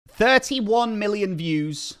31 million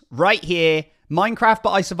views right here. Minecraft,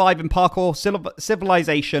 but I survive in Parkour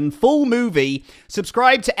Civilization. Full movie.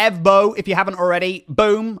 Subscribe to Evbo if you haven't already.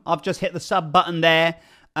 Boom. I've just hit the sub button there.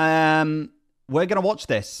 We're going to watch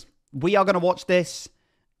this. We are going to watch this.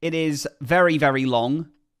 It is very, very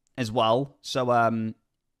long as well. So,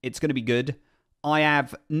 it's going to be good. I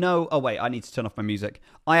have no... Oh, wait. I need to turn off my music.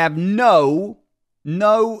 I have no...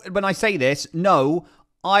 When I say this, no.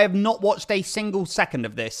 I have not watched a single second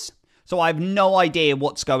of this. So, I have no idea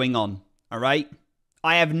what's going on. All right?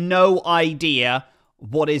 I have no idea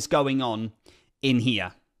what is going on in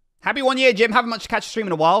here. Happy 1 year, Jim. Haven't much to catch a stream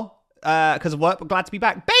in a while because of work, but glad to be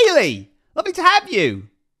back. Bailey! Lovely to have you.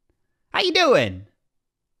 How you doing?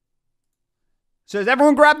 So has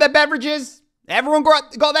everyone grabbed their beverages? Everyone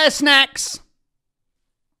got their snacks?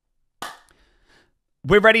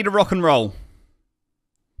 We're ready to rock and roll.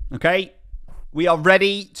 Okay? We are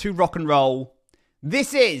ready to rock and roll.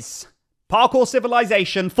 This is Parkour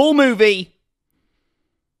Civilization, full movie.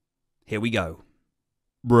 Here we go.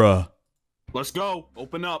 Bruh. Let's go.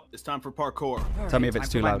 Open up. It's time for parkour. Tell me if it's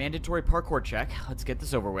too loud. Mandatory parkour check. Let's get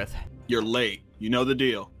this over with. You're late. You know the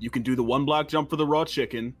deal. You can do the 1 block jump for the raw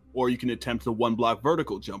chicken, or you can attempt the 1 block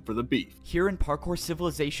vertical jump for the beef. Here in Parkour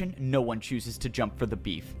Civilization, no one chooses to jump for the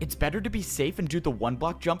beef. It's better to be safe and do the 1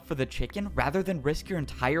 block jump for the chicken rather than risk your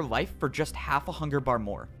entire life for just half a hunger bar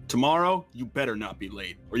more. Tomorrow, you better not be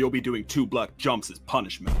late, or you'll be doing 2 block jumps as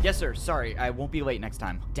punishment. Yes, sir. Sorry, I won't be late next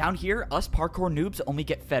time. Down here, us parkour noobs only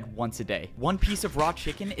get fed once a day. 1 piece of raw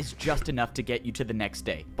chicken is just enough to get you to the next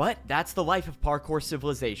day. But that's the life of Parkour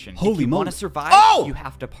Civilization. Holy if you moly. want to survive, you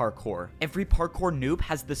have to parkour. Every parkour noob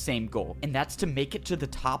has the same goal, and that's to make it to the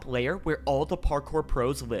top layer where all the parkour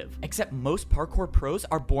pros live. Except most parkour pros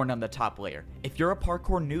are born on the top layer. If you're a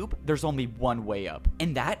parkour noob, there's only one way up,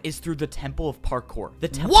 and that is through the Temple of Parkour. The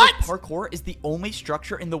Temple of Parkour is the only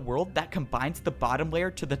structure in the world that combines the bottom layer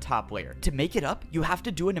to the top layer. To make it up, you have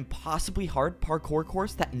to do an impossibly hard parkour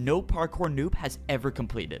course that no parkour noob has ever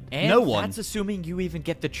completed. And that's assuming you even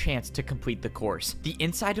get the chance to complete the course. The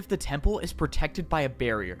inside of the temple is protected by a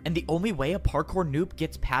barrier, and the only way a parkour noob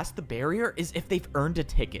gets past the barrier is if they've earned a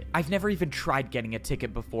ticket. I've never even tried getting a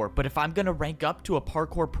ticket before, but if I'm gonna rank up to a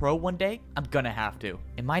parkour pro one day, I'm gonna have to.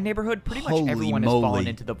 In my neighborhood, pretty much everyone has fallen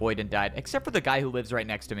into the void and died, except for the guy who lives right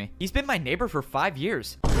next to me. He's been my neighbor for 5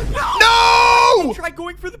 years. No! Try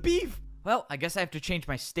going for the beef! Well, I guess I have to change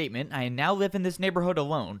my statement. I now live in this neighborhood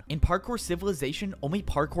alone. In Parkour Civilization, only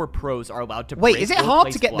parkour pros are allowed to break. Wait, is it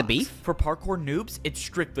hard to get the beef? For parkour noobs, it's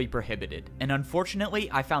strictly prohibited. And unfortunately,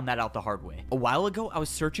 I found that out the hard way. A while ago, I was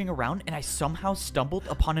searching around and I somehow stumbled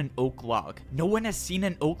upon an oak log. No one has seen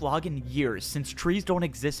an oak log in years since trees don't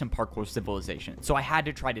exist in Parkour Civilization. So I had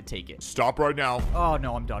to try to take it. Stop right now. Oh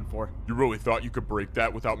no, I'm done for. You really thought you could break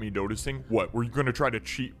that without me noticing? What, were you gonna try to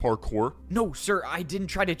cheat parkour? No, sir, I didn't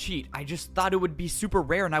try to cheat. I just thought it would be super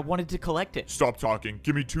rare and I wanted to collect it. Stop talking.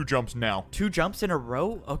 Give me 2 jumps now. 2 jumps in a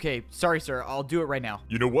row? Okay, sorry, sir. I'll do it right now.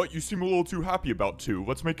 You know what? You seem a little too happy about 2.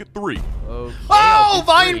 Let's make it 3. Okay, oh,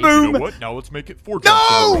 vine boom! You know what? Now let's make it 4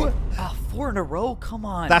 jumps in a row. 4 in a row? Come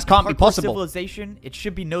on. That can't be possible. Civilization, it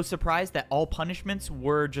should be no surprise that all punishments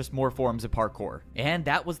were just more forms of parkour. And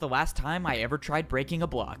that was the last time I ever tried breaking a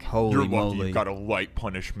block. Holy You're moly. lucky you got a light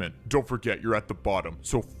punishment. Don't forget, you're at the bottom,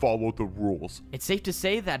 so follow the rules. It's safe to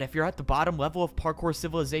say that if you're at the bottom level of Parkour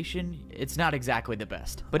Civilization, it's not exactly the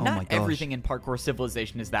best. But not everything in Parkour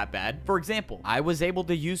Civilization is that bad. For example, I was able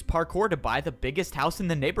to use parkour to buy the biggest house in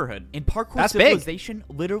the neighborhood. In Parkour Civilization,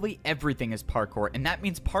 literally everything is parkour, and that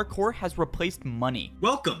means parkour has replaced money.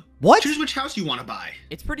 Welcome. What? Choose which house you want to buy.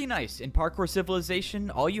 It's pretty nice. In Parkour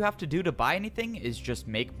Civilization, all you have to do to buy anything is just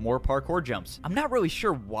make more parkour jumps. I'm not really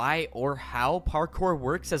sure why or how parkour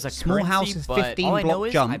works as a small currency, house is but 15 all I know block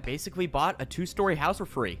is jump. I basically bought a 2-story house for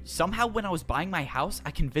free. Somehow when I was buying my house,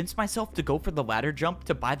 I convinced myself to go for the ladder jump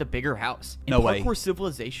to buy the bigger house. In Parkour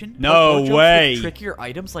Civilization, parkour jumps with trickier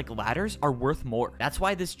items like ladders are worth more. That's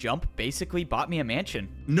why this jump basically bought me a mansion.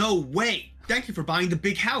 No way. Thank you for buying the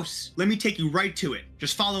big house. Let me take you right to it.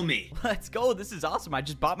 Just follow me. Let's go. This is awesome. I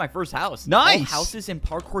just bought my first house. Nice. All houses in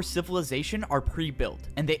Parkour Civilization are pre-built,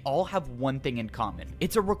 and they all have one thing in common.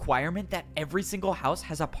 It's a requirement that every single house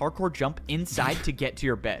has a parkour jump inside to get to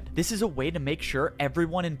your bed. This is a way to make sure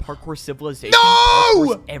everyone in Parkour Civilization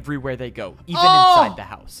parkours everywhere they go, even inside the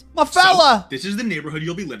house. My fella! So, this is the neighborhood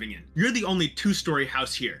you'll be living in. You're the only 2-story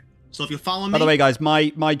house here. So if you follow me... By the way, guys,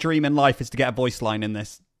 my dream in life is to get a voice line in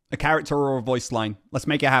this. A character or a voice line. Let's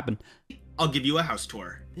make it happen. I'll give you a house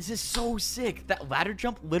tour. This is so sick. That ladder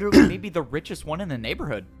jump literally may be the richest one in the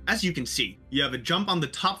neighborhood. As you can see, you have a jump on the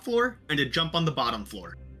top floor and a jump on the bottom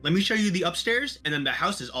floor. Let me show you the upstairs, and then the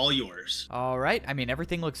house is all yours. All right. I mean,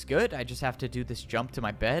 everything looks good. I just have to do this jump to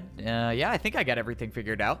my bed. Yeah, I think I got everything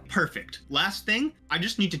figured out. Perfect. Last thing, I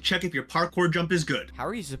just need to check if your parkour jump is good. How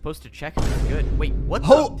are you supposed to check if it's good? Wait, what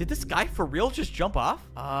Did this guy for real just jump off?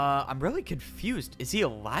 I'm really confused. Is he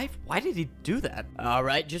alive? Why did he do that? All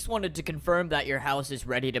right, just wanted to confirm that your house is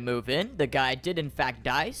ready to move in. The guy did in fact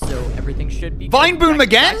die, so everything should be Vine good. boom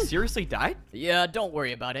again? Guy seriously died? Yeah, don't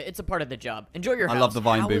worry about it. It's a part of the job. Enjoy your house. I love the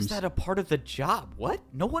vine How booms. is that a part of the job? What?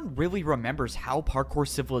 No one really remembers how parkour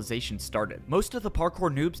civilization started. Most of the parkour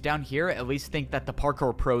noobs down here at least think that the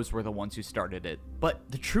parkour pros were the ones who started it. But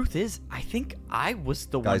the truth is, I think I was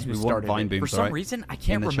the one who started it. For some reason, I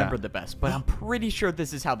can't remember the best, but I'm pretty sure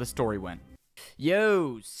this is how the story went.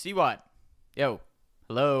 Yo, see what? Yo.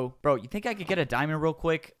 Hello? Bro, you think I could get a diamond real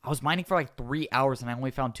quick? I was mining for like 3 hours and I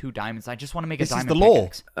only found 2 diamonds. I just want to make a diamond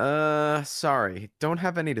pickaxe. Sorry. Don't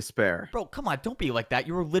have any to spare. Bro, come on. Don't be like that.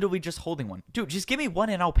 You were literally just holding one. Dude, just give me one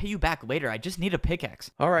and I'll pay you back later. I just need a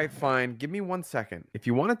pickaxe. All right, fine. Give me 1 second. If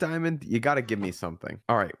you want a diamond, you gotta give me something.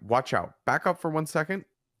 All right, watch out. Back up for 1 second.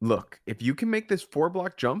 Look, if you can make this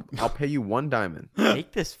 4-block jump, I'll pay you 1 diamond.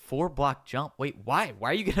 Make this 4-block jump? Wait, why? Why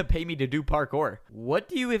are you gonna pay me to do parkour? What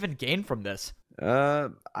do you even gain from this?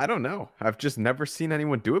 I don't know. I've just never seen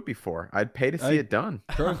anyone do it before. I'd pay to see it done.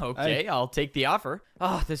 Okay, I'll take the offer.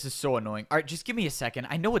 Oh, this is so annoying. All right, just give me a second.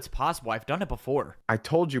 I know it's possible. I've done it before. I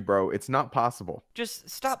told you, bro. It's not possible. Just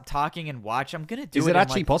stop talking and watch. I'm gonna do Is it it in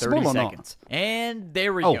actually like possible 30 or not? seconds. And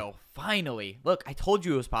there we go. Finally. Look, I told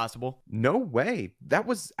you it was possible. No way. That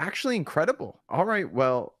was actually incredible. All right,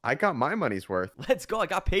 well, I got my money's worth. Let's go. I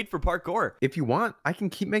got paid for parkour. If you want, I can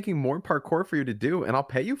keep making more parkour for you to do, and I'll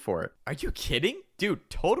pay you for it. Are you kidding? Dude,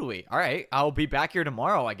 totally. All right, I'll be back here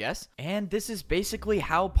tomorrow, I guess. And this is basically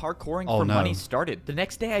how parkouring for money started. The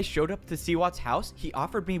next day I showed up to Siwat's house. He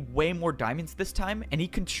offered me way more diamonds this time, and he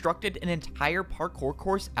constructed an entire parkour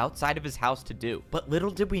course outside of his house to do. But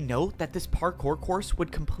little did we know that this parkour course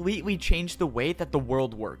would completely change the way that the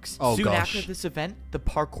world works. Soon after this event, the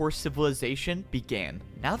parkour civilization began.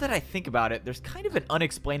 Now that I think about it, there's kind of an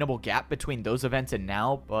unexplainable gap between those events and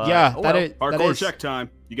now, but yeah, Parkour check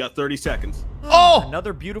time. You got 30 seconds.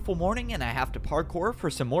 Another beautiful morning, and I have to parkour for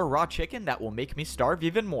some more raw chicken that will make me starve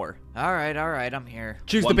even more. All right, I'm here.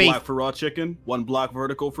 Choose the 1 beef. block for raw chicken, 1 block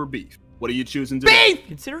vertical for beef. What are you choosing today? Beef!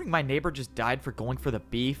 Considering my neighbor just died for going for the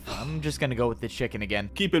beef, I'm just gonna go with the chicken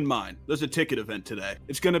again. Keep in mind, there's a ticket event today.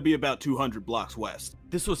 It's gonna be about 200 blocks west.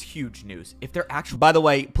 This was huge news. If they're actually... By the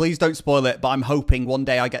way, please don't spoil it, but I'm hoping one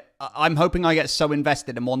day I get so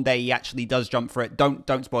invested and one day he actually does jump for it. Don't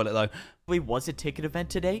spoil it though. was a ticket event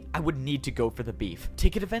today, I would need to go for the beef.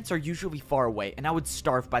 Ticket events are usually far away, and I would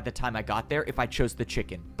starve by the time I got there if I chose the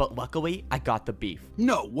chicken. But luckily, I got the beef.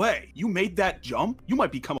 No way. You made that jump? You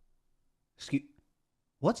might become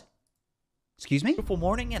What? Excuse me? Beautiful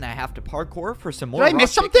morning, and I have to parkour for some more Did I raw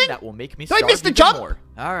miss chicken something? that will make me Did I starve miss the even jump? more.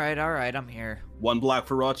 All right, I'm here. 1 block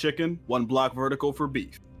for raw chicken, 1 block vertical for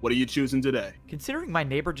beef. What are you choosing today? Considering my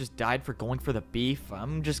neighbor just died for going for the beef,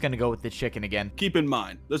 I'm just gonna go with the chicken again. Keep in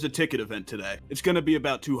mind, there's a ticket event today. It's gonna be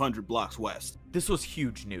about 200 blocks west. This was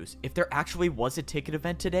huge news. If there actually was a ticket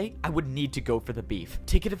event today, I would need to go for the beef.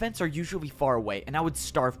 Ticket events are usually far away, and I would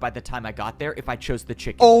starve by the time I got there if I chose the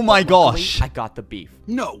chicken. Oh my But luckily, gosh. I got the beef.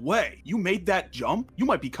 No way. You made that jump? You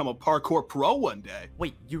might become a parkour pro one day.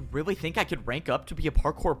 Wait, you really think I could rank up to be a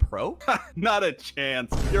parkour pro? Not a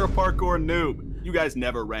chance. You're a parkour noob. You guys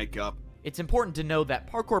never rank up. It's important to know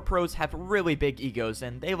that parkour pros have really big egos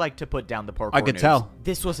and they like to put down the parkour I could noobs. tell.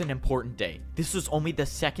 This was an important day. This was only the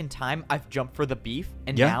second time I've jumped for the beef,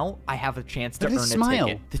 and Yeah. now I have a chance to Look earn at a his smile.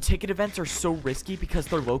 ticket. The ticket events are so risky because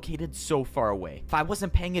they're located so far away. If I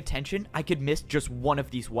wasn't paying attention, I could miss just one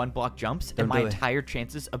of these 1-block jumps, and my do it. entire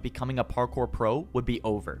chances of becoming a parkour pro would be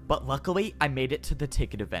over. But luckily, I made it to the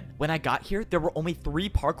ticket event. When I got here, there were only 3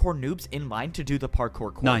 parkour noobs in line to do the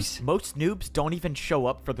parkour course. Nice. Most noobs don't even show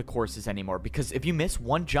up for the courses anymore because if you miss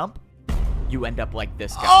one jump, you end up like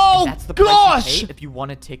this guy. Oh, And that's the price you gosh! pay if you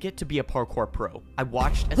want a ticket to be a parkour pro. I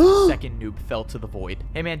watched as the second noob fell to the void.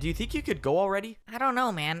 Hey man, do you think you could go already? I don't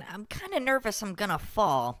know, man. I'm kind of nervous I'm gonna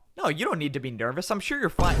fall. No, you don't need to be nervous. I'm sure you're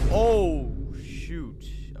fine. Oh, shoot.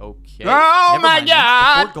 Okay. Oh Never my mind.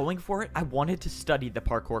 God! Before going for it, I wanted to study the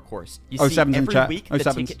parkour course. You Oh, see, sevens in every chat. week Oh, the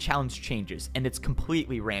sevens. ticket challenge changes, and it's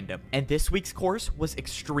completely random. And this week's course was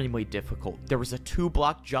extremely difficult. There was a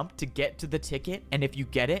 2-block jump to get to the ticket, and if you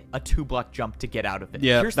get it, a 2-block jump to get out of it.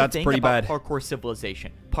 Yeah, Here's that's the thing pretty about bad. parkour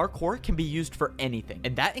civilization. Parkour can be used for anything,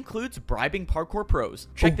 and that includes bribing parkour pros.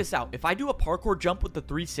 Check this out. If I do a parkour jump with the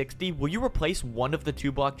 360, will you replace one of the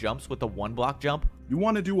 2-block jumps with a 1-block jump? You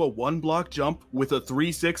want to do a 1-block jump with a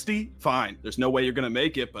 360? 360? Fine. There's no way you're gonna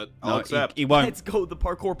make it, but I'll accept. He won't. Let's go. The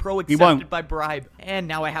parkour pro won't. accepted by bribe. And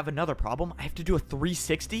now I have another problem. I have to do a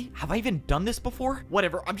 360? Have I even done this before?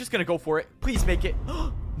 Whatever. I'm just gonna go for it. Please make it.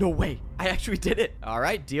 No way. I actually did it. All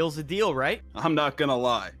right. Deal's a deal, right? I'm not gonna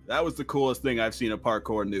lie. That was the coolest thing I've seen a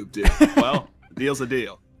parkour noob do. Well, a deal's a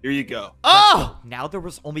deal. Here you go. Oh! Now there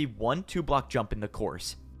was only one 2-block jump in the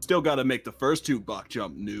course. Still gotta make the first 2-block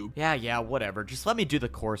jump, noob. Yeah, whatever. Just let me do the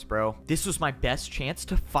course, bro. This was my best chance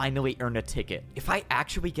to finally earn a ticket. If I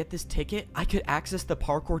actually get this ticket, I could access the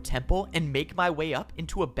parkour temple and make my way up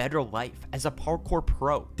into a better life as a parkour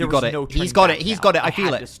pro. There was no turning He's got back it. He's now. got it. I feel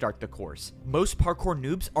had it. to start the course. Most parkour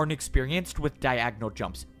noobs aren't experienced with diagonal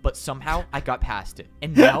jumps, but somehow I got past it.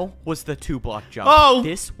 And now was the 2-block jump. Oh!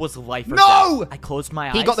 This was life or No! death. I closed my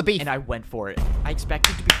eyes He got the beef. and I went for it. I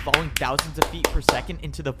expected to be falling thousands of feet per second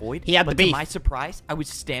into the void. He had the but beef. to my surprise, I was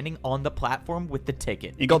standing on the platform with the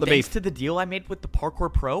ticket. He got And the thanks beef. to the deal I made with the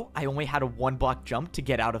parkour pro, I only had a 1-block jump to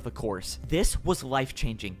get out of the course. This was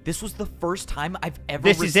life-changing. This was the first time I've ever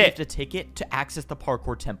received a ticket to access the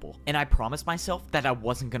parkour temple, and I promised myself that I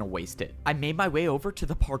wasn't gonna waste it. I made my way over to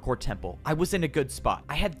the parkour temple. I was in a good spot.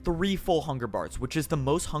 I had 3 full hunger bars, which is the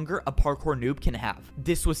most hunger a parkour noob can have.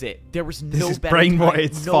 This was it. There was no is better brain time, at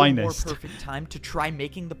its no finest. more perfect time to try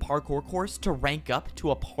making the parkour course to rank up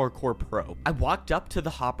to a parkour pro. I walked up to the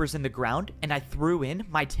hoppers in the ground and I threw in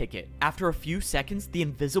my ticket. After a few seconds, the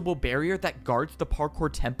invisible barrier that guards the parkour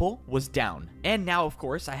temple was down. And now, of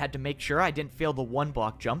course, I had to make sure I didn't fail the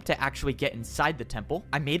 1-block jump to actually get inside the temple.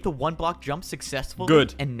 I made the 1-block jump successfully.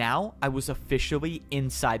 Good. And now I was officially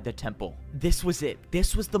inside the temple. This was it.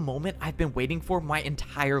 This was the moment I've been waiting for my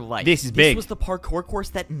entire life. This is big. This was the parkour course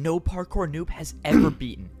that no parkour noob has ever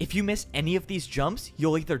beaten. If you miss any of these jumps,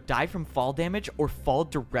 you'll either die from fall damage or fall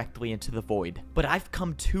directly into the void. But I've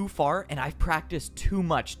come too far and I've practiced too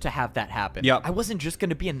much to have that happen. Yep. I wasn't just going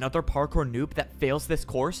to be another parkour noob that fails this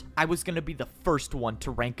course. I was going to be the first one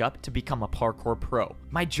to rank up to become a parkour pro.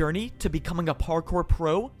 My journey to becoming a parkour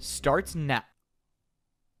pro starts now.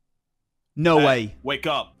 No Hey, way. Wake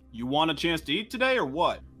up. You want a chance to eat today or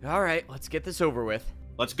what? All right, let's get this over with.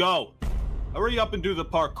 Let's go. Hurry up and do the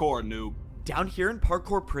parkour, noob. Down here in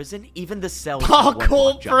parkour prison, even the cells have Parkour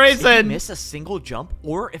 1-block jumps. If you prison! miss a single jump,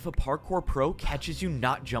 or if a parkour pro catches you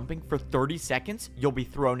not jumping for 30 seconds, you'll be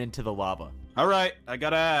thrown into the lava. All right, I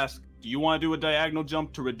gotta ask. Do you want to do a diagonal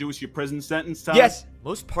jump to reduce your prison sentence time? Yes.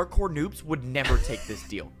 Most parkour noobs would never take this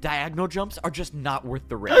deal. Diagonal jumps are just not worth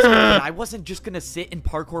the risk. But I wasn't just gonna sit in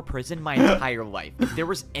parkour prison my entire life. If there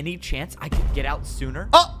was any chance I could get out sooner,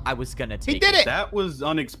 I was gonna take did it. That was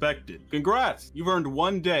unexpected. Congrats. You've earned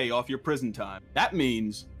 1 day off your prison time. That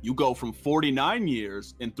means you go from 49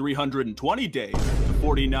 years and 320 days to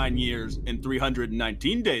 49 years and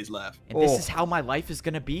 319 days left. And this is how my life is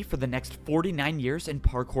gonna be for the next 49 years in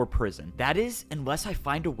parkour prison. That is, unless I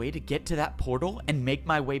find a way to get to that portal and make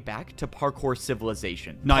my way back to parkour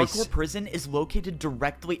civilization. Nice. Parkour prison is located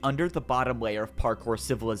directly under the bottom layer of parkour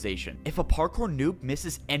civilization. If a parkour noob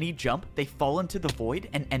misses any jump, they fall into the void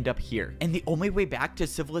and end up here. And the only way back to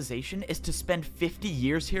civilization is to spend 50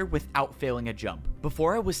 years here without failing a jump.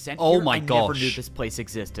 Before I was sent here, my I never gosh. knew this place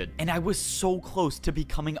existed. And I was so close to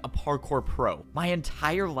becoming a parkour pro. My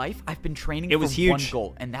entire life, I've been training It was for one huge.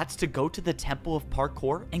 goal, and that's to go to the Temple of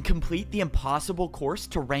Parkour and complete the impossible course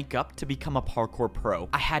to rank up to become a parkour pro.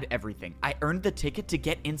 I had everything. I earned the ticket to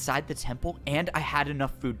get inside the temple, and I had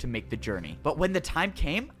enough food to make the journey. But when the time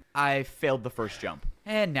came, I failed the first jump.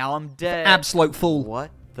 And now I'm dead. Absolute fool.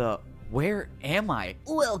 What the... Where am I?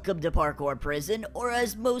 Welcome to parkour prison, or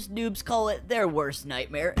as most noobs call it, their worst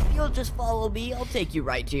nightmare. If you'll just follow me, I'll take you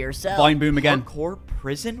right to your cell. Vine boom again. Parkour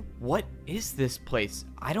prison? What is this place?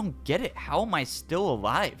 I don't get it. How am I still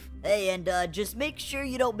alive? Hey, and just make sure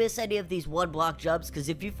you don't miss any of these 1-block jumps, because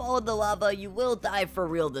if you fall in the lava, you will die for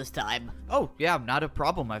real this time. Oh, yeah, not a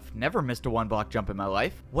problem. I've never missed a 1-block jump in my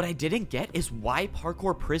life. What I didn't get is why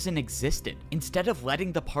parkour prison existed. Instead of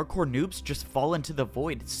letting the parkour noobs just fall into the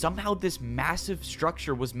void, somehow this massive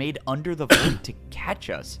structure was made under the void to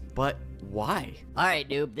catch us. But why? Alright,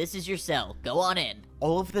 noob, this is your cell. Go on in.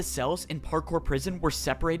 All of the cells in parkour prison were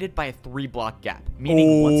separated by a 3-block gap,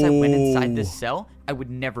 meaning once I went inside this cell, I would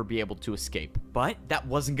never be able to escape. But that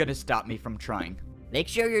wasn't gonna stop me from trying. Make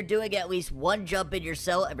sure you're doing at least one jump in your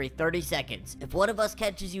cell every 30 seconds. If one of us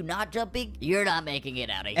catches you not jumping, you're not making it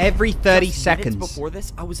out of here. Every 30 Just seconds. minutes before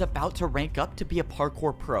this, I was about to rank up to be a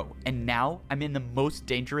parkour pro, and now I'm in the most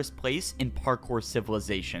dangerous place in parkour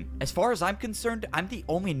civilization. As far as I'm concerned, I'm the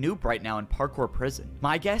only noob right now in parkour prison.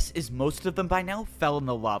 My guess is most of them by now fell in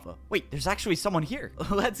the lava. Wait, there's actually someone here.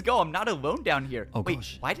 Let's go, I'm not alone down here. Oh, wait,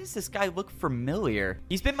 gosh. why does this guy look familiar?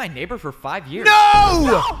 He's been my neighbor for 5 years.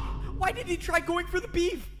 No! Why did he try going for the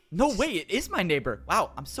beef? No way, it is my neighbor.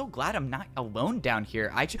 Wow, I'm so glad I'm not alone down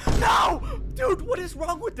here. No! Dude, what is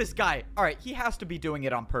wrong with this guy? All right, he has to be doing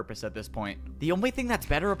it on purpose at this point. The only thing that's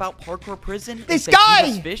better about parkour prison This is they guy! feed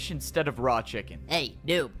us fish instead of raw chicken. Hey,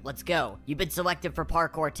 noob, let's go. You've been selected for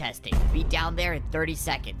parkour testing. Be down there in 30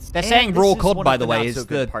 seconds. They're And saying this raw is cod, one by of the way, not is so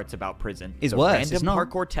good the parts about prison. is The worse. Random It's not.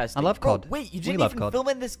 parkour testing. I love Bro, cod. wait, you We didn't love even cod. fill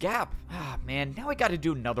in this gap. Ah, man, now I got to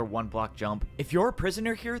do another 1-block jump. If you're a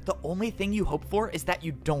prisoner here, the only thing you hope for is that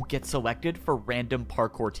you don't get selected for random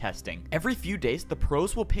parkour testing. Every few days, the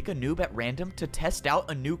pros will pick a noob at random to test out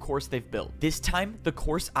a new course they've built. This time, the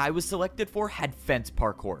course I was selected for had fence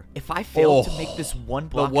parkour. If I failed to make this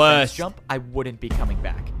 1-block fence worst. jump, I wouldn't be coming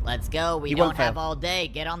back. Let's go. We He don't won't have fail. all day.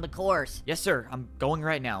 Get on the course. Yes, sir. I'm going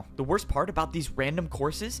right now. The worst part about these random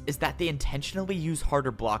courses is that they intentionally use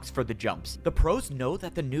harder blocks for the jumps. The pros know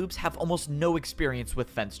that the noobs have almost no experience with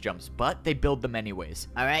fence jumps, but they build them anyways.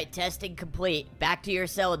 All right, testing complete. Back to your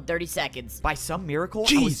cell in 30 seconds. By some miracle,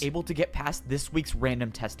 I was able to get past this week's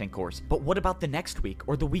random testing course. But what about the next week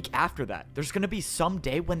or the week after that? There's gonna be some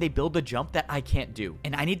day when they build a jump that I can't do,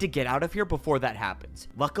 and I need to get out of here before that happens.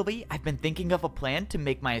 Luckily, I've been thinking of a plan to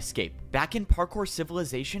make my escape. Back in parkour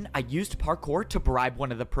civilization, I used parkour to bribe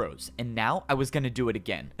one of the pros, and now I was gonna do it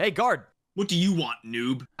again. Hey, guard! What do you want,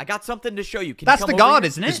 noob? I got something to show you. Can That's you the come over guard, here?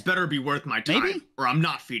 isn't This it? better be worth my time, Maybe? or I'm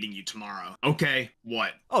not feeding you tomorrow. Okay,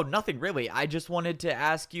 what? Oh, nothing really. I just wanted to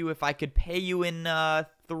ask you if I could pay you in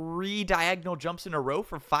 3 diagonal jumps in a row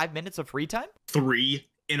for 5 minutes of free time? 3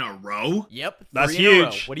 in a row? Yep. That's 3 in a row.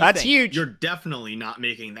 huge. What do you That's think? huge. You're definitely not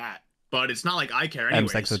making that. But it's not like I care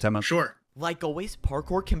anyways. thanks for the 10 months. Sure. Like always,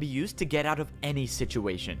 parkour can be used to get out of any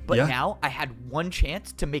situation. But Yeah. now I had one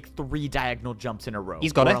chance to make 3 diagonal jumps in a row.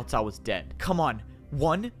 He's got or it. else I was dead. Come on.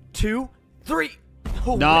 1, 2, 3.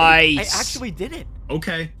 No way. Nice. I actually did it.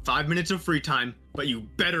 Okay, 5 minutes of free time, but you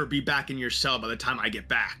better be back in your cell by the time I get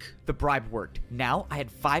back. The bribe worked. Now I had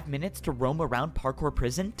 5 minutes to roam around parkour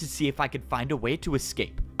prison to see if I could find a way to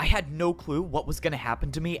escape. I had no clue what was going to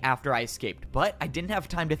happen to me after I escaped, but I didn't have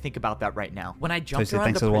time to think about that right now. When I jumped say around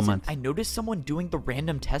thanks the for the 1 prison, month. I noticed someone doing the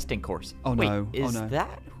random testing course. Oh, Wait, no. Oh, is no.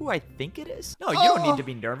 that who I think it is? No, you don't need to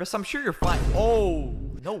be nervous. I'm sure you're fine. Oh,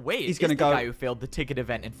 no way. He's It gonna is go- the guy who failed the ticket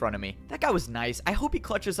event in front of me. That guy was nice. I hope he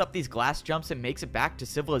clutches up these glass jumps and makes it back to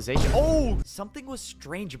civilization. Oh, something was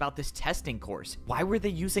strange about this testing course. Why were they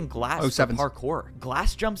using glass for 07s. parkour?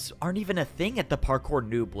 Glass jumps aren't even a thing at the parkour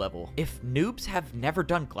noob level. If noobs have never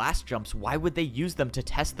done glass jumps, why would they use them to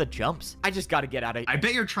test the jumps? I just gotta get out of I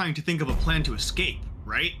bet you're trying to think of a plan to escape,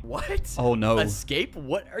 right? What? Oh, no. Escape?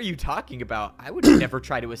 What are you talking about? I would never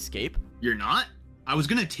try to escape. You're not? I was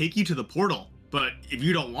gonna take you to the portal, but if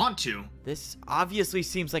you don't want to, This obviously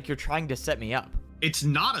seems like you're trying to set me up. it's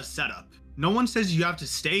not a setup. No one says you have to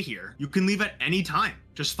stay here. You can leave at any time.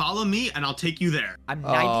 Just follow me and I'll take you there. I'm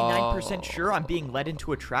 99% sure I'm being led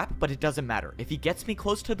into a trap, but it doesn't matter. If he gets me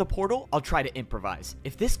close to the portal, I'll try to improvise.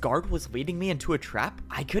 If this guard was leading me into a trap,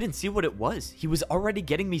 I couldn't see what it was. He was already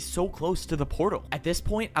getting me so close to the portal. At this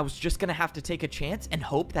point, I was just gonna have to take a chance and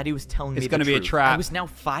hope that he was telling me It's the gonna be a truth. trap. I was now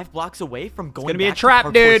 5 blocks away from going gonna be a back trap, to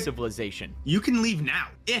parkour dude. civilization. You can leave now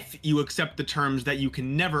if you accept the terms that you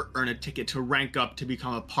can never earn a ticket to rank up to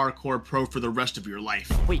become a parkour pro for the rest of your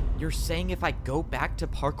life. Wait, you're saying if I go back to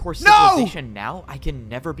parkour No! civilization now, I can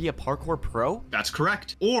never be a parkour pro? That's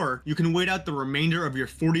correct. Or you can wait out the remainder of your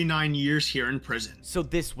 49 years here in prison. So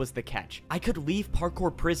this was the catch. I could leave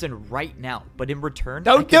parkour prison right now, but in return,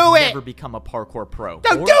 Don't I could do it! never become a parkour pro.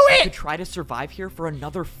 Don't Or do I it! could try to survive here for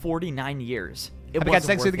another 49 years. It Happy wasn't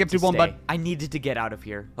thanks for worth the it gifted to one, stay. bud. I needed to get out of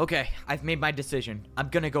here. Okay, I've made my decision. I'm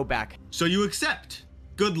gonna go back. So you accept.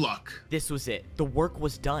 Good luck. This was it. The work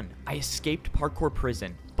was done. I escaped parkour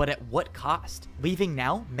prison. But at what cost? Leaving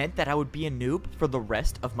now meant that I would be a noob for the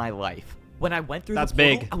rest of my life. When I went through That's the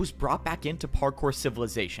portal, big. I was brought back into parkour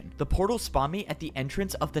civilization. The portal spawned me at the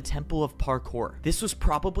entrance of the Temple of Parkour. This was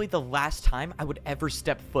probably the last time I would ever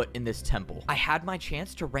step foot in this temple. I had my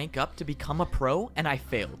chance to rank up to become a pro, and I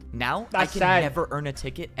failed. Now, That's I can sad. never earn a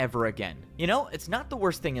ticket ever again. You know, it's not the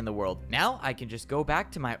worst thing in the world. Now I can just go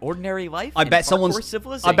back to my ordinary life. I bet someone's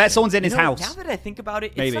in his house. Now that I think about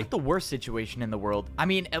it, Maybe. it's not the worst situation in the world. I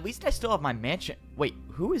mean, at least I still have my mansion. Wait,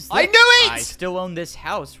 who is this? I knew it! I still own this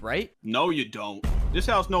house, right? No, you don't. This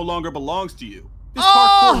house no longer belongs to you. This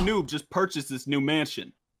Oh! parkour noob just purchased this new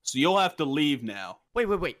mansion, so you'll have to leave now.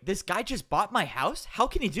 Wait. This guy just bought my house? How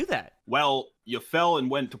can he do that? Well, you fell and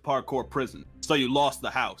went to parkour prison, so you lost the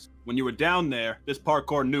house. When you were down there, this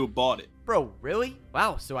parkour noob bought it. Bro, really?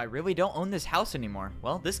 Wow, so I really don't own this house anymore.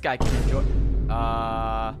 Well, this guy can enjoy...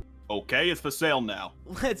 Okay, it's for sale now.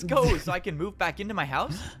 Let's go, so I can move back into my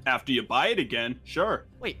house? After you buy it again, sure.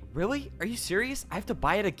 Wait, really? Are you serious? I have to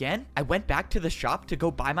buy it again? I went back to the shop to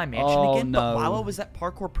go buy my mansion Oh, again, no. but while I was at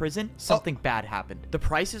parkour prison, something bad happened. The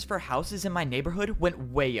prices for houses in my neighborhood went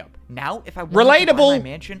way up. Now, if I wanted to buy my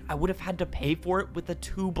mansion, I would have had to pay for it with a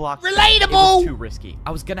 2-block. Relatable! It was too risky.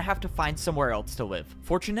 I was gonna have to find somewhere else to live.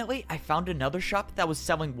 Fortunately, I found another shop that was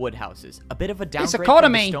selling wood houses. A bit of a downgrade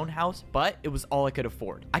from the stone house, but it was all I could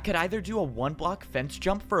afford. I could either do a 1-block fence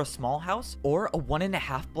jump for a small house or a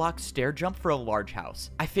 1.5-block stair jump for a large house.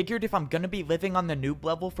 I figured if I'm gonna be living on the noob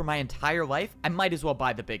level for my entire life, I might as well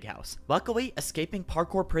buy the big house. Luckily, escaping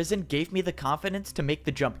parkour prison gave me the confidence to make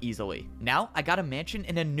the jump easily. Now, I got a mansion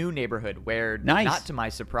in a new neighborhood where, not to my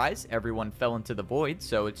surprise, everyone fell into the void,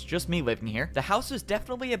 so it's just me living here. The house is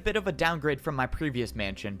definitely a bit of a downgrade from my previous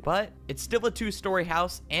mansion, but it's still a 2-story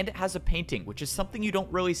house, and it has a painting, which is something you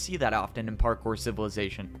don't really see that often in parkour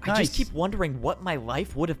civilization. I just keep wondering what my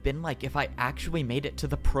life would have been like if I actually made it to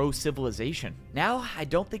the pro civilization. Now, I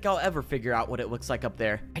don't think I'll ever figure out what it looks like up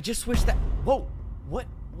there. I just wish that... Whoa, what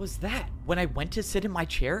was that? When I went to sit in my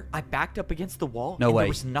chair, I backed up against the wall and there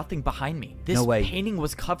was nothing behind me. This painting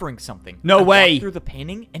was covering something. I walked through the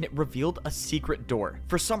painting and it revealed a secret door.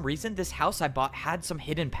 For some reason, this house I bought had some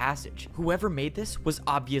hidden passage. Whoever made this was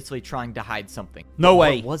obviously trying to hide something.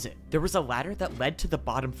 What was it? There was a ladder that led to the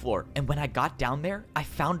bottom floor, and when I got down there, I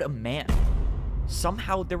found a man.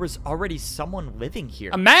 Somehow there was already someone living here.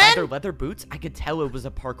 A man? By their leather boots, I could tell it was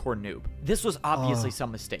a parkour noob. This was obviously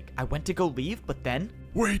some mistake. I went to go leave, but then...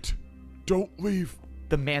 Wait! Don't leave!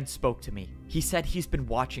 The man spoke to me. He said he's been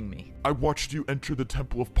watching me. I watched you enter the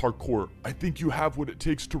Temple of Parkour. I think you have what it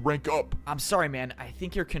takes to rank up. I'm sorry, man. I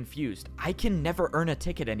think you're confused. I can never earn a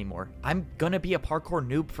ticket anymore. I'm gonna be a parkour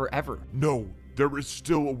noob forever. No, there is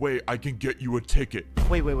still a way I can get you a ticket.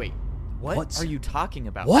 Wait. What are you talking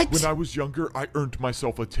about? When I was younger, I earned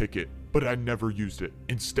myself a ticket, but I never used it.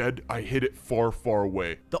 Instead, I hid it far, far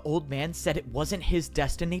away. The old man said it wasn't his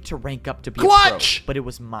destiny to rank up to be a pro, but it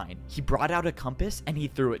was mine. He brought out a compass and he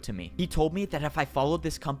threw it to me. He told me that if I followed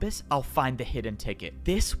this compass, I'll find the hidden ticket.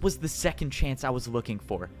 This was the second chance I was looking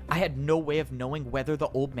for. I had no way of knowing whether the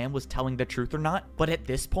old man was telling the truth or not, but at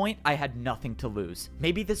this point, I had nothing to lose.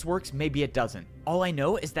 Maybe this works, maybe it doesn't. All I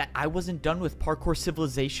know is that I wasn't done with parkour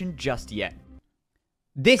civilization just yet.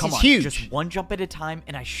 This is huge. Just one jump at a time,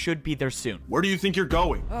 and I should be there soon. Where do you think you're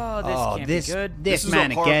going? Oh, this can't be good. This is a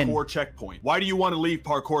parkour checkpoint. Why do you want to leave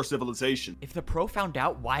parkour civilization? If the pro found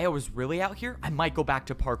out why I was really out here, I might go back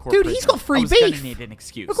to parkour Dude, prison. he's got free beef. I was gonna need an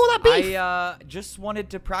excuse. Look at all that beef. I just wanted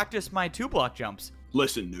to practice my 2-block jumps.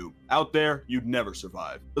 Listen, noob. Out there, you'd never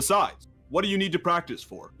survive. Besides, what do you need to practice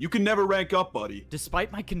for? You can never rank up, buddy.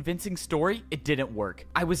 Despite my convincing story, it didn't work.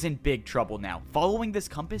 I was in big trouble now. Following this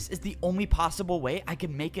compass is the only possible way I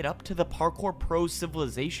can make it up to the parkour pro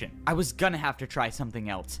civilization. I was gonna have to try something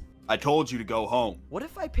else. I told you to go home. What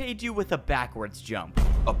if I paid you with a backwards jump?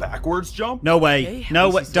 A backwards jump? No way. Okay, no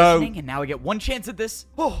way. Don't. And now I get one chance at this.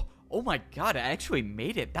 Oh my god, I actually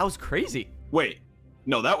made it. That was crazy. Wait.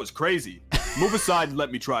 No, that was crazy. Move aside and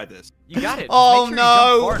let me try this. You got it. Oh,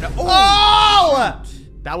 no. Oh!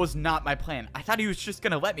 That was not my plan. I thought he was just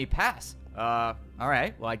gonna let me pass.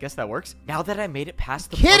 Alright, well, I guess that works. Now that I made it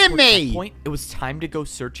past the parkour checkpoint, it was time to go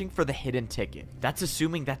searching for the hidden ticket. That's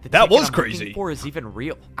assuming that the ticket I'm looking for is even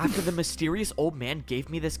real. After the mysterious old man gave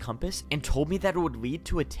me this compass and told me that it would lead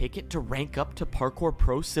to a ticket to rank up to parkour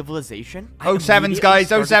pro civilization, I 07s, guys.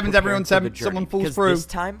 07s, everyone. Someone falls through. This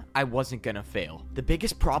time, I wasn't gonna fail. The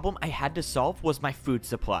biggest problem I had to solve was my food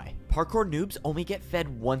supply. Parkour noobs only get fed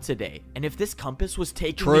once a day, and if this compass was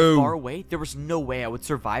taking me far away, there was no way I would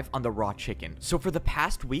survive on the raw chicken. So for the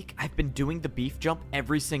past week, I've been doing the beef jump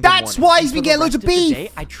every single morning. That's why he's been getting loads of beef!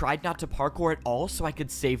 Today, I tried not to parkour at all so I could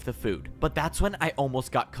save the food, but that's when I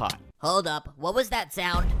almost got caught. Hold up, what was that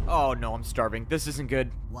sound? Oh no, I'm starving. This isn't good.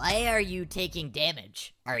 Why are you taking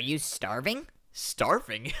damage? Are you starving?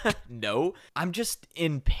 Starving? No, I'm just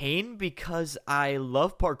in pain because I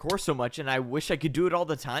love parkour so much and I wish I could do it all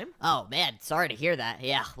the time. Oh man, sorry to hear that.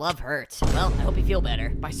 Yeah, love hurts. Well, I hope you feel better.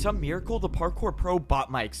 By some miracle, the parkour pro bought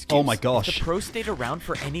my excuse. Oh my gosh. If the pro stayed around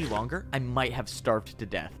for any longer, I might have starved to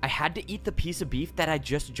death. I had to eat the piece of beef that I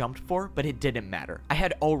just jumped for, but it didn't matter. I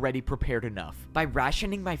had already prepared enough. By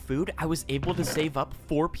rationing my food, I was able to save up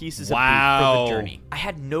 4 pieces of beef for the journey. I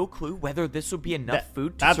had no clue whether this would be enough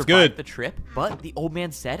food to survive the trip, but the old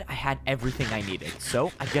man said I had everything I needed,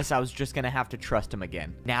 so I guess I was just gonna have to trust him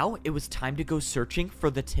again. Now, it was time to go searching for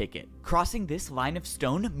the ticket. Crossing this line of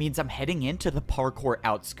stone means I'm heading into the parkour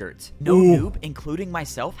outskirts. No noob, including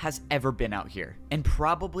myself, has ever been out here, and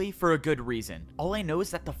probably for a good reason. All I know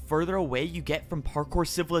is that the further away you get from parkour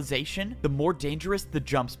civilization, the more dangerous the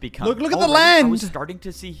jumps become. Look at the Already, land! I was starting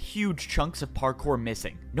to see huge chunks of parkour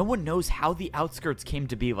missing. No one knows how the outskirts came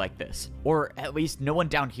to be like this, or at least no one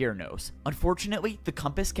down here knows. Unfortunately, the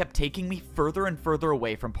compass kept taking me further and further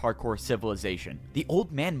away from parkour civilization. The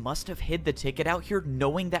old man must have hid the ticket out here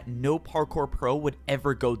knowing that no parkour pro would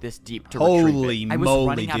ever go this deep to retrieve it. I was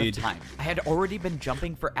running out of time. I had already been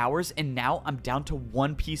jumping for hours and now I'm down to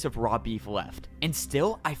 1 piece of raw beef left. And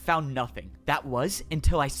still, I found nothing. That was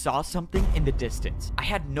until I saw something in the distance. I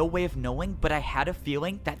had no way of knowing, but I had a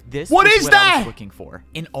feeling that this was what I was looking for.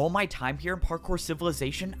 In all my time here in parkour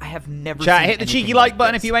civilization, I have never seen hit the cheeky like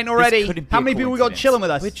button if you ain't already. How many people we got chilling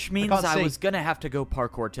with us? Which means I was gonna have to go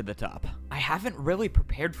parkour to the top. I haven't really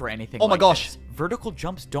prepared for anything Oh my gosh. this. Vertical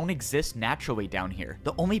jumps don't exist naturally down here.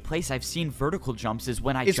 The only place I've seen vertical jumps is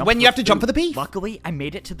when I jump when you have to jump for the beef. Luckily, I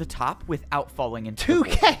made it to the top without falling into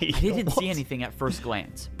 2K. I didn't see anything at first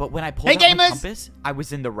glance, but when I pulled out my compass, I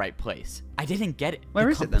was in the right place. I didn't get it. Where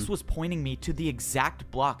the is it compass then? was pointing me to the exact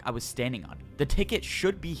block I was standing on. The ticket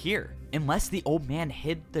should be here, unless the old man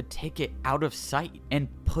hid the ticket out of sight and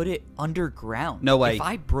put it underground. No way. If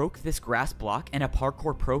I broke this grass block and a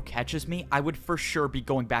parkour pro catches me, I would for sure be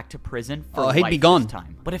going back to prison for life he'd be gone. this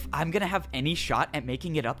time. But if I'm gonna have any shot at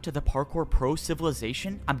making it up to the parkour pro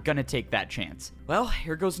civilization, I'm gonna take that chance. Well,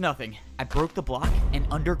 here goes nothing. I broke the block, and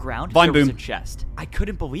underground there was a chest. I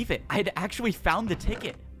couldn't believe it. I had actually found the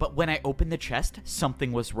ticket. But when I opened the chest,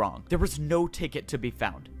 something was wrong. There was no ticket to be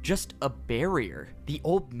found, just a barrier. The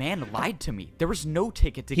old man lied to me. There was no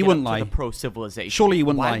ticket to get up to the pro civilization. Surely he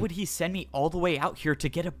wouldn't lie. Why would he send me all the way out here to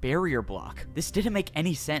get a barrier block? This didn't make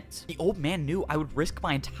any sense. The old man knew I would risk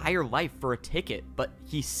my entire life for a ticket, but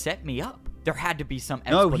he set me up. There had to be some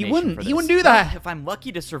explanation. No, he wouldn't. For this. He wouldn't do that. Well, if I'm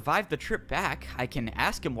lucky to survive the trip back, I can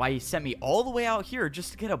ask him why he sent me all the way out here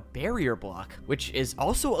just to get a barrier block, which is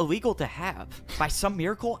also illegal to have. By some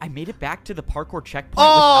miracle, I made it back to the parkour checkpoint.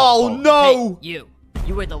 Oh no! Hey,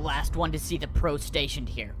 you were the last one to see the pro stationed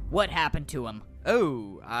here. What happened to him?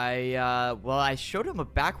 Oh, well, I showed him a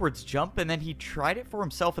backwards jump and then he tried it for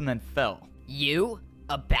himself and then fell. You?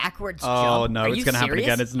 A backwards jump? Oh no, it's gonna happen serious?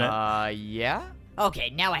 again, isn't it? Yeah? Okay,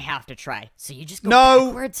 now I have to try. So you just go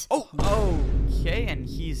backwards? Oh, okay, and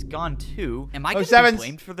he's gone too. Am I gonna be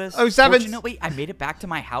blamed for this? Fortunately, I made it back to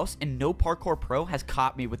my house, and no parkour pro has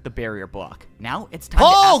caught me with the barrier block. Now it's time to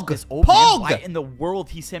ask this old man why in the world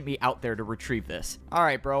he sent me out there to retrieve this. All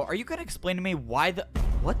right, bro, are you gonna explain to me why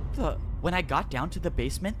what the? When I got down to the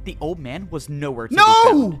basement, the old man was nowhere to be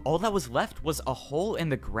found. All that was left was a hole in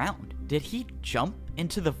the ground. Did he jump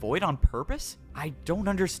into the void on purpose? I don't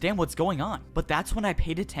understand what's going on. But that's when I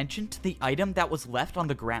paid attention to the item that was left on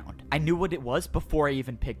the ground. I knew what it was before I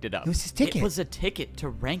even picked it up. It was his ticket. It was a ticket to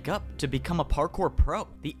rank up to become a parkour pro.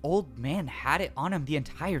 The old man had it on him the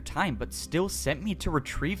entire time, but still sent me to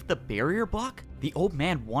retrieve the barrier block? The old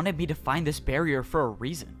man wanted me to find this barrier for a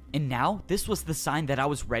reason. And now, this was the sign that I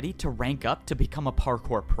was ready to rank up to become a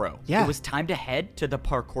parkour pro. Yeah. It was time to head to the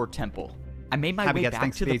parkour temple. I made my way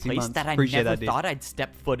back to the place months. that I Appreciate never that, thought I'd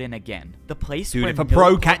step foot in again. The place Dude, where if a no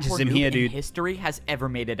pro catches parkour him noob here, in dude. history has ever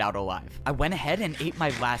made it out alive. I went ahead and ate my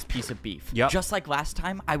last piece of beef. Yep. Just like last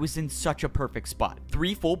time, I was in such a perfect spot.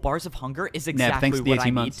 3 full bars of hunger is thanks exactly to the what I 18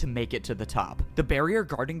 need months. to make it to the top. The barrier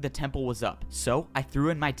guarding the temple was up, so I threw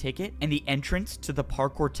in my ticket, and the entrance to the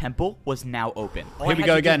parkour temple was now open. All Here I we had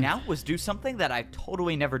go to again. do now was do something that I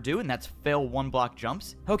totally never do, and that's fail 1-block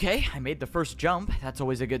jumps. Okay, I made the first jump. That's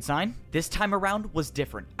always a good sign. This time around was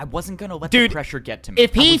different. I wasn't gonna let the pressure get to me.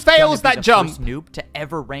 if he I was gonna fails be that the jump- first noob to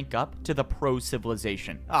ever rank up to the pro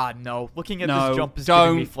civilization. Ah, no. Looking at No, this jump is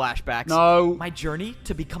don't. giving me flashbacks. No. My journey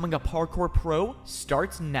to becoming a parkour pro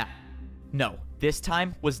starts now. No, this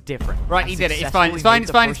time was different. Right, I he did it. It's fine, successfully it's fine, made it's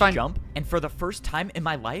the fine, it's first fine. Jump, And for the first time in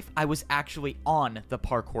my life, I was actually on the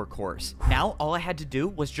parkour course. Now, all I had to do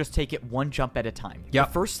was just take it one jump at a time. Yep.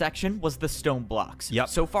 The first section was the stone blocks. Yep.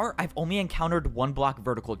 So far, I've only encountered 1 block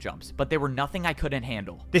vertical jumps, but they were nothing I couldn't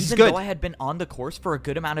handle. This is Even good. though I had been on the course for a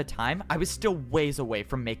good amount of time, I was still ways away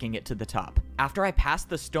from making it to the top. After I passed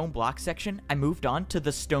the stone block section, I moved on to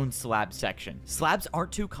the stone slab section. Slabs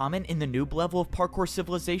aren't too common in the noob level of Parkour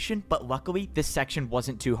Civilization, but luckily, this section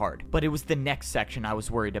wasn't too hard. But it was the next section I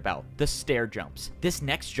was worried about, the stair jumps. This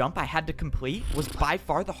next jump I had to complete was by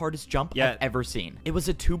far the hardest jump I've ever seen. It was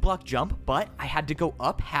a 2-block jump, but I had to go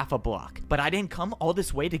up half a block. But I didn't come all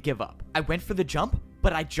this way to give up. I went for the jump,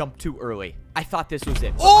 but I jumped too early. I thought this was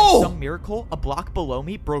it. But by some miracle, a block below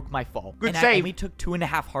me broke my fall. Good and save. I only took 2.5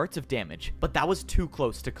 hearts of damage, but that was too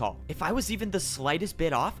close to call. If I was even the slightest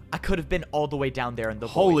bit off, I could have been all the way down there in the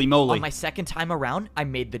void. Holy moly. On my second time around, I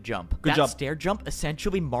made the jump. Good that job. stair jump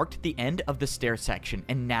essentially marked the end of the stair section,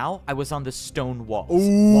 and now I was on the stone walls.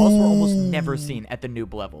 Walls were almost never seen at the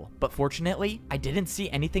noob level, but fortunately, I didn't see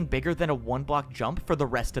anything bigger than a 1-block jump for the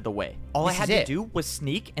rest of the way. All I This had is to it. do was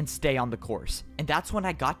sneak and stay on the course, and that's when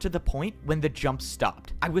I got to the point when the jump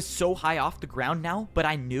stopped. I was so high off the ground now, but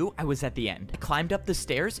I knew I was at the end. I climbed up the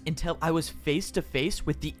stairs until I was face to face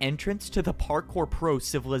with the entrance to the Parkour Pro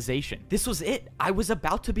Civilization. This was it. I was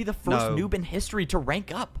about to be the first noob in history to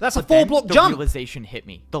rank up. That's a But then 4-block the jump. realization hit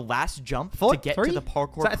me. The last jump Four? to get Three? to the Is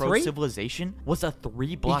Parkour that a Pro 3? Civilization was a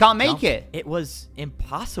 3-block You can't make jump. it. It was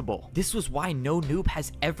impossible. This was why no noob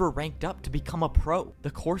has ever ranked up to become a pro. The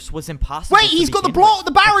course was impossible. Wait, to he's got the begin block, with.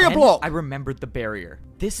 the barrier But then block. I remembered the barrier.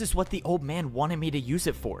 This is what the old man wanted me to use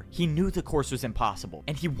it for. He knew the course was impossible,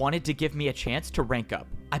 and he wanted to give me a chance to rank up.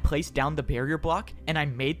 I placed down the barrier block, and I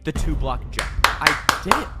made the 2-block jump. I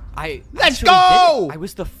did it. Let's actually go! did it. I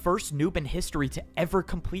was the first noob in history to ever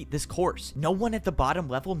complete this course. No one at the bottom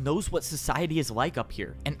level knows what society is like up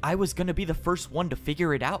here, and I was gonna be the first one to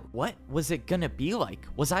figure it out. What was it gonna be like?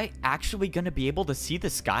 Was I actually gonna be able to see the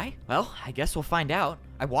sky? Well, I guess we'll find out.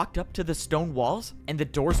 I walked up to the stone walls, and the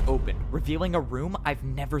doors opened, revealing a room I've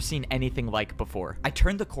never seen anything like before. I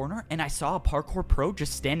turned the corner, and I saw a parkour pro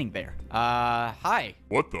just standing there. Hi.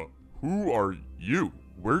 What the? Who are you?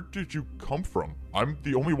 Where did you come from? I'm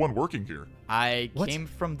the only one working here. I came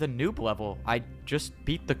from the noob level. I just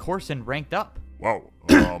beat the course and ranked up. Wow,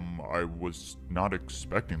 I was not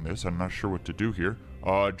expecting this. I'm not sure what to do here.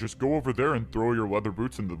 Just go over there and throw your leather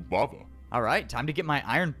boots in the lava. All right, time to get my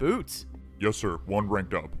iron boots. Yes, sir. One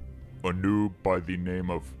ranked up. A noob by the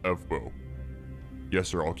name of Evbo. Yes,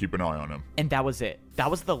 sir. I'll keep an eye on him. And that was it. That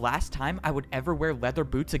was the last time I would ever wear leather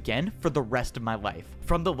boots again for the rest of my life.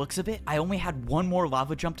 From the looks of it, I only had one more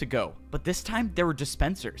lava jump to go, but this time there were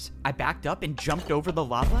dispensers. I backed up and jumped over the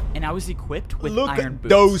lava, and I was equipped with Look iron at boots.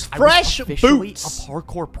 those I fresh was officially boots. a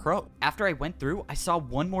parkour pro. After I went through, I saw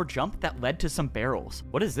one more jump that led to some barrels.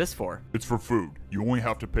 What is this for? It's for food. You only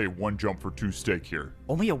have to pay 1 jump for 2 steak here.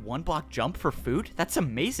 Only a 1-block jump for food? That's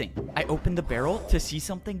amazing. I opened the barrel to see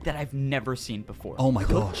something that I've never seen before. Oh my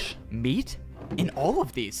gosh. Meat? In all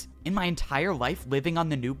of these. In my entire life living on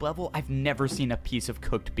the noob level, I've never seen a piece of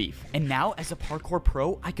cooked beef. And now, as a parkour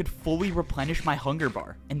pro, I could fully replenish my hunger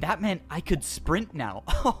bar. And that meant I could sprint now.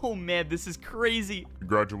 Oh man, this is crazy.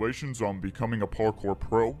 Congratulations on becoming a parkour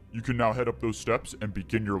pro. You can now head up those steps and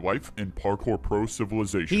begin your life in Parkour Pro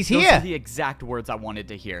Civilization. He's Those here. are the exact words I wanted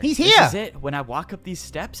to hear. He's This here. is it. When I walk up these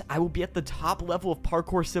steps, I will be at the top level of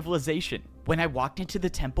Parkour Civilization. When I walked into the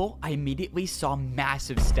temple, I immediately saw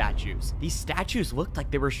massive statues. These statues looked like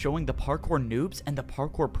they were showing the parkour noobs and the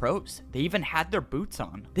parkour pros. They even had their boots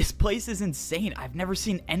on. This place is insane. I've never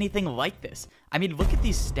seen anything like this. I mean, look at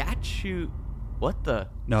these What the?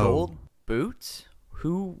 No. Gold boots?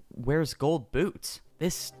 Who wears gold boots?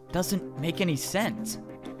 This doesn't make any sense.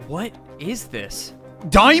 What is this?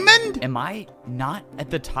 Diamond? Am I not at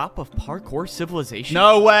the top of Parkour Civilization?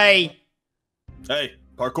 No way. Hey,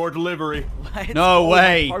 parkour delivery. Let's No go.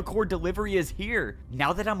 way. Parkour delivery is here.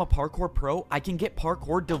 Now that I'm a parkour pro, I can get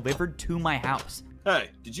parkour delivered to my house. Hey,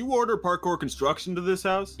 did you order parkour construction to this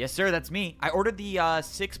house? Yes, sir, that's me. I ordered the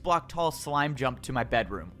 6-block tall slime jump to my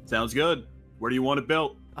bedroom. Sounds good. Where do you want it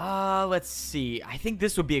built? Let's see. I think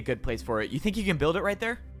this would be a good place for it. You think you can build it right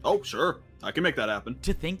there? Oh, sure. I can make that happen.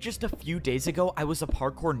 To think just a few days ago I was a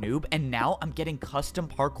parkour noob and now I'm getting custom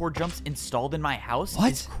parkour jumps installed in my house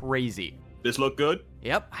is crazy. This look good?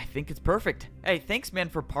 Yep, I think it's perfect. Hey, thanks man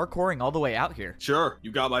for parkouring all the way out here. Sure.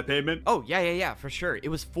 You got my payment? Oh, yeah, for sure. It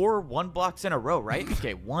was 4 1-blocks in a row, right?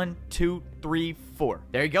 Okay, 1, 2, 3, 4.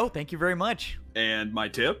 There you go. Thank you very much. And my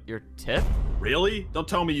tip? Your tip? Really? Don't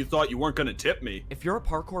tell me you thought you weren't gonna tip me. If you're a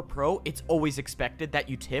parkour pro, it's always expected that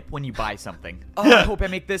you tip when you buy something. Oh, I hope I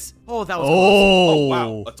make this. Oh, that was close. Oh,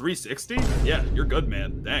 wow. A 360? Yeah, you're good,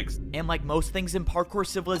 man. Thanks. And like most things in Parkour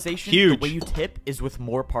Civilization, Huge. the way you tip is with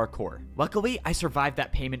more parkour. Luckily, I survived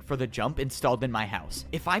that payment for the jump installed in my house.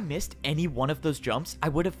 If I missed any one of those jumps, I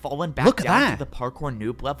would have fallen back Look at down that. to the parkour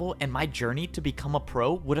noob level, and my journey to become a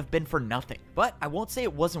pro would have been for nothing. But I won't say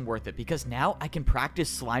it wasn't worth it, because now I can practice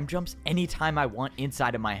slime jumps anytime I want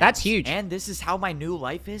inside of my house. That's huge. And this is how my new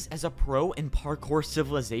life is as a pro in Parkour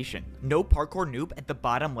Civilization. No parkour noob at the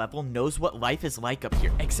bottom level knows what life is like up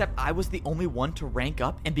here, except I was the only one to rank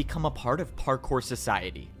up and become a part of parkour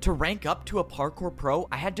society. To rank up to a parkour pro,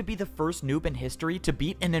 I had to be the first noob in history to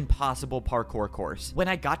beat an impossible parkour course. When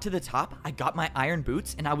I got to the top, I got my iron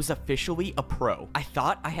boots and I was officially a pro. I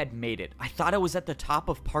thought I had made it. I thought I was at the top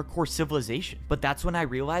of Parkour Civilization. But that's when I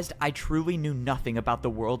realized I truly knew nothing about the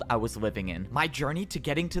world I was living in. My journey to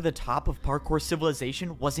getting to the top of Parkour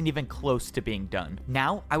Civilization wasn't even close to being done.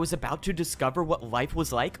 Now, I was about to discover what life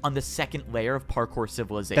was like on the second layer of Parkour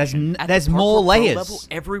Civilization. There's At the more Parkour Pro layers. level,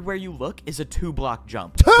 everywhere you look is a 2-block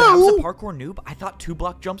jump. Two? When I was a parkour noob, I thought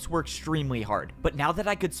 2-block jumps were extremely hard. But now that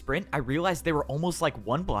I could sprint, I realized they were almost like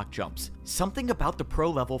 1-block jumps. Something about the pro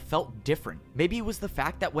level felt different. Maybe it was the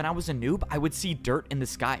fact that when I was a noob, I would see dirt in the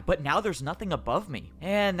sky, but now there's nothing above me.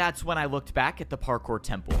 And that's when I looked back at the parkour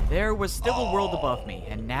temple. There was still a world above me,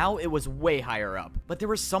 and now it was way higher up. But there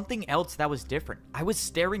was something else that was different. I was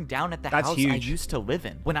staring down at the That's house I huge. used to live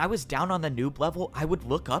in. When I was down on the noob level, I would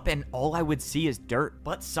look up and all I would see is dirt.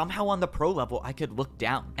 But somehow on the pro level, I could look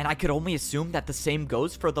down, and I could only assume that the same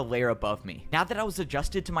goes for the layer above me. Now that I was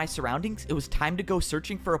adjusted to my surroundings, it was time to go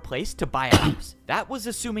searching for a place to buy a house. That was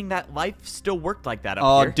assuming that life still worked like that up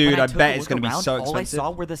Oh, here. dude, When I took bet a it's look gonna be around, so all I expensive.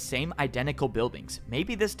 saw were the same identical buildings.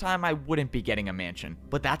 Maybe this time I wouldn't be getting a mansion.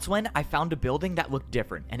 But that's when I found a building that looked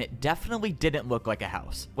different, and it definitely didn't look like a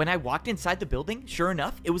house. When I walked inside the building, sure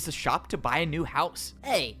enough, it was a shop to buy a new house.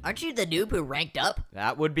 Hey, aren't you the noob who ranked up?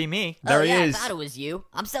 That would be me. There oh, he yeah, is. I thought it was you.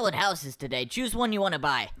 I'm selling houses today. Choose one you want to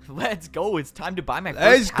buy. Let's go. It's time to buy my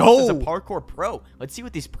Let's first house as a go. parkour pro. Let's see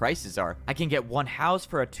what these prices are. I can get one house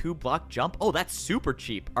for a 2-block jump. Oh, that's super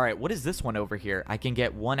cheap. All right, what is this one over here? I can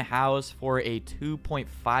get one house for a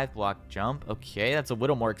 2.5-block jump. Okay, that's a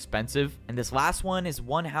little more expensive. And this last one is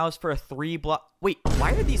one house for a 3-block. Wait,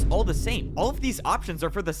 why are these all the same? All of these options are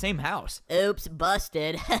for the same house. Oops,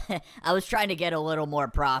 busted. I was trying to get a little more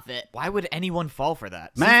profit. Why would anyone fall for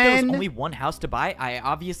that? Man. Since there was only one house to buy, I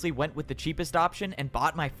obviously went with the cheapest option and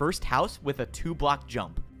bought my first house with a 2-block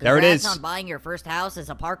jump. There it Congrats is. on buying your first house as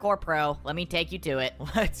a parkour pro. Let me take you to it.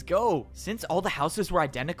 Let's go. Since all the houses were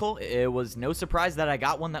identical, it was no surprise that I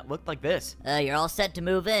got one that looked like this. You're all set to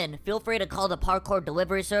move in. Feel free to call the parkour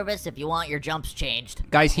delivery service if you want your jumps changed.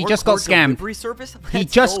 Guys, he just got Parkour scammed. delivery service? He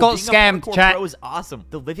Let's just go. got Being a scammed, parkour chat. pro is awesome.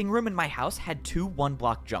 The living room in my house had 2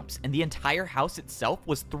 1-block jumps, and the entire house itself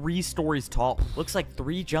was 3 stories tall. Looks like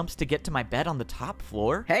 3 jumps to get to my bed on the top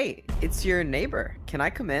floor. Hey, it's your neighbor. Can I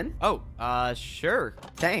come in? Oh, sure.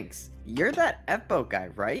 Thanks. You're that F-boat guy,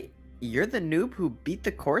 right? You're the noob who beat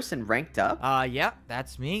the course and ranked up? Yeah,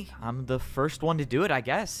 that's me. I'm the first one to do it, I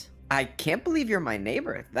guess. I can't believe you're my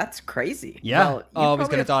neighbor. That's crazy. Yeah. Well, you Oh, he's probably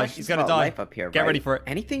gonna have die. questions He's gonna about die. life up here, Get right? ready for it.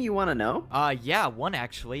 Anything you want to know? Yeah, one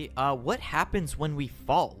actually. What happens when we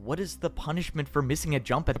fall? What is the punishment for missing a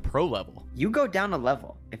jump at the pro level? You go down a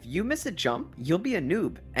level. If you miss a jump, you'll be a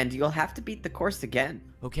noob, and you'll have to beat the course again.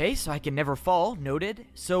 Okay, so I can never fall, noted.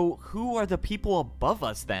 So who are the people above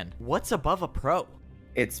us then? What's above a pro?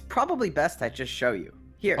 It's probably best I just show you.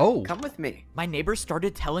 Here, Oh. come with me. My neighbor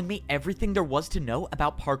started telling me everything there was to know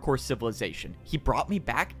about Parkour Civilization. He brought me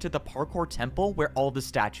back to the Parkour Temple where all the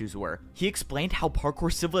statues were. He explained how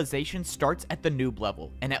Parkour Civilization starts at the noob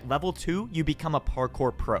level, and at level 2, you become a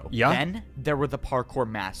Parkour Pro. Yeah. Then, there were the Parkour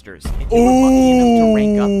Masters. If you were lucky enough to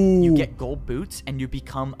rank up, you get gold boots and you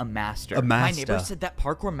become a Master. A My neighbor master. said that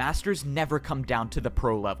Parkour Masters never come down to the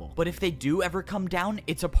Pro level, but if they do ever come down,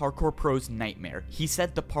 it's a Parkour Pro's nightmare. He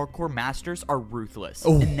said the Parkour Masters are ruthless.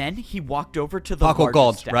 And then he walked over to the Parkour largest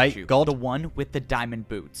God, statue, right? God. the one with the diamond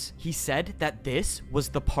boots. He said that this was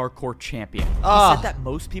the parkour champion. Ah. He said that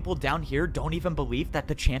most people down here don't even believe that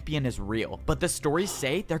the champion is real, but the stories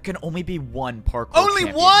say there can only be one parkour Only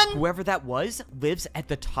champion. one? Whoever that was lives at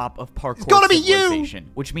the top of parkour gotta be you!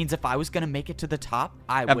 civilization, which means if I was gonna make it to the top,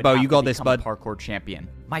 I would Bo, have you to got this, become a bud. parkour champion.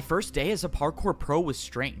 My first day as a parkour pro was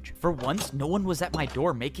strange. For once, no one was at my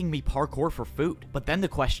door making me parkour for food. But then the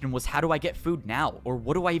question was, how do I get food now? Or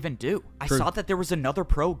what do I even do? I saw that there was another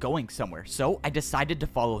pro going somewhere, so I decided to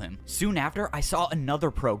follow him. Soon after, I saw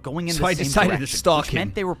another pro going in the same direction, decided to stalk which him.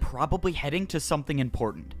 meant they were probably heading to something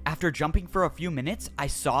important. After jumping for a few minutes, I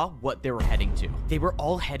saw what they were heading to. They were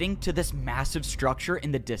all heading to this massive structure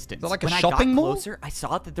in the distance. Is that like a when shopping I got mall? closer, I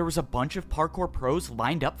saw that there was a bunch of parkour pros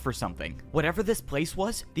lined up for something. Whatever this place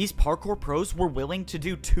was, these parkour pros were willing to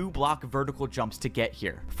do 2-block vertical jumps to get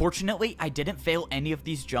here. Fortunately, I didn't fail any of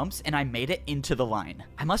these jumps and I made it into the line.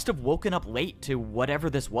 I must have woken up late to whatever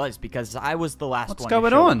this was because I was the last What's one going to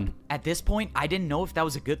show on? up. At this point, I didn't know if that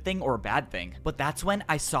was a good thing or a bad thing, but that's when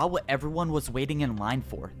I saw what everyone was waiting in line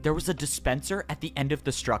for. There was a dispenser at the end of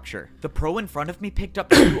the structure. The pro in front of me picked up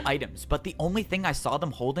 2 items, but the only thing I saw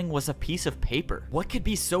them holding was a piece of paper. What could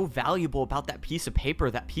be so valuable about that piece of paper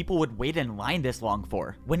that people would wait in line this long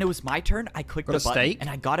for? When it was my turn, I clicked Got the a button steak? and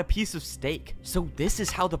I got a piece of steak. So this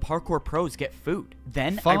is how the parkour pros get food.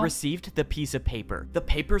 Then I received the piece of paper. The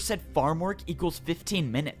paper said farm work equals 15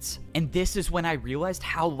 minutes. And this is when I realized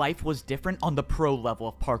how life was different on the pro level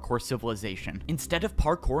of parkour civilization. Instead of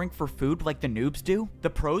parkouring for food like the noobs do, the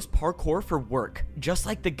pros parkour for work. Just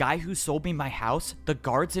like the guy who sold me my house, the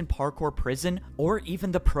guards in parkour prison, or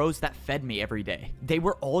even the pros that fed me every day. They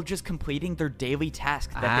were all just completing their daily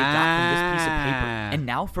task that they got from this piece of paper. And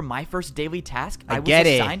now for my first daily task, I was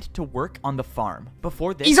assigned to work on the farm.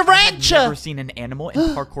 Before this, He's a I had rancher! never seen an animal in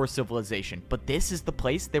parkour civilization, but this is the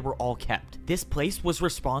place they were all kept. This place was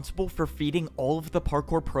responsible for feeding all of the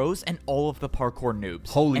parkour pros and all of the parkour noobs.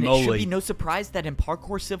 Holy and moly. it should be no surprise that in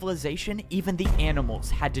parkour civilization, even the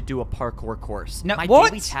animals had to do a parkour course. No, My what?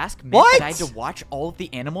 daily task meant What? that I had to watch all of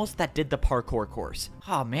the animals that did the parkour course.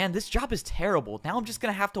 Oh man, this job is terrible. Now I'm just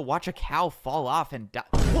gonna have to watch a cow fall off and die.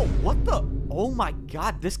 Whoa, what the? Oh my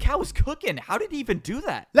god, this cow is cooking. How did he even do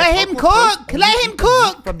that? Let The him parkour pros cook! only Let eat him the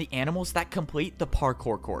cook! meat from the animals that complete the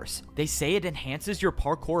parkour course. They say it enhances your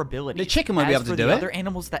parkour ability. The chicken won't be able to do it. Other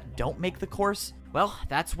animals that don't make the course, well,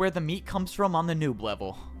 that's where the meat comes from on the noob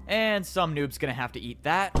level. And some noob's gonna have to eat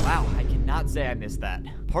that. Wow, I cannot say I missed that.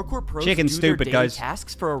 Parkour pros Chicken's do their stupid, daily guys.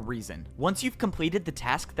 tasks for a reason. Once you've completed the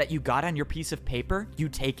task that you got on your piece of paper, you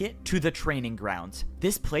take it to the training grounds.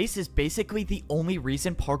 This place is basically the only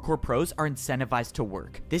reason parkour pros are incentivized to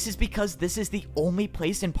work. This is because this is the only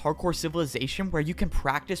place in parkour civilization where you can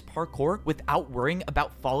practice parkour without worrying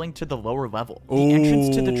about falling to the lower level. The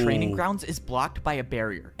entrance to the training grounds is blocked by a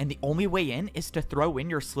barrier, and the only way in is to throw in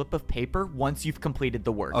your slip of paper once you've completed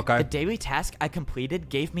the work. Okay. The daily task I completed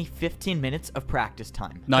gave me 15 minutes of practice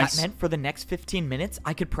time. Nice. That meant for the next 15 minutes,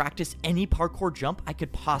 I could practice any parkour jump I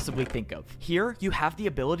could possibly think of. Here, you have the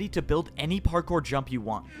ability to build any parkour jump you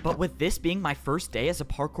want. But with this being my first day as a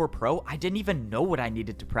parkour pro, I didn't even know what I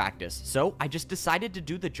needed to practice. So I just decided to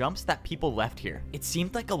do the jumps that people left here. It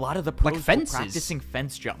seemed like a lot of the pros were fences. practicing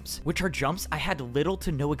fence jumps, which are jumps I had little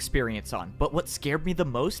to no experience on. But what scared me the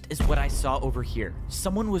most is what I saw over here.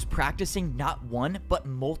 Someone was practicing not one, but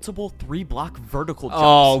multiple 3-block vertical jumps.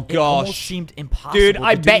 Oh, It almost gosh. seemed impossible Dude, to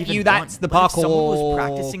I do bet even you that's one. the But if someone was parkour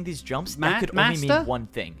practicing these jumps, that could only mean master? one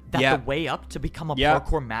thing. That Yeah. the way up to become a Yeah.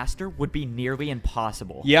 parkour master would be nearly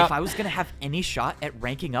impossible. Yeah. If I was going to have any shot at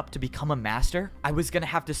ranking up to become a master, I was going to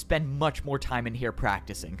have to spend much more time in here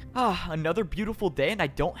practicing. Ah, another beautiful day and I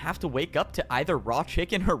don't have to wake up to either raw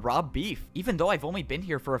chicken or raw beef. Even though I've only been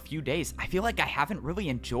here for a few days, I feel like I haven't really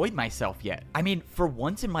enjoyed myself yet. I mean, for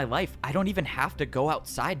once in my life, I don't even have to go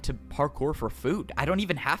outside to parkour for food. I don't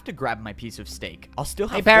even have to grab my piece of steak. I'll still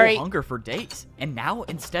have Barry. full hunger for days. And now,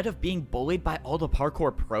 instead of being bullied by all the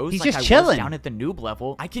parkour pros He's like just I was chilling. down at the noob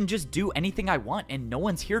level, I can just do anything I want and no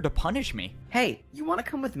one's here to punish me. Hey, you want to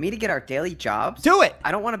come with me to get our daily jobs? Do it!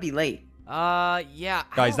 I don't want to be late. Yeah. I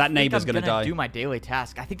Guys, don't that think neighbor's I'm gonna die. do my daily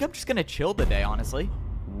task. I think I'm just gonna chill today, honestly.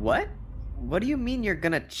 What? What do you mean you're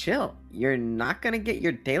gonna chill? You're not gonna get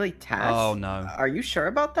your daily tasks? Oh, no. Are you sure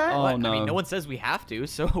about that? Oh, What? no. I mean, no one says we have to,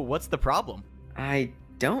 so what's the problem? I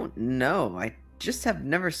don't know. I just have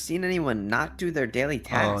never seen anyone not do their daily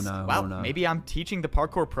tasks. Oh, no. Wow, oh, no. maybe I'm teaching the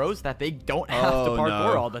parkour pros that they don't have to Oh,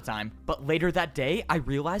 parkour no. all the time. But later that day, I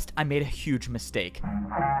realized I made a huge mistake.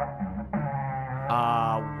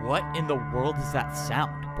 What in the world is that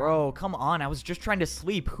sound? Bro, come on, I was just trying to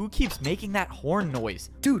sleep. Who keeps making that horn noise?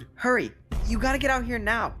 Dude, hurry. You gotta get out here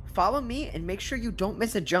now. Follow me and make sure you don't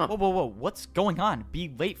miss a jump. Whoa, what's going on?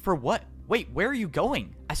 Be late for what? Wait, where are you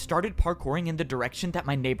going? I started parkouring in the direction that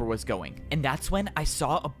my neighbor was going, and that's when I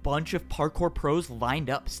saw a bunch of parkour pros lined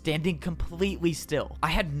up, standing completely still. I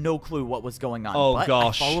had no clue what was going on, Oh, but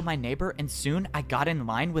gosh. I followed my neighbor, and soon I got in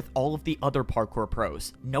line with all of the other parkour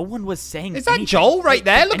pros. No one was saying Is that anything. Joel right Wait,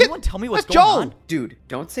 there? can Look anyone at tell me what's that's going Joel. on? Dude,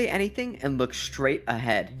 don't say anything and look straight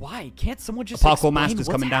ahead. Why? Can't someone just parkour explain master's what's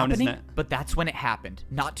coming down, isn't happening? it? But that's when it happened.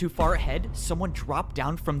 Not too far ahead, someone dropped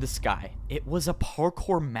down from the sky. It was a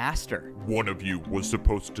parkour master. One of you was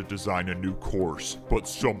supposed to design a new course, but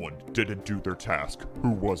someone didn't do their task.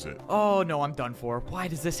 Who was it? Oh no, I'm done for. Why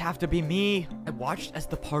does this have to be me? I watched as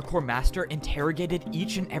the parkour master interrogated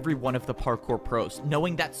each and every one of the parkour pros,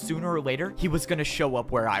 knowing that sooner or later, he was gonna show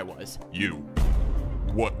up where I was. You.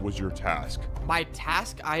 What was your task? My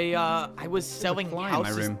task? I was selling fly in my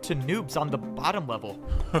houses room. to noobs on the bottom level.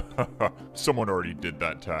 Someone already did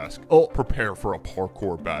that task. Oh. Prepare for a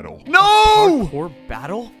parkour battle. No! Parkour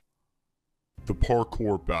battle? The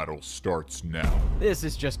parkour battle starts now. This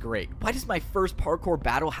is just great. Why does my first parkour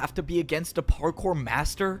battle have to be against a parkour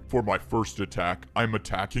master? For my first attack, I'm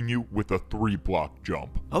attacking you with a 3-block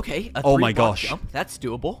jump. Okay, a Oh my 3-block gosh. jump. That's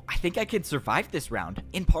doable. I think I can survive this round.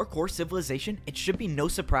 In Parkour Civilization, it should be no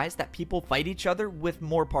surprise that people fight each other with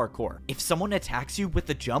more parkour. If someone attacks you with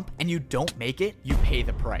a jump and you don't make it, you pay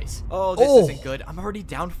the price. Oh, this Oh. isn't good. I'm already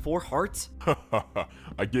down 4 hearts.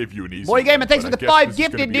 I gave you an easy Boy, Gamer, one, thanks but for I the guess 5 this is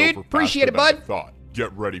gonna gifted, be dude. over Appreciate it, faster than I bud. thought.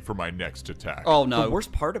 Get ready for my next attack. Oh no. The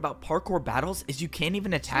worst part about parkour battles is you can't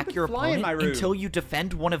even attack Stupid your fly in opponent my room. until you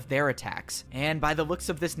defend one of their attacks. And by the looks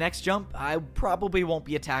of this next jump, I probably won't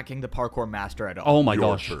be attacking the parkour master at all. Oh my Your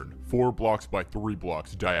gosh. turn. 4 blocks by 3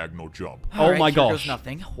 blocks, diagonal jump. Oh Alright, my here gosh. goes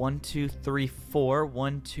nothing. 1, 2, 3, 4.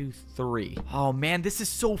 1, 2, 3. Oh man, this is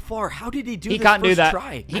so far. How did he do He this can't do first that.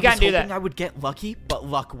 try? He I can't was do hoping that. I would get lucky, but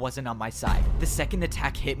luck wasn't on my side. The second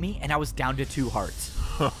attack hit me, and I was down to 2 hearts.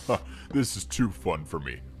 This is too fun for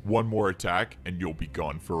me. One more attack, and you'll be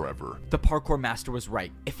gone forever. The parkour master was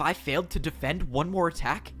right. If I failed to defend one more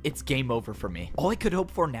attack, it's game over for me. All I could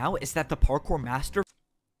hope for now is that the parkour master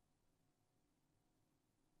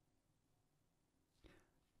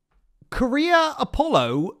Korea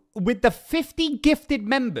Apollo with the 50 gifted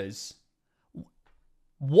members.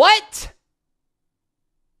 What?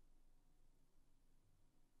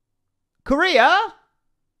 Korea?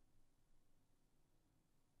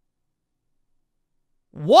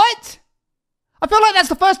 What? I feel like that's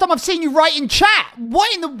the first time I've seen you write in chat.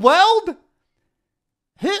 What in the world?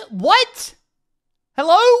 Huh? What?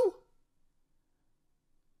 Hello?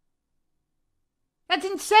 That's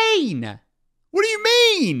insane. What do you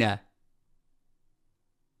mean?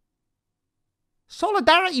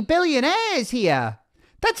 Solidarity billionaires here.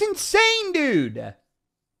 That's insane, dude.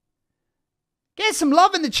 Get some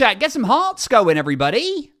love in the chat. Get some hearts going,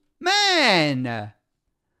 everybody. Man.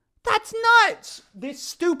 That's nuts. This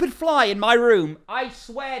stupid fly in my room. I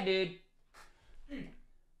swear, dude.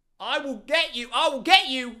 I will get you. I will get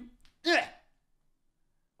you. Ugh.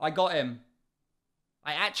 I got him.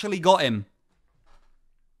 I actually got him.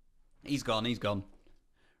 He's gone. He's gone.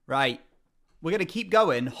 Right. We're going to keep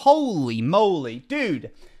going. Holy moly.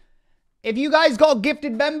 Dude. If you guys got a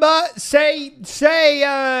gifted member, say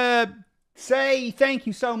thank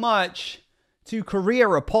you so much to Korea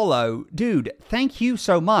Apollo. Dude, thank you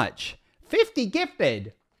so much. 50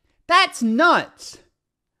 gifted. That's nuts.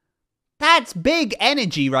 That's big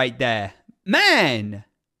energy right there. Man.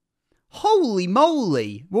 Holy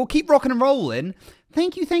moly. We'll keep rocking and rolling.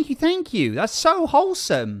 Thank you, thank you, thank you. That's so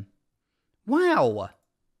wholesome. Wow.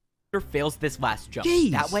 fails this last jump.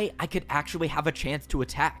 Jeez. That way, I could actually have a chance to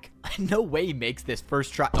attack. No way he makes this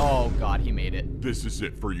first try. Oh god, he made it. This is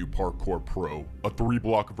it for you, Parkour Pro. A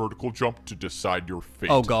 3-block vertical jump to decide your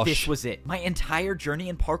fate. Oh gosh. This was it. My entire journey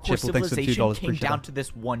in Parkour Chipple, thanks for the $2, Civilization came appreciate down that. to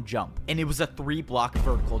this one jump, and it was a 3-block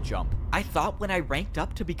vertical jump. I thought when I ranked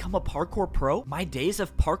up to become a Parkour Pro, my days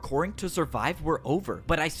of parkouring to survive were over,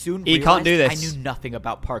 but I soon You realized can't do I this. knew nothing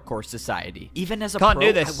about Parkour Society. Even as a Can't pro,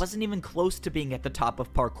 do this. I wasn't even close to being at the top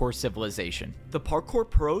of Parkour Civilization. The Parkour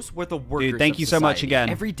Pros were the workers thank of you so much society. again.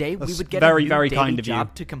 Every day we That's would get very, a new very daily kind of you.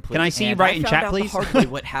 job to complete. Can I see you And write in I chat, found out please? the hard way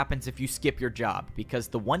what happens if you skip your job, because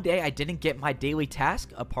the one day I didn't get my daily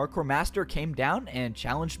task, a parkour master came down and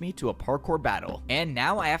challenged me to a parkour battle. And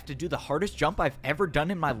now I have to do the hardest jump I've ever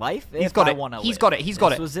done in my life if got I it. want to He's live. got it. He's got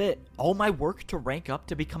This it. was it. All my work to rank up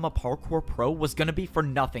to become a parkour pro was going to be for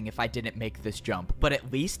nothing if I didn't make this jump. But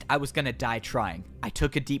at least I was going to die trying. I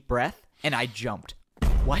took a deep breath and I jumped.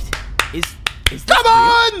 What? Is this Come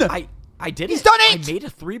real? on! I did He's it. done it! I made a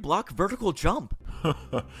 3-block vertical jump.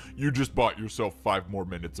 You just bought yourself 5 more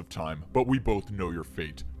minutes of time, but we both know your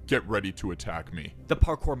fate. get ready to attack me. The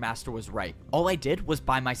parkour master was right. All I did was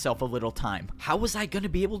buy myself a little time. How was I going to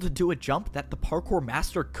be able to do a jump that the parkour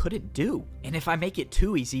master couldn't do? And if I make it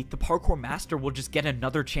too easy, the parkour master will just get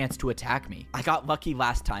another chance to attack me. I got lucky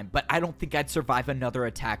last time, but I don't think I'd survive another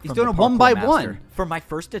attack. He's from doing the a one parkour by master. one. For my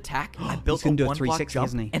first attack, I built a gonna do a 1 block 360, jump,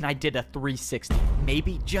 isn't he? and I did a 360.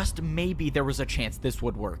 Maybe, just maybe, there was a chance this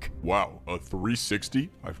would work. Wow, a 360?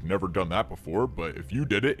 I've never done that before, but if you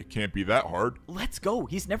did it, it can't be that hard. Let's go.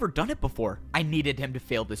 He's never done it before. I needed him to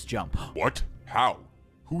fail this jump. What? How?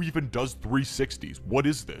 Who even does 360s? What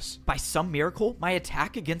is this? By some miracle, my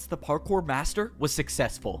attack against the parkour master was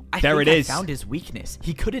successful. I found his weakness.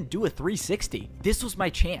 He couldn't do a 360. This was my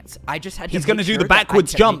chance. I just had to He's gonna make do sure the that I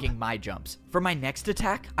backwards kept jump. making my jumps. For my next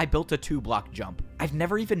attack, I built a 2-block jump. I've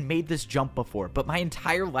never even made this jump before, but my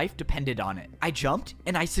entire life depended on it. I jumped,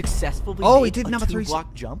 and I successfully made a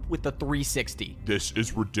 2-block jump with the 360. This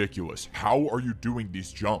is ridiculous. How are you doing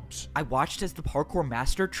these jumps? I watched as the parkour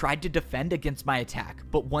master tried to defend against my attack,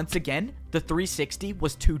 but once again, the 360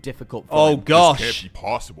 was too difficult for him. Gosh. This can't be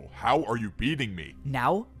possible. How are you beating me?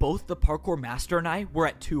 Now, both the parkour master and I were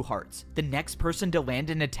at 2 hearts. The next person to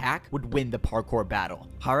land an attack would win the parkour battle.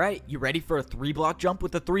 Alright, you ready for a 3-block jump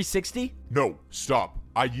with a 360? No, stop.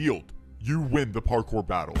 I yield. You win the parkour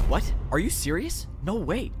battle. What? Are you serious? No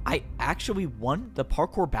way. I actually won the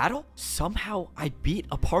parkour battle? Somehow I beat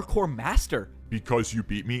a parkour master. Because you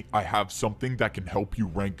beat me, I have something that can help you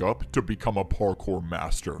rank up to become a parkour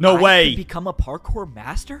master. No I way. could become a parkour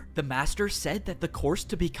master? The master said that the course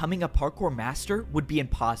to becoming a parkour master would be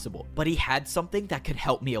impossible, but he had something that could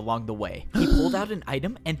help me along the way. He pulled out an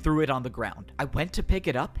item and threw it on the ground. I went to pick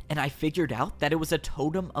it up, and I figured out that it was a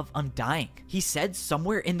totem of undying. He said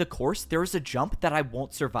somewhere in the course there is a jump that I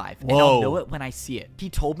won't survive, and I'll know it when I see it. He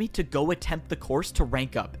told me to go attempt the course to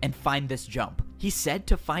rank up and find this jump. He said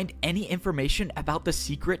to find any information about the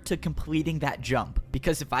secret to completing that jump,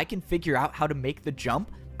 because if I can figure out how to make the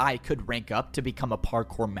jump, I could rank up to become a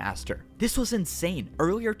parkour master. This was insane.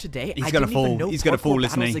 Earlier today, I didn't even know parkour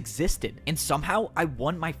battles existed, and somehow I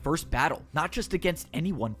won my first battle, not just against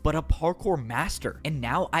anyone, but a parkour master. And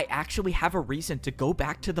now I actually have a reason to go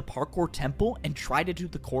back to the parkour temple and try to do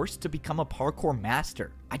the course to become a parkour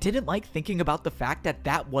master. I didn't like thinking about the fact that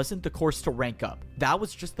that wasn't the course to rank up. That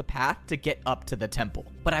was just the path to get up to the temple.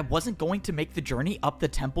 But I wasn't going to make the journey up the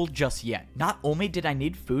temple just yet. Not only did I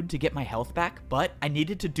need food to get my health back, but I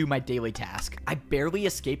needed to do my daily task. I barely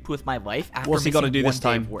escaped with my life after What's he gotta missing do one this day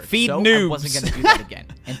time? of work, Feed so noobs. I wasn't going to do that again.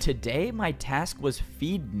 And today, my task was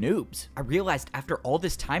feed noobs. I realized after all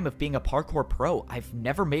this time of being a parkour pro, I've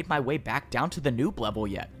never made my way back down to the noob level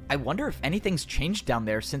yet. I wonder if anything's changed down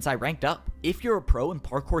there since I ranked up. If you're a pro in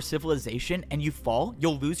Parkour Civilization and you fall,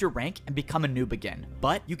 you'll lose your rank and become a noob again.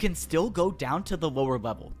 But you can still go down to the lower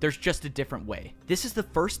level. There's just a different way. This is the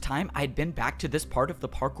first time I'd been back to this part of the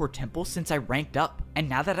Parkour Temple since I ranked up. And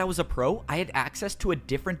now that I was a pro, I had access to a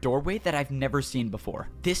different doorway that I've never seen before.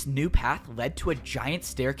 This new path led to a giant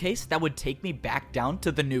staircase that would take me back down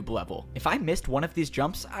to the noob level. If I missed one of these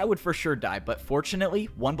jumps, I would for sure die, but fortunately,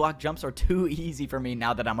 1-block jumps are too easy for me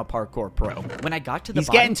now that I'm a parkour pro. When I got to the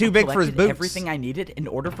bottom, getting too big for his boots. Everything I needed in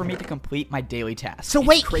order for me to complete my daily task. So It's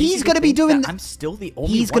wait, crazy he's to gonna be think doing that I'm still the only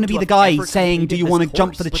he's one gonna to be the have guy ever saying, "Do you completed want to this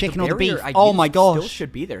jump for the course," but chicken or the barrier beef? I Oh my used still gosh.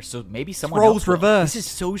 should be there, so maybe someone Roles else will. reversed. This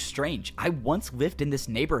is so strange. I once lived in this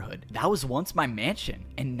neighborhood. That was once my mansion,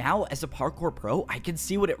 and now as a parkour pro, I can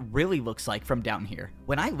see what it really looks like from down here.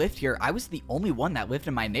 When I lived here, I was the only one that lived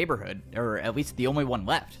in my neighborhood, or at least the only one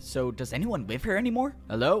left. So does anyone live here anymore?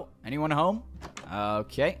 Hello? Anyone home?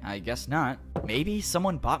 Okay, I guess not. Maybe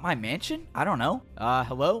someone bought my mansion? I don't know.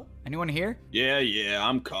 Hello? Anyone here? Yeah,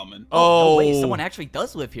 I'm coming. No way, someone actually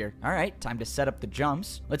does live here. All right, time to set up the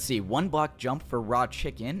jumps. Let's see, 1-block jump for raw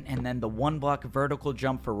chicken, and then the 1-block vertical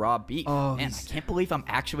jump for raw beef. Man, I can't believe I'm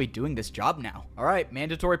actually doing this job now. All right,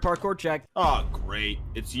 mandatory parkour check. Oh, great.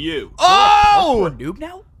 It's you. Parkour noob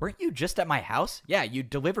now? Weren't you just at my house? Yeah, you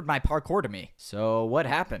delivered my parkour to me. So what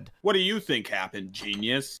happened? What do you think happened,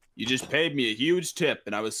 genius? You just paid me a huge tip,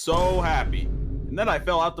 and I was so happy. And then I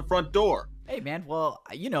fell out the front door. Hey, man, well,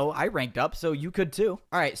 you know, I ranked up, so you could too.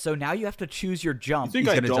 All right, so now you have to choose your jump. You think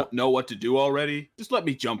I don't know what to do already? Just let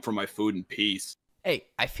me jump for my food in peace. Hey,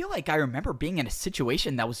 I feel like I remember being in a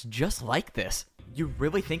situation that was just like this. You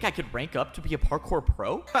really think I could rank up to be a parkour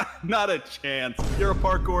pro? Not a chance. You're a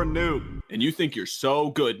parkour noob. And you think you're so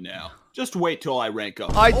good now. Just wait till I rank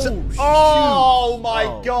up. Oh my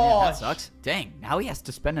Man, god. that sucks. Dang, now he has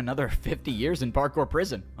to spend another 50 years in parkour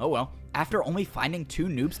prison. Oh well. After only finding 2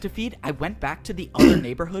 noobs to feed, I went back to the other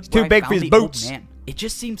neighborhood where too big I for found his the boots. old man. It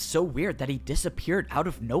just seems so weird that he disappeared out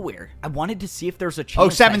of nowhere. I wanted to see if there's a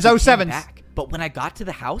chance that he came 07s. back. But when I got to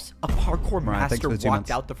the house, a parkour Right, thanks master for the 2 walked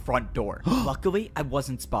months. out the front door. Luckily, I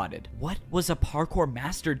wasn't spotted. What was a parkour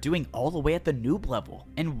master doing all the way at the noob level?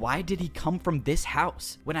 And why did he come from this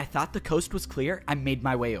house? When I thought the coast was clear, I made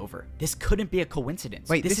my way over. This couldn't be a coincidence.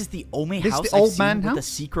 Wait, this is the only this is house the I've old seen man with a house?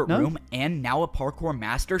 secret No? room, and now a parkour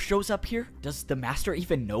master shows up here? Does the master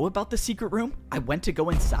even know about the secret room? I went to go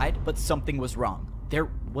inside, but something was wrong. There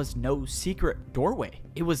was no secret doorway.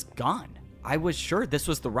 It was gone. I was sure this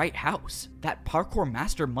was the right house. That parkour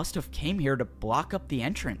master must have came here to block up the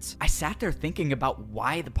entrance. I sat there thinking about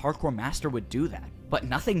why the parkour master would do that, but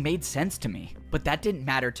nothing made sense to me. But that didn't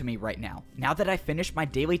matter to me right now. Now that I finished my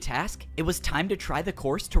daily task, it was time to try the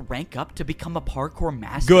course to rank up to become a parkour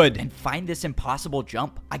master. Good. And find this impossible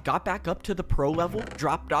jump. I got back up to the pro level,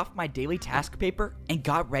 dropped off my daily task paper, and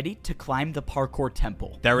got ready to climb the parkour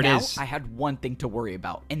temple. There it now, is. I had one thing to worry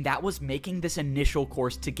about, and that was making this initial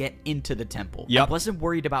course to get into the temple. Yep. I wasn't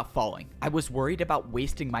worried about falling. I was worried about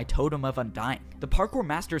wasting my totem of undying. The parkour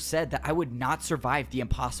master said that I would not survive the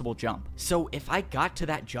impossible jump. So if I got to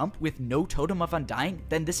that jump with no totem of undying,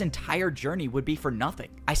 then this entire journey would be for nothing.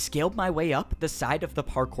 I scaled my way up the side of the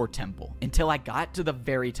parkour temple until I got to the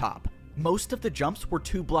very top. Most of the jumps were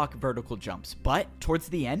 2-block vertical jumps, but towards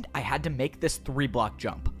the end, I had to make this 3-block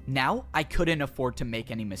jump. Now, I couldn't afford to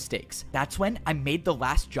make any mistakes. That's when I made the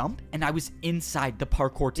last jump, and I was inside the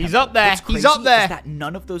parkour temple. He's up there. What's He's crazy up there. is that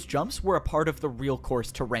none of those jumps were a part of the real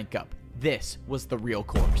course to rank up. This was the real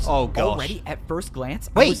course. Oh, gosh. Already, at first glance,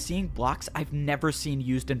 I Wait. was seeing blocks I've never seen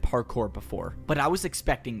used in parkour before, but I was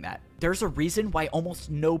expecting that. There's a reason why almost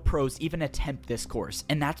no pros even attempt this course,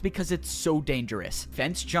 and that's because it's so dangerous.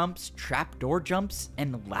 Fence jumps, trapdoor jumps,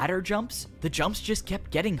 and ladder jumps. The jumps just kept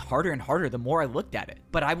getting harder and harder the more I looked at it.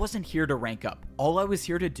 But I wasn't here to rank up. All I was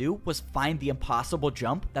here to do was find the impossible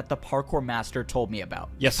jump that the parkour master told me about.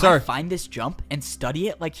 Yes, If sir. I find this jump and study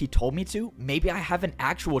it like he told me to, maybe I have an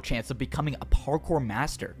actual chance of becoming a parkour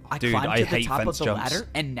master. I Dude, climbed I to the hate top of fence the jumps. ladder,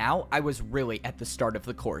 and now I was really at the start of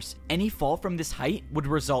the course. Any fall from this height would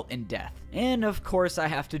result in death. And of course I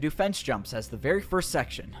have to do fence jumps as the very first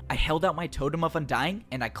section. I held out my totem of undying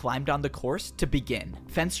and I climbed on the course to begin.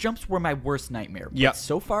 Fence jumps were my worst nightmare, but Yep.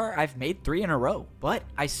 so far I've made 3 in a row. But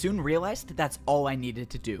I soon realized that that's all I needed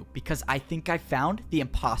to do because I think I found the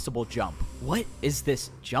impossible jump. What is this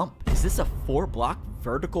jump? Is this a 4-block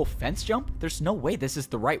vertical fence jump? There's no way this is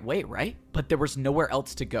the right way, right? But there was nowhere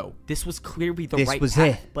else to go. This was clearly the This right was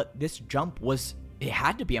path, it. but this jump it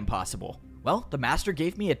had to be impossible. Well, the master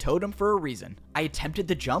gave me a totem for a reason. I attempted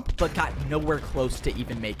the jump, but got nowhere close to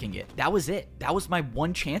even making it. That was it. That was my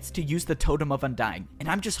one chance to use the totem of undying, and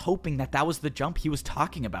I'm just hoping that that was the jump he was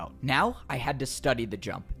talking about. Now, I had to study the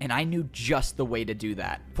jump, and I knew just the way to do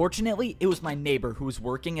that. Fortunately, it was my neighbor who was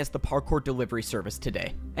working as the parkour delivery service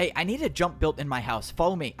today. Hey, I need a jump built in my house.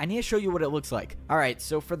 Follow me. I need to show you what it looks like. All right,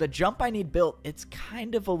 so for the jump I need built, it's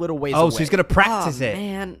kind of a little ways away. Oh, so he's gonna practice Oh, it.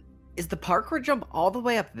 man. Is the parkour jump all the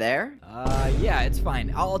way up there? Yeah, it's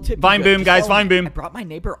fine. I'll tip you Vine good. boom, Just guys, follow vine me. boom. I brought my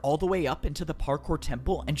neighbor all the way up into the parkour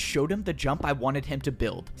temple and showed him the jump I wanted him to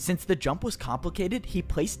build. Since the jump was complicated, he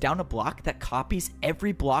placed down a block that copies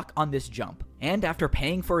every block on this jump. And after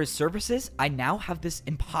paying for his services, I now have this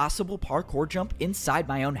impossible parkour jump inside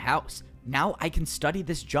my own house. Now I can study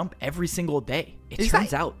this jump every single day. It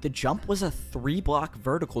turns out the jump was a 3-block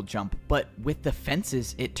vertical jump, but with the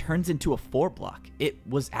fences, it turns into a 4-block. It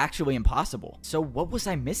was actually impossible. So what was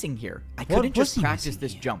I missing here? I couldn't was just he practice missing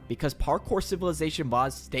this here? jump because parkour civilization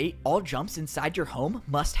laws state all jumps inside your home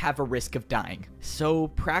must have a risk of dying. So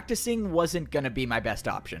practicing wasn't gonna be my best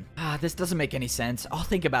option. This doesn't make any sense. I'll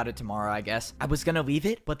think about it tomorrow, I guess. I was gonna leave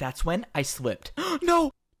it, but that's when I slipped.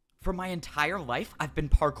 No! For my entire life, I've been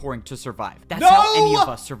parkouring to survive. That's how any of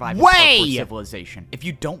us survive in parkour civilization. If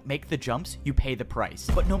you don't make the jumps, you pay the price.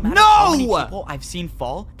 But no matter how many people I've seen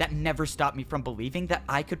fall, that never stopped me from believing that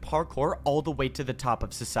I could parkour all the way to the top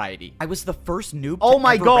of society. I was the first noob to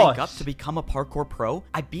ever rank up to become a parkour pro.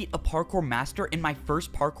 I beat a parkour master in my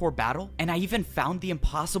first parkour battle, and I even found the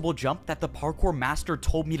impossible jump that the parkour master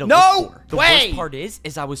told me to look for. The worst part is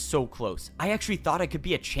I was so close. I actually thought I could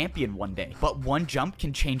be a champion one day, but one jump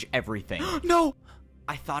can change everything. No!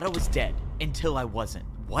 I thought I was dead until I wasn't.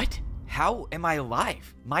 What? How am I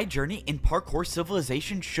alive? My journey in parkour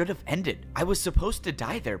civilization should have ended. I was supposed to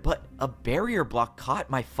die there, but a barrier block caught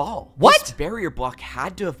my fall. What? This barrier block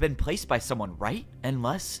had to have been placed by someone, right?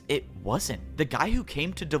 Unless it wasn't. The guy who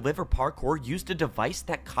came to deliver parkour used a device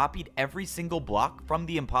that copied every single block from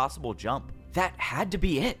the impossible jump. That had to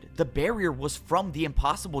be it. The barrier was from the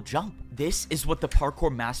impossible jump. This is what the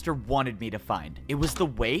parkour master wanted me to find. It was the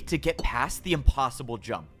way to get past the impossible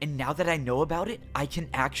jump. And now that I know about it, I can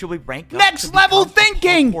actually rank up Next to level become a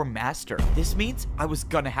thinking! parkour master. This means I was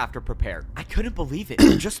gonna have to prepare. I couldn't believe it.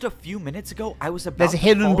 Just a few minutes ago, I was about There's a to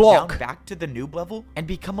hidden fall block. down back to the noob level and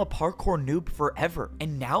become a parkour noob forever.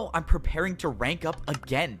 And now I'm preparing to rank up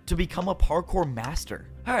again to become a parkour master.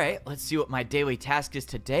 Alright, let's see what my daily task is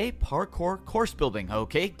today. Parkour course building.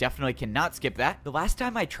 Okay, definitely cannot skip that. The last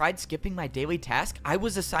time I tried skipping my daily task, I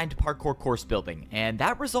was assigned parkour course building, and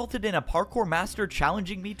that resulted in a parkour master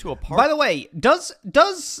challenging me to a By the way, does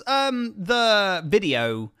the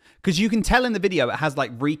video, because you can tell in the video it has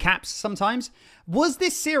like recaps sometimes, was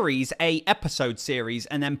this series a episode series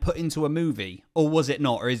and then put into a movie, or was it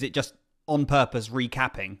not, or is it just on purpose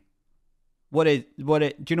recapping? Do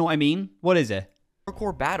you know what I mean? What is it?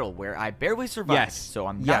 Parkour battle where I barely survived, Yes. so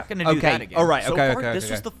I'm not going to do that again. All right, so okay, far, okay, this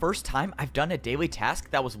okay. was the first time I've done a daily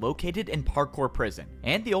task that was located in parkour prison,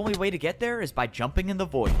 and the only way to get there is by jumping in the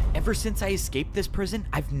void. Ever since I escaped this prison,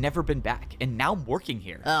 I've never been back, and now I'm working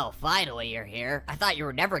here. Oh, finally you're here. I thought you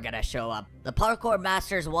were never gonna show up. The parkour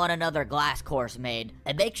masters want another glass course made,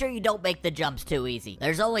 and make sure you don't make the jumps too easy.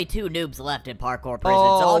 There's only 2 noobs left in parkour prison,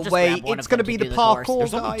 so I'll just grab one it's of gonna them be to the do course. parkour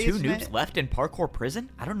There's guy, only 2 isn't noobs it? left in parkour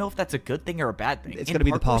prison? I don't know if that's a good thing or a bad thing. It's In gonna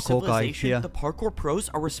be the parkour guy, civilization, yeah. The parkour pros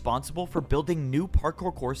are responsible for building new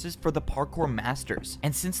parkour courses for the parkour masters.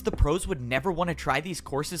 And since the pros would never want to try these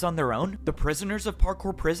courses on their own, the prisoners of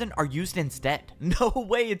parkour prison are used instead. No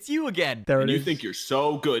way, it's you again. There it And you is. think you're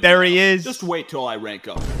so good. There now. he is. Just wait till I rank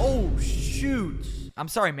up. Oh, shoot. I'm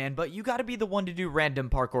sorry, man, but you gotta be the one to do random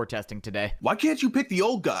parkour testing today. Why can't you pick the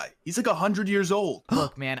old guy? He's like 100 years old.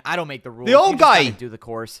 Look, man, I don't make the rules. The old You just guy. gotta do the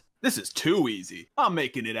course. This is too easy. I'm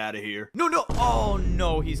making it out of here. No. Oh,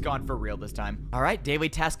 no, he's gone for real this time. All right, daily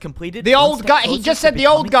task completed. The One old step guy. He closer just to said the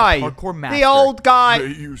old becoming guy. a parkour The master. old guy.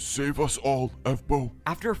 May you save us all, F-Bo.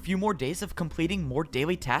 After a few more days of completing more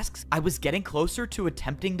daily tasks, I was getting closer to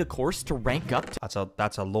attempting the course to rank up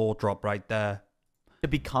That's a law drop right there. to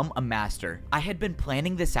become a master. I had been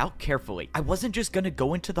planning this out carefully. I wasn't just gonna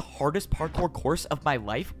go into the hardest parkour course of my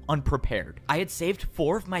life unprepared. I had saved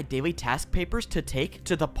 4 of my daily task papers to take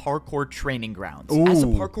to the parkour training grounds. As a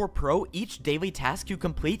Ooh. parkour pro, each daily task you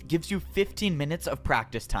complete gives you 15 minutes of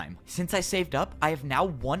practice time. Since I saved up, I have now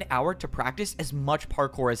 1 hour to practice as much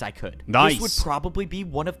parkour as I could. Nice. This would probably be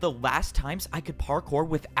one of the last times I could parkour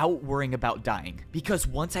without worrying about dying. Because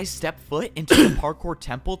once I step foot into the parkour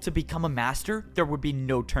temple to become a master, there would be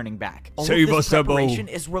no turning back. All Save of us, this Ebo. preparation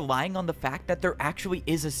is relying on the fact that there actually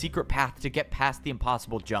is a secret path to get past the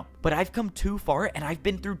impossible jump. But I've come too far and I've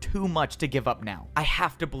been through too much to give up now. I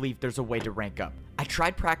have to believe there's a way to rank up. I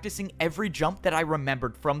tried practicing every jump that I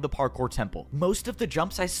remembered from the parkour temple. Most of the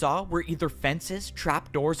jumps I saw were either fences,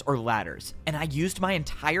 trapdoors, or ladders, and I used my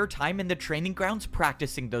entire time in the training grounds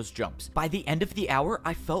practicing those jumps. By the end of the hour,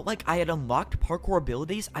 I felt like I had unlocked parkour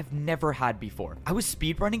abilities I've never had before. I was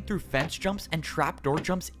speedrunning through fence jumps and trapdoor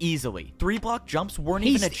jumps easily. 3-block jumps weren't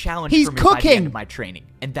even a challenge he's for me by the end cooking. of my training,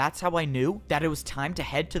 and that's how I knew that it was time to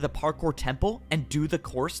head to the parkour temple and do the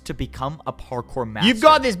course to become a parkour master. You've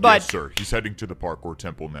got this, bud. Yes, sir. He's heading to the parkour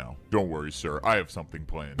temple now. Don't worry, sir. I have something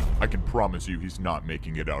planned. I can promise you he's not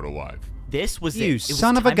making it out alive. This was You it. It was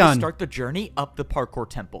son of a time gun. to start the journey up the parkour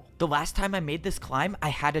temple. The last time I made this climb, I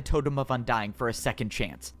had a totem of undying for a second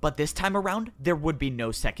chance. But this time around, there would be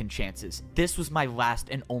no second chances. This was my last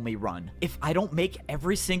and only run. If I don't make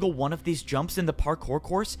every single one of these jumps in the parkour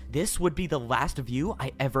course, this would be the last view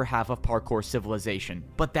I ever have of parkour civilization.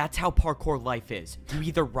 But that's how parkour life is. You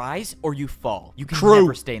either rise or you fall. You can True.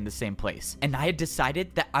 never stay in the same place. And I had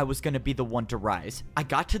decided that I was going to be the one to rise. I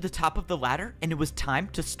got to the top of the ladder and it was time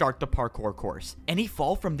to start the parkour course. Any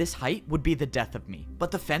fall from this height would be the death of me.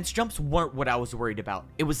 But the fence jumps weren't what I was worried about.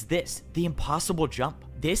 It was this, the impossible jump.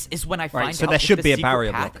 This is when I find so out there if should the be a secret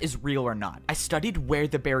barrier path block. is real or not. I studied where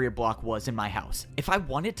the barrier block was in my house. If I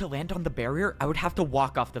wanted to land on the barrier, I would have to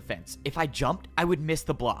walk off the fence. If I jumped, I would miss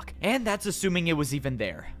the block. And that's assuming it was even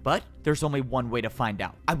there. But there's only one way to find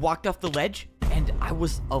out. I walked off the ledge and I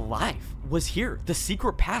was alive. Was here. The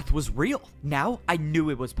secret path was real. Now I knew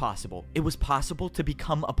it was possible. It was possible to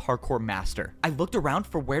become a parkour master. I looked around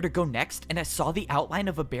for where to go next and I saw the outline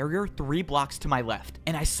of a barrier 3 blocks to my left.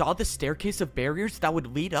 And I saw the staircase of barriers that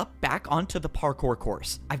would lead up back onto the parkour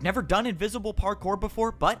course. I've never done invisible parkour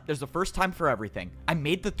before, but there's a first time for everything. I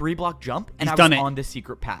made the 3-block jump and He's I done was it. on the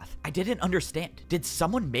secret path. I didn't understand. Did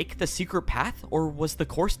someone make the secret path or was the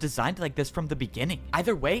course designed like this from the beginning?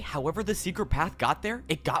 Either way, however the secret path path got there,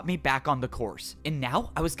 it got me back on the course. And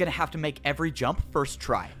now I was gonna have to make every jump first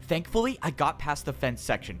try. Thankfully, I got past the fence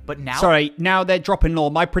section, but now... Sorry, now they're dropping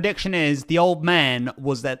lore. My prediction is the old man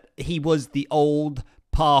was that he was the old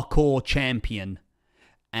parkour champion.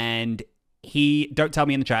 And he, don't tell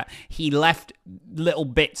me in the chat, he left little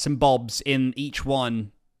bits and bobs in each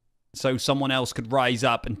one so someone else could rise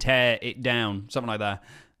up and tear it down. Something like that.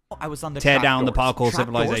 I was on the tear down the trapdoors. parkour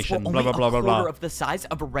civilization. Blah, blah, blah, blah, a blah. quarter of the size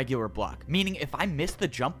of a regular block, meaning if I missed the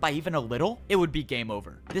jump by even a little, it would be game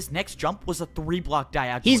over. This next jump was a 3-block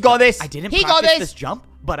diagonal. He's got jump. this. I didn't He got practice this. this jump,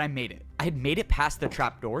 but I made it. I had made it past the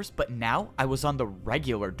trapdoors, but now I was on the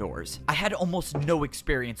regular doors. I had almost no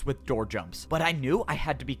experience with door jumps, but I knew I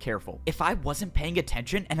had to be careful. If I wasn't paying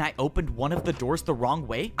attention and I opened one of the doors the wrong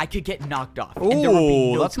way, I could get knocked off. Ooh, and there would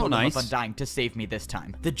be no that's not totem nice. of undying to save me this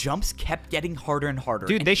time. The jumps kept getting harder and harder.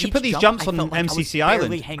 Dude, and they should each put these jump, jumps I on felt like I was MCC barely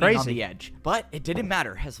Island. hanging Crazy. on the edge. But it didn't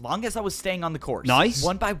matter. As long as I was staying on the course. Nice.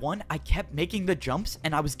 One by one, I kept making the jumps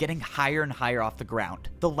and I was getting higher and higher off the ground.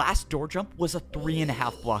 The last door jump was a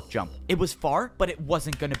 3.5 block jump. It was far, but it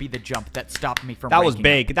wasn't going to be the jump that stopped me from That was ranking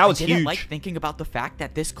big. up. That was I didn't huge. like thinking about the fact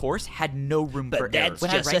that this course had no room But for error. that's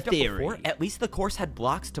When just I a ranked up theory. before, at least the course had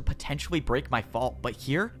blocks to potentially break my fall. But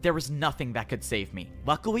here, there was nothing that could save me.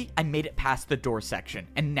 Luckily, I made it past the door section,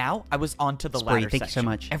 and now I was onto the Spree, ladder thank you so section.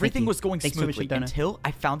 much. Thank Everything you. was going Thanks so much, smoothly Donna. until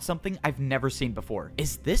I found something I've never seen before.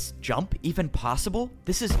 Is this jump even possible?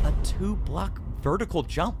 This is a 2-block vertical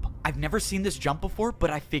jump. I've never seen this jump before, but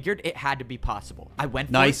I figured it had to be possible. I went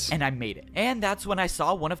for Nice. it, and I made it. And that's when I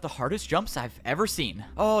saw one of the hardest jumps I've ever seen.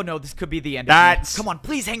 Oh no, this could be the end of me. Come on,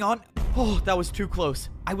 please hang on. Oh, that was too close.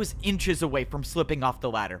 I was inches away from slipping off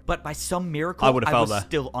the ladder, but by some miracle, I would've fell was there.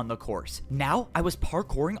 still on the course. Now, I was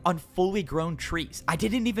parkouring on fully grown trees. I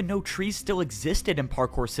didn't even know trees still existed in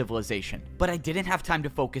parkour civilization, but I didn't have time to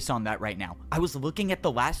focus on that right now. I was looking at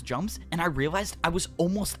the last jumps, and I realized I was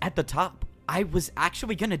almost at the top. I was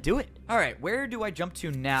actually gonna do it. All right, where do I jump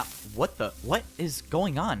to now? What is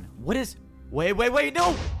going on? Wait,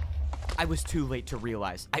 no! I was too late to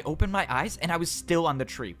realize. I opened my eyes and I was still on the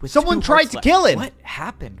tree. With Someone 2 tried hearts to left. kill him. What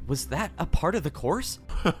happened? Was that a part of the course?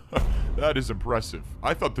 That is impressive.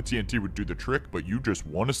 I thought the TNT would do the trick, but you just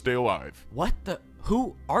want to stay alive. What the?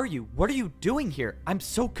 Who are you? What are you doing here? I'm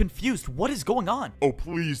so confused. What is going on? Oh,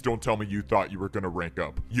 please don't tell me you thought you were gonna rank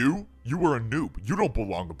up. You were a noob. You don't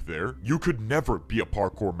belong up there. You could never be a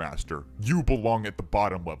parkour master. You belong at the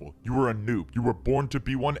bottom level. You were a noob. You were born to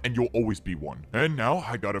be one, and you'll always be one. And now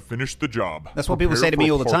I gotta finish the job. That's what people Prepare say to for me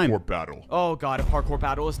a all the time. parkour battle. Oh god, a parkour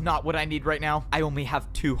battle is not what I need right now. I only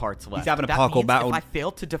have 2 hearts left. He's having a That parkour means battle. If I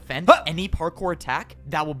fail to defend Huh! any parkour attack,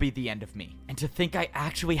 that will be the end of me. And to think I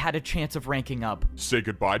actually had a chance of ranking up. Say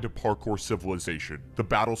goodbye to parkour civilization. The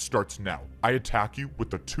battle starts now. I attack you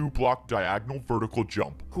with a 2-block diagonal vertical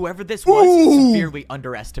jump. Whoever this was severely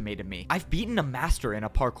underestimated me. I've beaten a master in a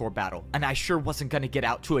parkour battle, and I sure wasn't gonna get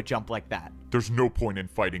out to a jump like that. There's no point in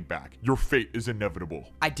fighting back. Your fate is inevitable.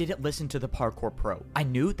 I didn't listen to the parkour pro. I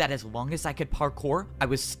knew that as long as I could parkour, I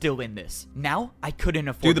was still in this. Now, I couldn't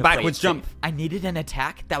afford Do the to play backwards it jump. safe. I needed an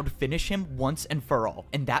attack that would finish him once and for all,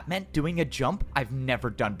 and that meant doing a jump I've never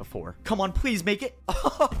done before. Come on, please make it.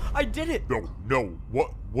 I did it. No.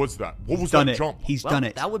 What was that? What was Done that it. jump? He's Well, done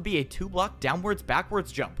it. that would be a 2-block downwards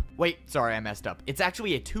backwards jump. Wait, sorry, I messed up. It's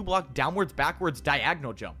actually a 2-block downwards backwards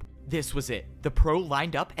diagonal jump. This was it. The pro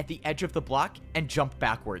lined up at the edge of the block and jumped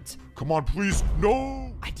backwards. Come on, please.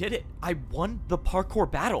 No! I did it. I won the parkour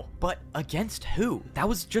battle. But against who? That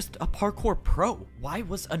was just a parkour pro. Why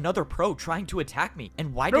was another pro trying to attack me?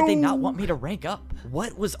 And why did they not want me to rank up?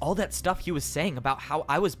 What was all that stuff he was saying about how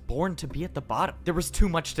I was born to be at the bottom? There was too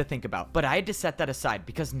much to think about, but I had to set that aside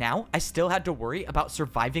because now I still had to worry about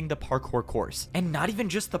surviving the parkour course. And not even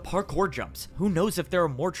just the parkour jumps. Who knows if there are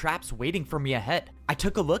more traps waiting for me ahead? I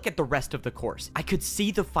took a look at the rest of the course. I could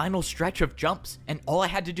see the final stretch of jumps, and all I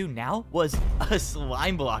had to do now was a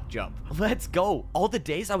slime block jump. Let's go. All the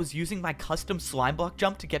days I was using my custom slime block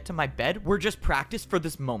jump to get to my bed were just practice for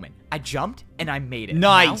this moment. I jumped and I made it.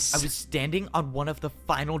 Nice. Now, I was standing on one of the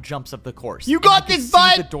final jumps of the course. You and got I could this, see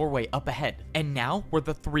bud! the doorway up ahead. And now were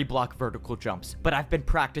the 3-block vertical jumps. But I've been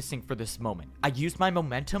practicing for this moment. I used my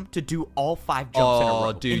momentum to do all 5 jumps in a row.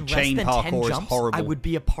 Oh, dude, in chain less than 10 parkour is jumps, horrible. I would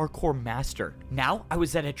be a parkour master. Now I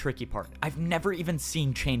was at a tricky part. I've never even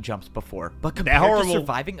seen chain jumps before, but compared to horrible.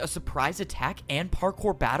 surviving a surprise attack and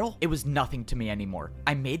parkour battle, it was nothing to me anymore.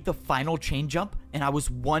 I made the final chain jump, and I was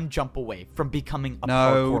 1 jump away from becoming a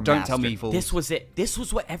parkour don't master. tell me, fools. This was it. This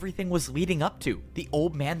was what everything was leading up to. The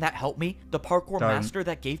old man that helped me, the parkour Don't. master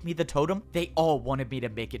that gave me the totem, they all wanted me to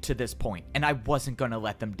make it to this point, and I wasn't gonna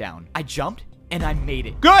let them down. I jumped, and I made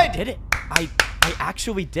it. Good! I did it. I I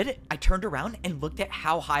actually did it. I turned around and looked at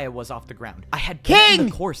how high I was off the ground. I had King! beaten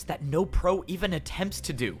the course that no pro even attempts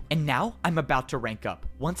to do. And now I'm about to rank up.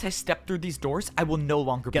 Once I step through these doors, I will no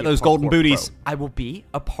longer Get be a those golden parkour booties. pro. I will be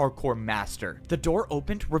a parkour master. The door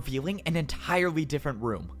opened, revealing an entirely different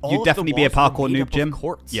room. All You'd of the definitely be a walls were parkour made noob, up of Jim.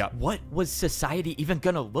 quartz. Yeah. What was society even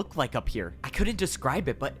gonna look like up here? I couldn't describe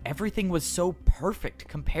it, but everything was so perfect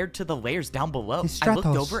compared to the layers down below. It's I looked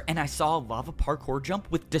Stratos. over and I saw a lava parkour jump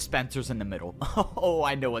with dispensers in the middle. Oh,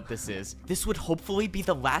 I know what this is. This would hopefully be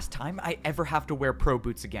the last time I ever have to wear pro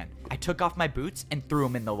boots again. I took off my boots and threw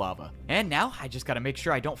them in the lava. And now I just gotta make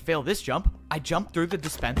sure I don't fail this jump. I jumped through the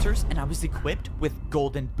dispensers and I was equipped with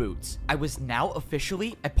golden boots. I was now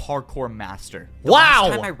officially a parkour master. The Wow!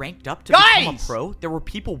 last time I ranked up to become a Guys! pro, there were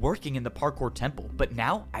people working in the parkour temple, but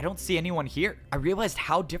now I don't see anyone here. I realized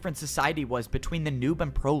how different society was between the noob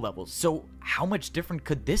and pro levels, so how much different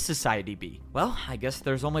could this society be? Well, I guess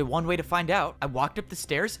there's only one way to find out. I walked up the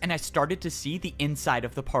stairs and I started to see the inside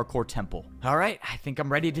of the parkour temple. Alright, I think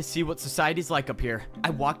I'm ready to see what society's like up here. I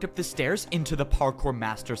walked up the stairs into the parkour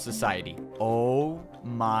master society. Oh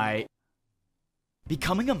my...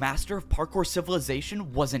 Becoming a master of parkour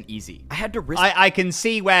civilization wasn't easy. I had to risk... I can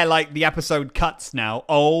see where, like, the episode cuts now.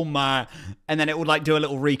 Oh, my. And then it would, like, do a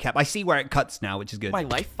little recap. I see where it cuts now, which is good. my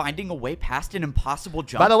life finding a way past an impossible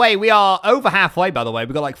jump. By the way, we are over halfway, by the way.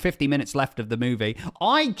 We've got, like, 50 minutes left of the movie.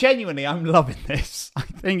 I'm loving this. I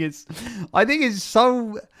think it's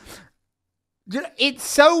so... It's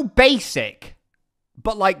so basic,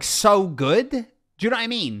 but, like, so good. Do you know what I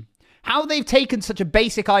mean? How they've taken such a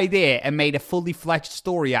basic idea and made a fully fledged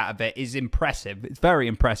story out of it is impressive. It's very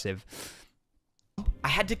impressive. I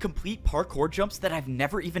had to complete parkour jumps that I've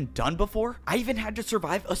never even done before. I even had to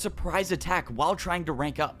survive a surprise attack while trying to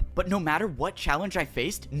rank up. But no matter what challenge I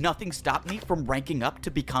faced, nothing stopped me from ranking up to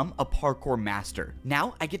become a parkour master.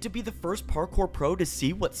 Now I get to be the first parkour pro to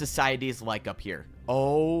see what society is like up here.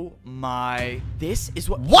 Oh my... This is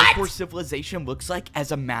what parkour civilization looks like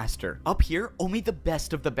as a master. Up here, only the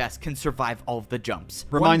best of the best can survive all of the jumps.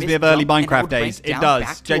 Reminds me of early Minecraft days. It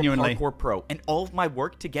does, genuinely. Parkour pro, and all of my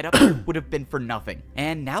work to get up here would have been for nothing.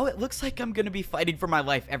 And now it looks like I'm gonna be fighting for my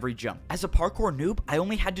life every jump. As a parkour noob, I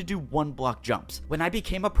only had to do 1 block jumps. When I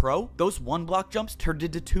became a pro, those 1 block jumps turned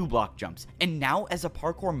into 2 block jumps. And now as a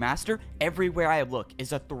parkour master, everywhere I look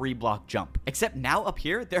is a 3 block jump. Except now up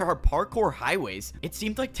here, there are parkour highways. It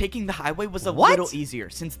seemed like taking the highway was a little easier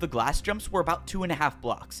since the glass jumps were about 2.5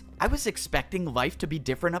 blocks. I was expecting life to be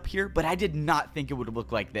different up here, but I did not think it would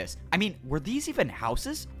look like this. I mean, were these even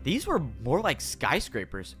houses? These were more like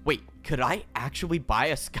skyscrapers. Wait, could I actually buy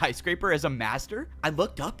a skyscraper as a master? I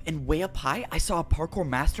looked up and way up high, I saw a parkour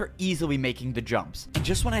master easily making the jumps. And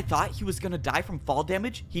just when I thought he was gonna die from fall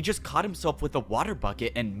damage, he just caught himself with a water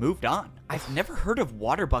bucket and moved on. I've never heard of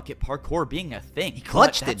water bucket parkour being a thing. He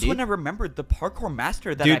clutched it, That's dude. when I remembered the parkour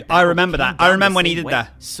master that Dude, I battled remember came that. I down remember the when he same did way.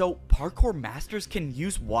 that. So parkour masters can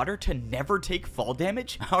use water to never take fall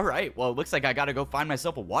damage? Alright, well it looks like I gotta go find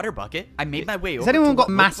myself a water bucket. I made my way over anyone to got what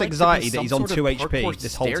mass looked like to be anxiety that some he's on sort of 2 HP parkour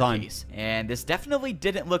this whole time? staircase. And this definitely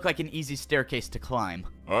didn't look like an easy staircase to climb.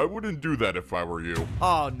 I wouldn't do that if I were you.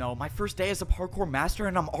 Oh no, my first day as a parkour master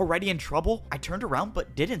and I'm already in trouble? I turned around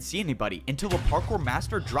but didn't see anybody until a parkour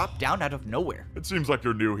master dropped down out of nowhere. It seems like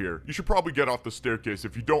you're new here. You should probably get off the staircase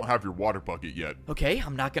if you don't have your water bucket yet. Okay,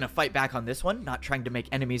 I'm not gonna fight back on this one, not trying to make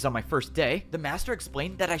enemies on my first day. The master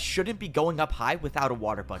explained that I shouldn't be going up high without a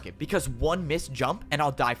water bucket because 1 missed jump and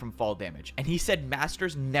I'll die from fall damage. And he said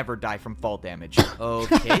masters never die from fall damage.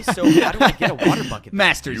 Okay, so how do I get a water bucket then?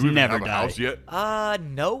 Masters Do you even never have a die. house yet?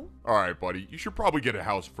 No. Alright, buddy. You should probably get a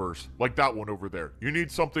house first. Like that one over there. You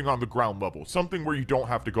need something on the ground level. Something where you don't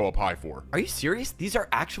have to go up high for. Are you serious? These are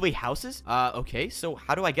actually houses? Okay, so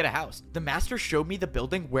how do I get a house? The master showed me the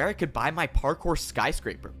building where I could buy my parkour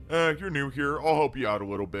skyscraper. You're new here. I'll help you out a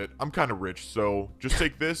little bit. I'm kind of rich, so just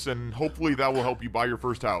take this and hopefully that will help you buy your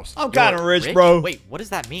first house. I'm kind of You're rich, bro. Wait, what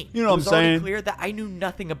does that mean? You know what I'm It was already saying? clear that I knew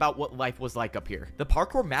nothing about what life was like up here. The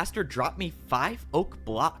parkour master dropped me 5 oak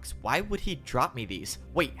blocks. Why would he drop me these?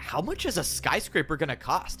 Wait, how much is a skyscraper gonna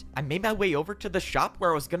cost? I made my way over to the shop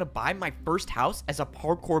where I was gonna buy my first house as a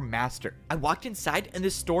parkour master. I walked inside and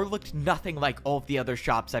this store looked nothing like all of the other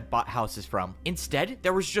shops I bought houses from. Instead,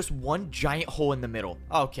 there was just one giant hole in the middle.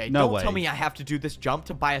 Okay, No don't way. tell me I have to do this jump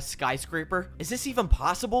to buy a skyscraper. Is this even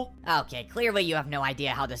possible? Okay, clearly you have no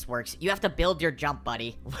idea how this works. You have to build your jump,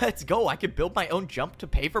 buddy. Let's go. I could build my own jump to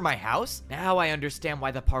pay for my house? Now I understand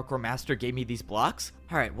why the parkour master gave me these blocks.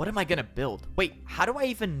 Alright, what am I gonna build? Wait, how do I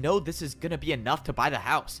even know this is gonna be enough to buy the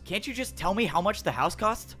house? Can't you just tell me how much the house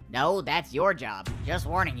costs? No, that's your job. Just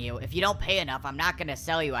warning you, if you don't pay enough, I'm not gonna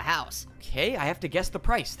sell you a house. Okay, I have to guess the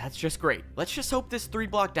price. That's just great. Let's just hope this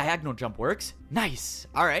 3-block diagonal jump works. Nice.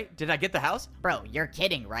 All right, did I get the house? Bro, you're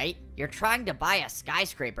kidding, right? You're trying to buy a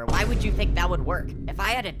skyscraper. Why would you think that would work? If I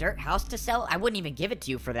had a dirt house to sell, I wouldn't even give it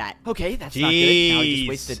to you for that. Okay, that's not good. Now I Jeez. just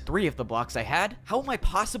wasted 3 of the blocks I had. How am I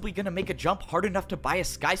possibly gonna make a jump hard enough to buy a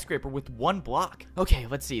skyscraper with 1 block? Okay,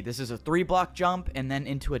 let's see. This is a 3-block jump and then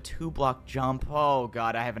into a 2-block jump. Oh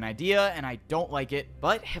god, I have an idea and I don't like it.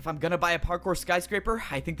 But if I'm gonna buy a parkour skyscraper,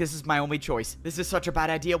 I think this is my only choice. This is such a bad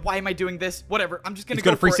idea. Why am I doing this? Whatever. I'm just gonna He's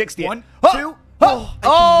go gonna for 360 it. it. 1, Oh! 2. Oh! I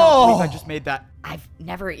cannot believe I just made that. I've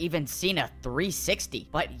never even seen a 360,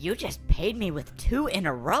 but you just paid me with 2 in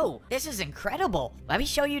a row. This is incredible. Let me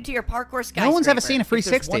show you to your parkour skyscraper. No one's ever seen a If there's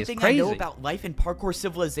 360. one It's thing crazy. I know about life in parkour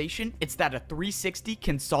civilization, it's that a 360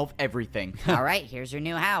 can solve everything. All right, here's your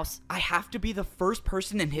new house. I have to be the first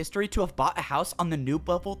person in history to have bought a house on the noob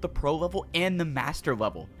level, the pro level, and the master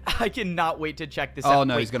level. I cannot wait to check this out. Oh,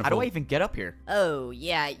 no, Wait, he's gonna how do fall. I even get up here? Oh,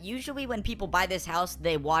 yeah, usually when people buy this house,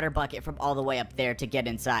 they water bucket from all the way up there to get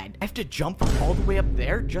inside. I have to jump from all the way up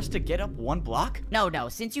there just to get up 1 block? No,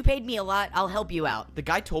 since you paid me a lot, I'll help you out. The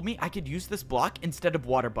guy told me I could use this block instead of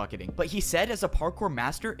water bucketing, but he said as a parkour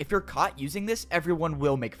master, if you're caught using this, everyone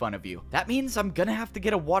will make fun of you. That means I'm gonna have to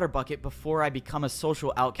get a water bucket before I become a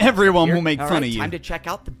social outcast. Everyone Here. will make All fun right, of you. Time to check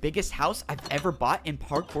out the biggest house I've ever bought in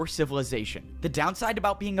parkour civilization. The downside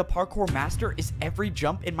about being a parkour master is every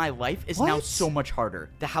jump in my life is now What? so much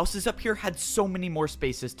harder. The houses up here had so many more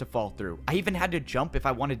spaces to fall through. I even had to jump if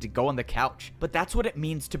I wanted to go on the couch. But that's what it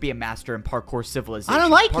means to be a master in parkour civilization. I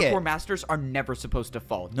don't like parkour it. masters are never supposed to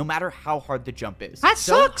fall, no matter how hard the jump is. That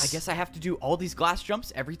so, sucks. I guess I have to do all these glass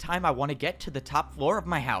jumps every time I want to get to the top floor of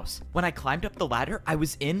my house. When I climbed up the ladder, I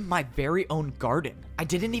was in my very own garden. I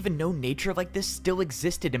didn't even know nature like this still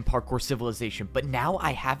existed in parkour civilization, but now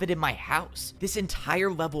I have it in my house. This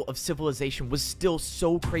entire level of civilization was still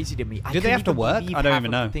so crazy to me. Do they couldn't have to even work? believe I don't half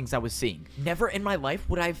even of the know. things I was seeing. Never in my life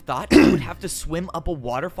would I have thought I would have to swim up a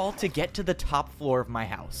waterfall to get to the top floor of my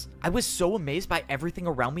house. I was so amazed by everything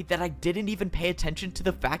around me that I didn't even pay attention to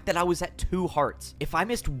the fact that I was at 2 hearts. If I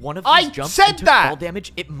missed one of these jumps said and took that! fall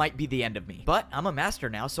damage, it might be the end of me. But I'm a master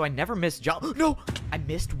now, so I never miss jump. No! I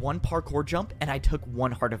missed 1 parkour jump and I took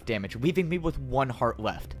 1 heart of damage, leaving me with 1 heart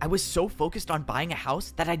left. I was so focused on buying a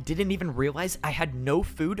house that I didn't even realize I had no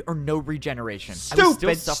food or no regeneration. I was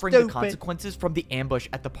still suffering the consequences from the ambush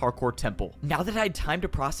at the parkour temple. Now that I had time to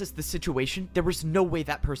process the situation, there was no way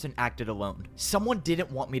that person acted alone. Someone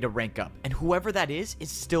didn't want me to rank up, and whoever that is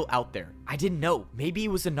still out there. I didn't know. Maybe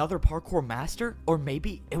it was another parkour master, or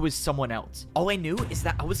maybe it was someone else. All I knew is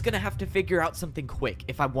that I was gonna have to figure out something quick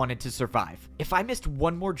if I wanted to survive. If I missed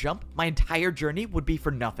 1 more jump, my entire journey would be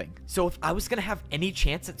for nothing. So if I was gonna have any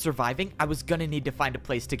chance at surviving, I was gonna need to find a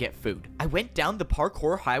place to get food. I went down the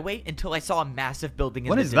parkour highway until I saw a massive building in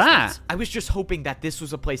What the is distance. that? I was just hoping that this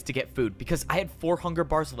was a place to get food because I had 4 hunger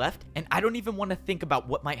bars left and I don't even want to think about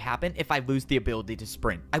what might happen if I lose the ability to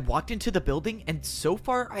sprint. I walked into the building and so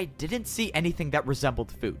far I didn't see anything that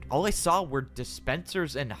resembled food. All I saw were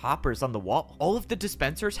dispensers and hoppers on the wall. All of the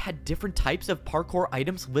dispensers had different types of parkour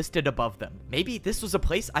items listed above them. Maybe this was a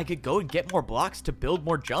place I could go and get more blocks to build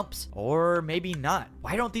more jumps. Or maybe not.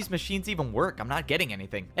 Why don't these machines even work? I'm not getting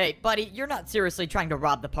anything. Hey, buddy, you're not seriously trying to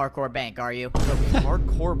rob the parkour bank, are you? The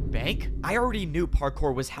parkour bank? I already knew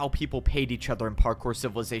parkour was how people paid each other in parkour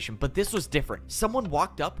civilization, but this was different. Someone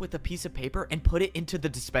walked up with a piece of paper and put it into the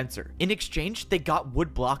dispenser. In exchange, they got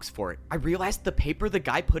wood blocks for it. I realized the paper the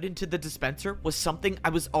guy put into the dispenser was something I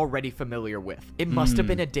was already familiar with. It must have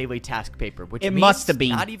been a daily task paper, which It means must have been.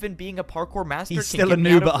 not even being a parkour master He's can still get a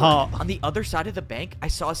me noob out of at work. heart. On the other side of the bank, I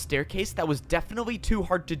saw a staircase that was definitely too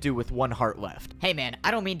hard to do with 1 heart left. Hey man,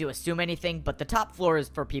 I don't mean to assume anything, but the top floor is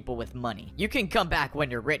for people with money. You can come back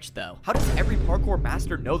when you're rich though. How does every parkour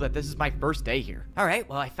master know that this is my first day here? All right,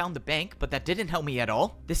 well, I found the bank, but that didn't help me at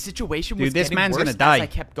all. The situation was Dude, this getting man's worse gonna die. as I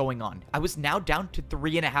kept going on. I was now down to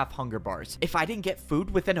 3.5 hunger bars. If I didn't get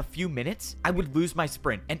food within a few minutes, I would lose my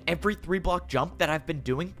sprint, and every 3-block jump that I've been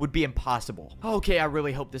doing would be impossible. Okay, I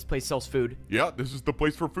really hope this place sells food. Yeah, this is the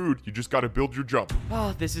place for food. You just gotta build your jump.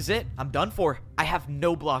 Oh, this is it. I'm done for. I have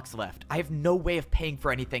no blocks left. I have no way of paying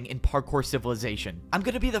for anything in parkour civilization. I'm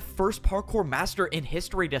gonna be the first parkour master in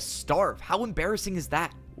history to starve. How embarrassing is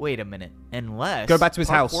that? Wait a minute. Unless Go back to his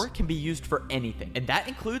house. Parkour can be used for anything, and that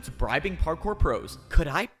includes bribing parkour pros. Could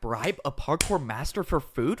I bribe a parkour master for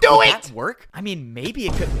food? Would that work? I mean, maybe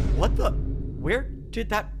it could. What the? Where did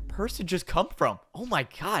that person just come from? Oh my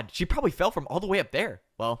god, she probably fell from all the way up there.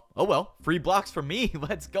 Well, oh well. Free blocks for me.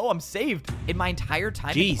 Let's go. I'm saved. In my entire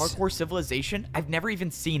time in Parkour Civilization, I've never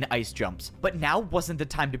even seen ice jumps. But now wasn't the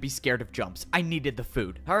time to be scared of jumps. I needed the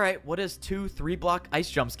food. All right, what does 2 3-block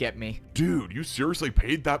ice jumps get me? Dude, you seriously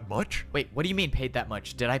paid that much? Wait, what do you mean paid that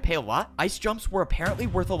much? Did I pay a lot? Ice jumps were apparently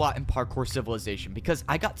worth a lot in Parkour Civilization because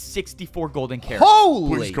I got 64 golden carrots.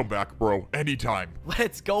 Holy! Please come back, bro. Anytime.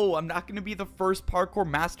 Let's go. I'm not going to be the first parkour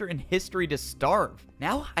master in history to starve.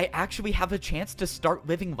 Now, I actually have a chance to start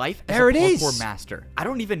living life as a parkour master. I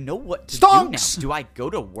don't even know what to do now. Do I go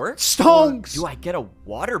to work? Stonks! Do I get a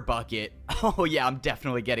water bucket? Oh yeah, I'm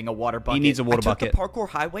definitely getting a water bucket. He needs a water bucket. I took the parkour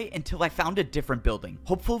highway until I found a different building.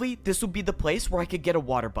 Hopefully, this will be the place where I could get a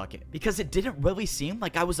water bucket because it didn't really seem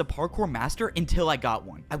like I was a parkour master until I got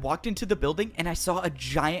one. I walked into the building and I saw a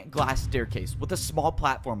giant glass staircase with a small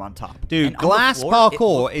platform on top. Dude, and glass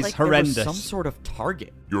parkour is horrendous. There was some sort of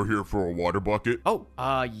target. You're here for a water bucket? Oh,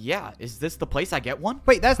 yeah. Is this the place I get one?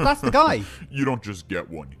 Wait, that's the guy. You don't just get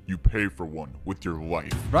one. You pay for one with your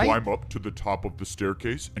life. Right? Climb up to the top of the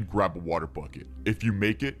staircase and grab a water bucket. If you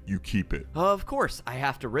make it, you keep it. Of course, I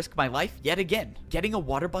have to risk my life yet again. Getting a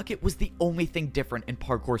water bucket was the only thing different in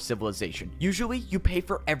Parkour Civilization. Usually, you pay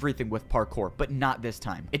for everything with parkour, but not this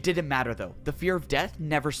time. It didn't matter though. The fear of death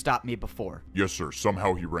never stopped me before. Yes, sir.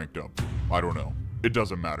 Somehow he ranked up. I don't know. It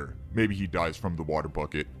doesn't matter. Maybe he dies from the water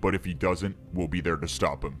bucket, but if he doesn't, we'll be there to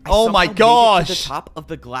stop him. Oh my gosh! To the top of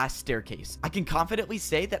the glass staircase. I can confidently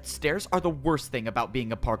say that stairs are the worst thing about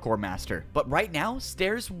being a parkour master. But right now,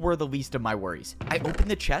 stairs were the least of my worries. I opened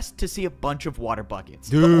the chest to see a bunch of water buckets.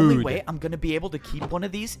 Dude. The only way I'm gonna be able to keep one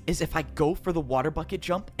of these is if I go for the water bucket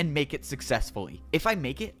jump and make it successfully. If I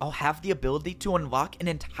make it, I'll have the ability to unlock an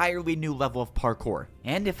entirely new level of parkour.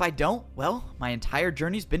 And if I don't, well, my entire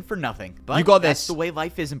journey's been for nothing. But you got that's this. the way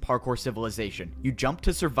life is in Parkour Civilization. You jump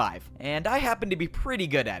to survive, and I happen to be pretty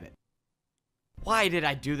good at it. Why did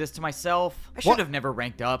I do this to myself? I should have never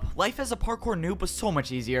ranked up. Life as a parkour noob was so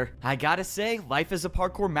much easier. I gotta say, life as a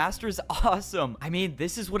parkour master is awesome. I mean,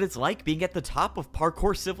 this is what it's like being at the top of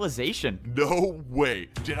Parkour Civilization. No way.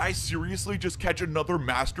 Did I seriously just catch another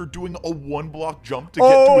master doing a 1-block jump to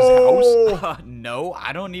get to his house? No,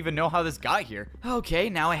 I don't even know how this got here. Okay,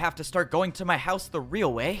 now I have to start going to my house the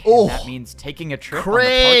real way. And that means taking a trip on the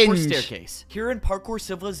parkour staircase. Here in Parkour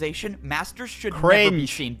Civilization, masters should never be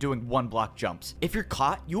seen doing 1-block jumps. If you're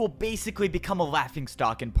caught, you will basically become a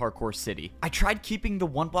laughingstock in Parkour City. I tried keeping the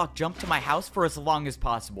 1-block jump to my house for as long as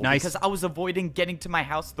possible because I was avoiding getting to my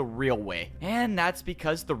house the real way. And that's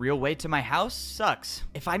because the real way to my house sucks.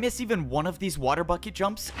 If I miss even one of these water bucket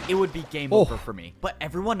jumps, it would be game over for me. But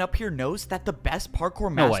everyone up here knows that the best parkour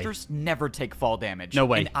masters never take fall damage. No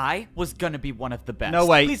way. And I was gonna be one of the best. No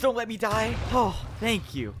way. Please don't let me die. Oh,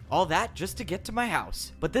 thank you. All that just to get to my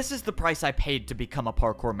house. But this is the price I paid to become a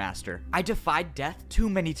parkour master. I defied death too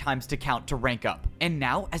many times to count to rank up. And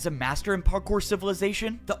now, as a master in Parkour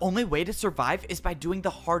Civilization, the only way to survive is by doing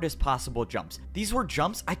the hardest possible jumps. These were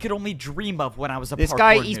jumps I could only dream of when I was a parkour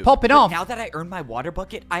noob. He's popping off. Now that I earned my water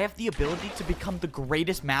bucket, I have the ability to become the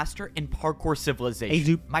greatest master in Parkour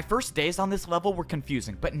Civilization. My first days on this level were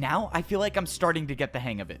confusing, but now I feel like I'm starting to get the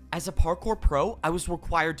hang of it. As a parkour pro, I was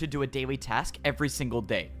required to do a daily task every single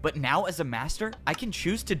day. But now as a master, I can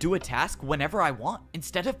choose to do a task whenever I want.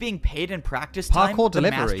 Instead of being paid in practice time, the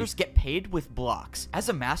masters get paid with blocks. As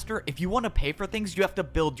a master, if you want to pay for things, you have to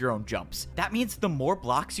build your own jumps. That means the more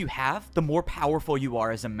blocks you have, the more powerful you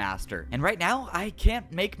are as a master. And right now, I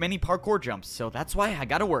can't make many parkour jumps, so that's why I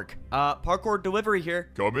gotta work. Parkour delivery here.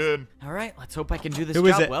 Come in. All right, let's hope I can do this Who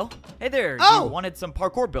is job it? well. Hey there, you wanted some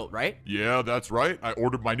parkour built, right? Yeah, that's right. I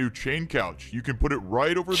ordered my new chain couch. You can put it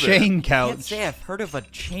right over there. Chain I can't couch. say I've heard of a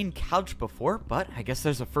chain couch before, but I guess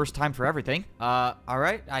there's a first time for everything. All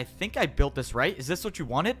right, I think I built this right. Is this what you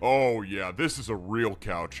wanted? Oh, yeah, this is a real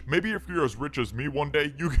couch. Maybe if you're as rich as me one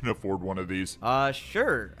day, you can afford one of these.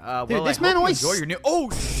 Sure. Well, this I man hope you always- enjoy your new- Oh,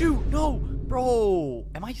 shoot, no! Bro,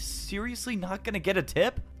 am I seriously not gonna get a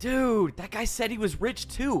tip? Dude, that guy said he was rich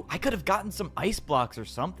too. I could have gotten some ice blocks or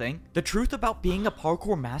something. The truth about being a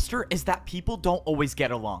parkour master is that people don't always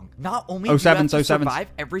get along. Not only do you have to survive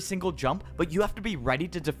every single jump, but you have to be ready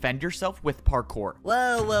to defend yourself with parkour.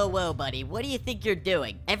 Whoa, buddy. What do you think you're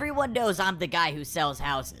doing? Everyone knows I'm the guy who sells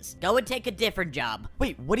houses. Go and take a different job.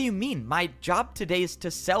 Wait, what do you mean? My job today is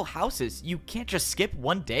to sell houses. You can't just skip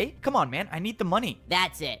one day? Come on, man. I need the money.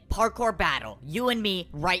 That's it. Parkour battle. You and me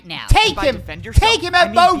right now. Take By him! defend yourself, Take him, I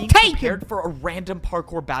mean Edmo! being Take prepared him! for a random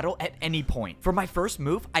parkour battle at any point. For my first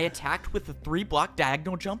move, I attacked with a 3-block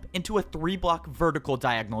diagonal jump into a 3-block vertical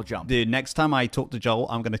diagonal jump. Dude, next time I talk to Joel,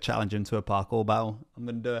 I'm going to challenge him to a parkour battle. I'm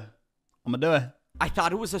going to do it. I'm going to do it. I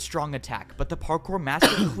thought it was a strong attack, but the parkour master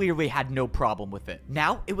clearly had no problem with it.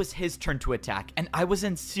 Now, it was his turn to attack, and I was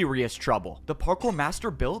in serious trouble. The parkour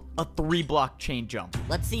master built a 3-block chain jump.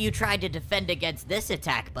 Let's see you try to defend against this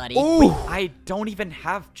attack, buddy. Ooh. I don't even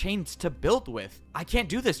have chains to build with. I can't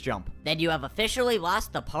do this jump. Then you have officially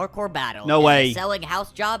lost the parkour battle. No and way. The selling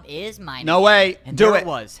house job is mine. No way. And Do there it. it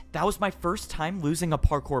was. That was my first time losing a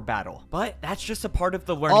parkour battle. But that's just a part of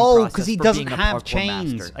the learning Oh, process 'cause he for doesn't being a have parkour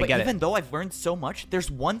chains. master. I But get it. even though I've learned so much,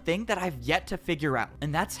 there's one thing that I've yet to figure out,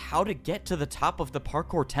 and that's how to get to the top of the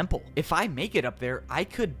parkour temple. If I make it up there, I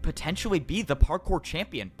could potentially be the parkour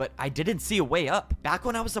champion, but I didn't see a way up. Back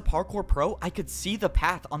when I was a parkour pro, I could see the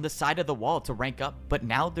path on the side of the wall to rank up, but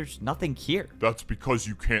now there's nothing here. That's because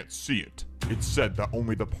you can't see it. It's said that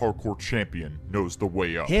only the parkour champion knows the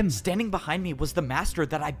way up. Him. Standing behind me was the master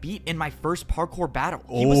that I beat in my first parkour battle.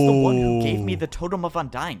 He was the one who gave me the Totem of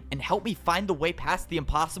Undying and helped me find the way past the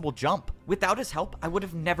impossible jump. Without his help, I would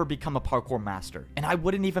have never become a parkour master, and I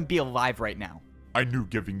wouldn't even be alive right now. I knew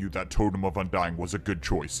giving you that Totem of Undying was a good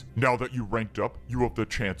choice. Now that you ranked up, you have the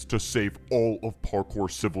chance to save all of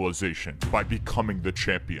parkour civilization by becoming the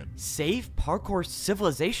champion. Save parkour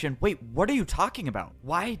civilization? Wait, what are you talking about?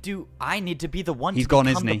 Why do I need to be the one He's to gone,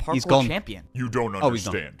 become isn't the he? He's parkour gone. champion? You don't Oh, he's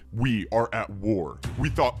not. understand. We are at war. We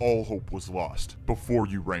thought all hope was lost before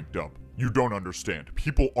you ranked up. You don't understand.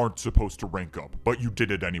 People aren't supposed to rank up, but you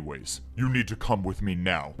did it anyways. You need to come with me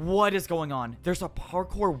now. What is going on? There's a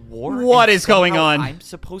parkour war? What and is going somehow on? I'm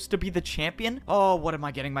supposed to be the champion? Oh, what am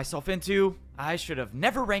I getting myself into? I should have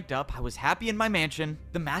never ranked up. I was happy in my mansion.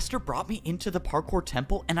 The master brought me into the parkour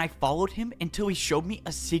temple and I followed him until he showed me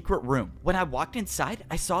a secret room. When I walked inside,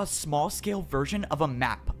 I saw a small scale version of a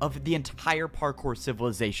map of the entire parkour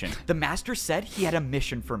civilization. The master said he had a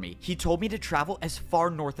mission for me. He told me to travel as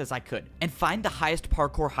far north as I could and find the highest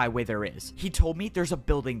parkour highway there is. He told me there's a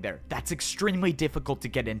building there that's extremely difficult to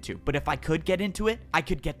get into, but if I could get into it, I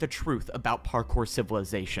could get the truth about parkour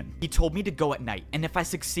civilization. He told me to go at night, and if I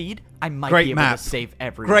succeed, I might Great be able map. to save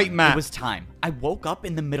everyone. Great map. It was time. I woke up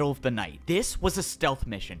in the middle of the night. This was a stealth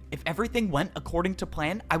mission. If everything went according to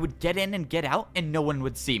plan, I would get in and get out and no one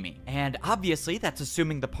would see me. And obviously, that's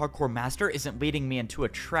assuming the parkour master isn't leading me into a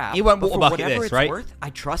trap. He won't but water for bucket whatever this, it's right? worth, I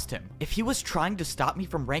trust him. If he was trying to stop me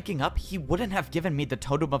from ranking up, he wouldn't have given me the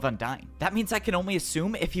Totem of Undying. That means I can only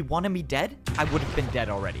assume if he wanted me dead, I would have been dead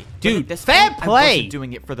already. But Dude, at this fair point, play. I wasn't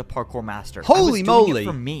doing it for the parkour master. I Holy was doing moly. it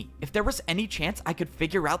for me. If there was any chance I could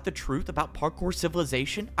figure out the truth about parkour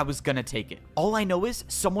civilization, I was gonna take it. All I know is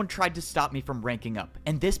someone tried to stop me from ranking up,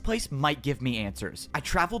 and this place might give me answers. I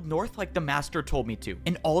traveled north like the master told me to,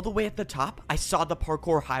 and all the way at the top, I saw the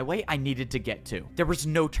parkour highway I needed to get to. There was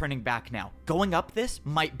no turning back now. Going up this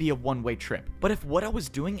might be a one-way trip, but if what I was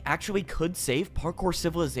doing actually could save parkour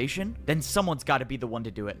civilization, then someone's gotta be the one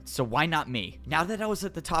to do it, so why not me? Now that I was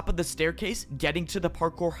at the top of the staircase, getting to the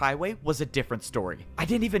parkour highway was a different story. I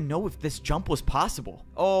didn't even know if this jump was possible.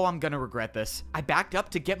 Oh, I'm gonna regret this. I backed up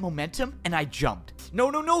to get momentum, and I jumped. No,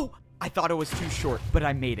 no, no! I thought it was too short, but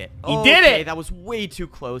I made it. He did it! That was way too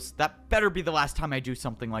close. That better be the last time I do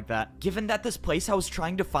something like that. Given that this place I was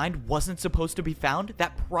trying to find wasn't supposed to be found,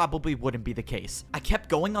 that probably wouldn't be the case. I kept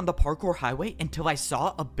going on the parkour highway until I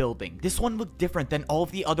saw a building. This one looked different than all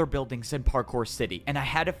of the other buildings in Parkour City, and I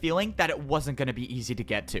had a feeling that it wasn't going to be easy to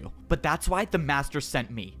get to. But that's why the master sent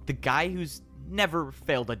me, the guy who's never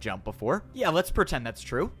failed a jump before. Yeah, let's pretend that's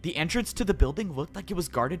true. The entrance to the building looked like it was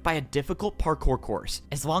guarded by a difficult parkour course.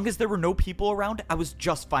 As long as there were no people around, I was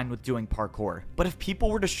just fine with doing parkour. But if people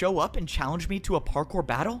were to show up and challenge me to a parkour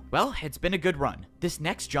battle, well, it's been a good run. This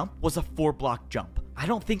next jump was a 4-block jump. I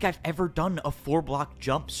don't think I've ever done a 4-block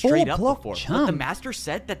jump straight up 4-block before. jump? But the master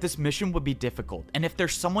said that this mission would be difficult, and if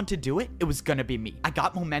there's someone to do it, it was gonna be me. I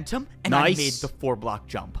got momentum, and I Nice. made the 4-block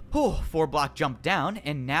jump. Oh, 4-block jump down,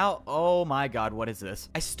 and now, oh my god, what is this?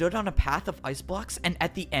 I stood on a path of ice blocks, and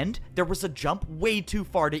at the end, there was a jump way too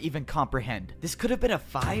far to even comprehend. This could have been a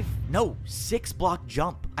 6-block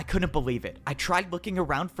jump. I couldn't believe it. I tried looking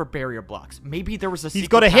around for barrier blocks. Maybe there was a He's secret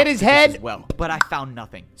gotta hit path his to this head. as well, but I found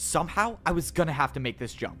nothing. Somehow, I was gonna have to make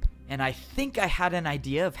this jump. And I think I had an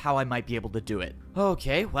idea of how I might be able to do it.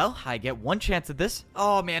 Okay, well, I get one chance at this.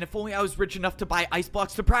 Oh man, if only I was rich enough to buy ice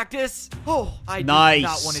blocks to practice. Oh, I do Nice.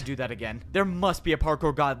 not want to do that again. There must be a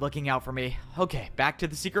parkour god looking out for me. Okay, back to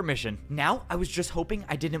the secret mission. Now, I was just hoping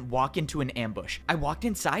I didn't walk into an ambush. I walked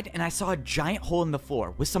inside and I saw a giant hole in the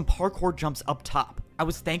floor with some parkour jumps up top. I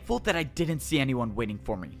was thankful that I didn't see anyone waiting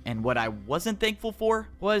for me. And what I wasn't thankful for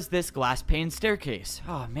was this glass pane staircase.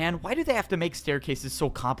 Oh man, why do they have to make staircases so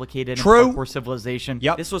complicated in Parkour Civilization?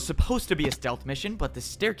 Yep. This was supposed to be a stealth mission, but the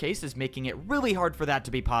staircase is making it really hard for that to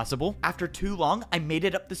be possible. After too long, I made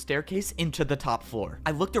it up the staircase into the top floor. I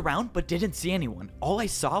looked around but didn't see anyone. All I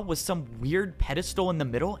saw was some weird pedestal in the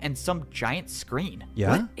middle and some giant screen. Yeah?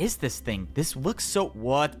 What is this thing? This looks so...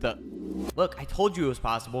 What the... Look, I told you it was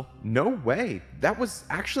possible. No way. That was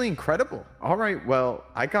actually incredible. All right, well,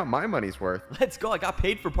 I got my money's worth. Let's go. I got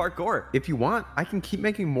paid for parkour. If you want, I can keep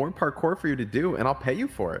making more parkour for you to do, and I'll pay you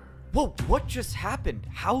for it. Whoa, what just happened?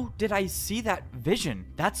 How did I see that vision?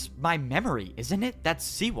 That's my memory, isn't it? That's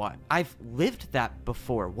CWAT. I've lived that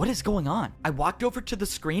before. What is going on? I walked over to the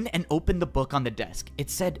screen and opened the book on the desk. It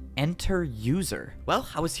said, enter user. Well,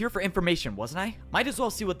 I was here for information, wasn't I? Might as well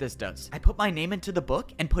see what this does. I put my name into the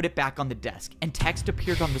book and put it back on the desk, and text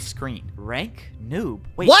appeared on the screen. Rank? Noob.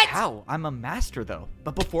 Wait, What? how? I'm a master, though.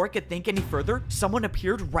 But before I could think any further, someone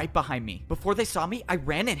appeared right behind me. Before they saw me, I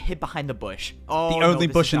ran and hid behind the bush. Oh, The only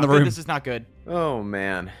no, bush this is in not the good. room. This is not good. Oh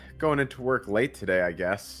man, going into work late today, I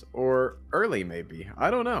guess. Or early, maybe.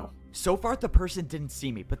 I don't know. So far, the person didn't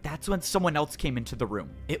see me, but that's when someone else came into the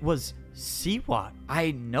room. It was CWAT.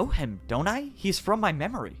 I know him, don't I? He's from my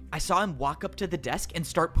memory. I saw him walk up to the desk and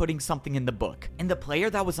start putting something in the book. And the player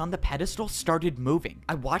that was on the pedestal started moving.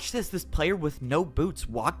 I watched as this player with no boots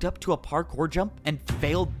walked up to a parkour jump and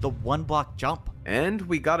failed the 1-block jump. And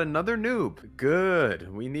we got another noob.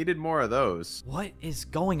 Good. We needed more of those. What is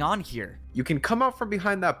going on here? You can come out from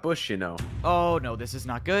behind that bush, you know. Oh no, this is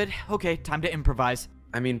not good. Okay, time to improvise.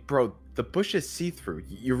 I mean, bro, the bush is see-through.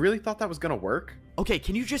 You really thought that was gonna work? Okay,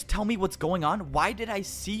 can you just tell me what's going on? Why did I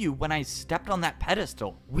see you when I stepped on that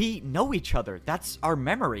pedestal? We know each other. That's our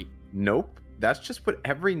memory. Nope. That's just what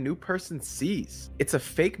every new person sees. It's a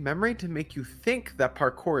fake memory to make you think that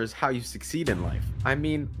parkour is how you succeed in life. I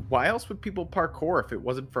mean, why else would people parkour if it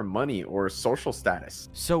wasn't for money or social status?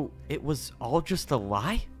 So it was all just a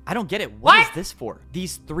lie? I don't get it. What is this for?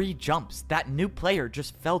 These 3 jumps. That new player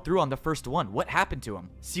just fell through on the first one. What happened to him?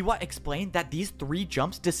 CWAT explained that these 3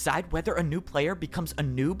 jumps decide whether a new player becomes a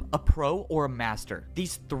noob, a pro, or a master.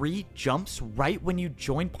 These 3 jumps right when you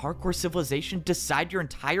join Parkour Civilization decide your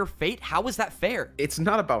entire fate? How is that fair? It's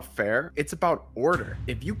not about fair. It's about order.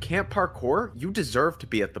 If you can't parkour, you deserve to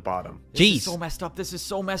be at the bottom. This Jeez. is so messed up. This is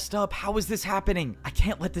so messed up. How is this happening? I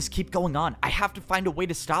can't let this keep going on. I have to find a way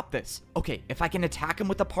to stop this. Okay, if I can attack him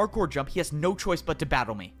with a parkour jump, he has no choice but to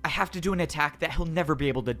battle me. I have to do an attack that he'll never be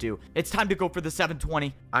able to do. It's time to go for the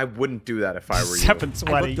 720. I wouldn't do that if I were you.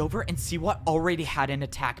 720. I looked over and CWAT already had an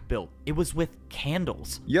attack built. It was with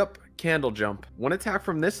candles. Yep, candle jump. One attack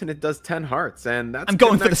from this and it does 10 hearts, and that's I'm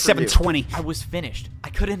going good for the next you. 720. I was finished. I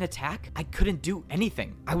couldn't attack. I couldn't do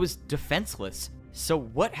anything. I was defenseless. So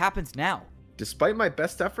what happens now? Despite my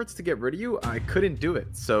best efforts to get rid of you, I couldn't do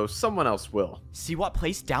it, so someone else will. CWAT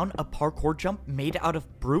placed down a parkour jump made out of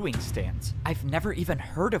brewing stands. I've never even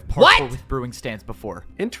heard of parkour with brewing stands before.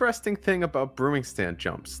 Interesting thing about brewing stand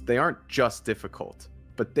jumps, they aren't just difficult,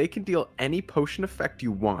 but they can deal any potion effect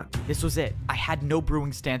you want. This was it. I had no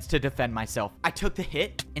brewing stands to defend myself. I took the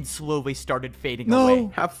hit and slowly started fading No.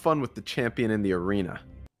 away. Have fun with the champion in the arena.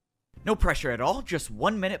 No pressure at all. Just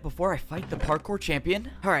 1 minute before I fight the parkour champion.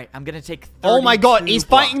 All right, I'm gonna take 32 Oh my god, he's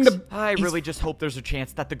fighting blocks. the... I he's- really just hope there's a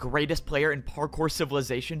chance that the greatest player in Parkour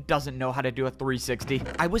Civilization doesn't know how to do a 360.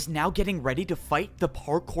 I was now getting ready to fight the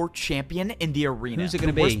parkour champion in the arena. Who's it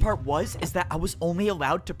gonna The worst be? part is that I was only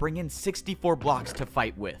allowed to bring in 64 blocks to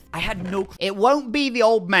fight with. I had no clue. It won't be the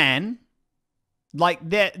old man. Like,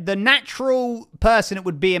 the natural person it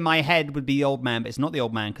would be in my head would be the old man, but it's not the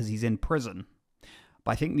old man because he's in prison.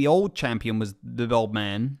 But I think the old champion was the old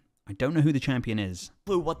man. I don't know who the champion is.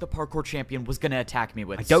 What the parkour champion was gonna attack me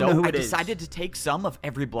with. I don't know who I it is. decided to take some of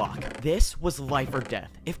every block. This was life or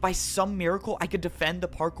death. If by some miracle I could defend the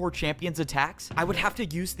parkour champion's attacks, I would have to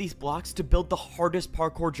use these blocks to build the hardest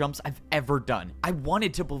parkour jumps I've ever done. I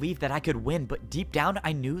wanted to believe that I could win, but deep down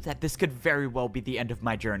I knew that this could very well be the end of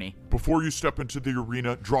my journey. Before you step into the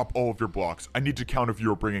arena, drop all of your blocks. I need to count if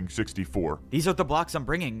you're bringing 64. These are the blocks I'm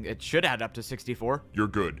bringing. It should add up to 64. You're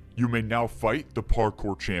good. You may now fight the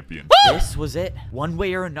parkour champion. This was it. One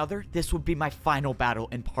way or another, this would be my final battle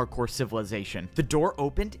in Parkour Civilization. The door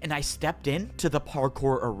opened and I stepped in to the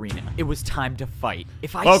parkour arena. It was time to fight.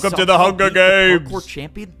 If I Welcome to the somehow Hunger beat the Games. Parkour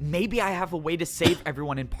champion, maybe I have a way to save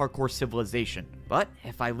everyone in Parkour Civilization. But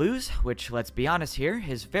if I lose, which let's be honest here,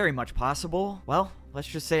 is very much possible, well, let's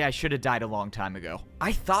just say I should have died a long time ago.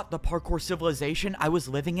 I thought the parkour civilization I was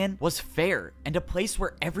living in was fair and a place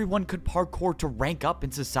where everyone could parkour to rank up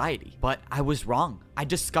in society. But I was wrong. I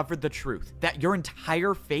discovered the truth, that your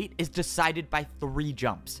entire fate is decided by 3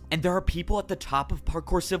 jumps. And there are people at the top of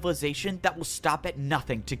parkour civilization that will stop at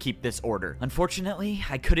nothing to keep this order. Unfortunately,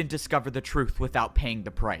 I couldn't discover the truth without paying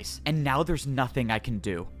the price. And now there's nothing I can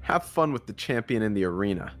do. Have fun with the champion in the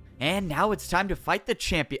arena. And now it's time to fight the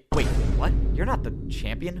champion. Wait, what? You're not the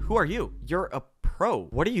champion? Who are you? You're a pro.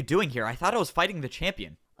 What are you doing here? I thought I was fighting the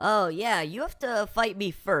champion. Oh, yeah, you have to fight me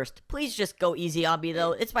first. Please just go easy on me,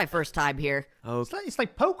 though. It's my first time here. Oh, It's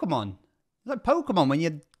like Pokemon. It's like Pokemon when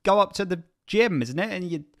you go up to the gym, isn't it? And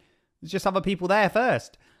there's just other people there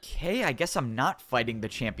first. okay, I guess I'm not fighting the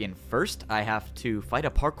champion first. I have to fight a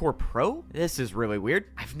parkour pro? This is really weird.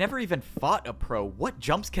 I've never even fought a pro. What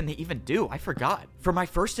jumps can they even do? I forgot. For my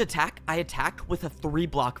first attack, I attacked with a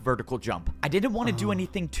 3-block vertical jump. I didn't want to do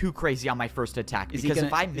anything too crazy on my first attack because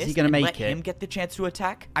if I miss and let him get the chance to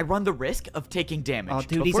attack, I run the risk of taking damage. Oh,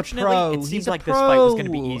 dude, he's a Fortunately, pro. it seems He's a like this fight was going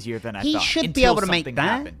to be pro. easier than I He thought. should be until able to make something that.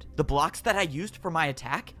 happened. The blocks that I used for my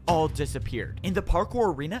attack all disappeared. In the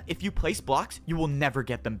parkour arena, if you place blocks, you will never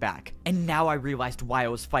get them back. And now I realized why I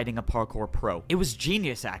was fighting a parkour pro. It was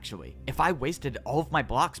genius, actually. If I wasted all of my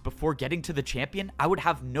blocks before getting to the champion, I would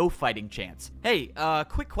have no fighting chance. Hey,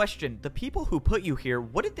 quick question. The people who put you here,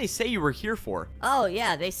 what did they say you were here for? Oh,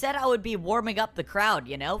 yeah, they said I would be warming up the crowd,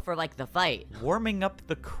 you know, for, like, the fight. Warming up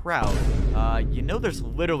the crowd. You know there's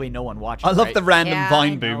literally no one watching, I love right? the random Yeah, I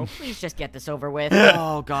vine know. boom. Please just get this over with.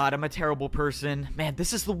 Oh god, I'm a terrible person. Man,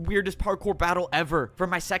 this is the weirdest parkour battle ever. For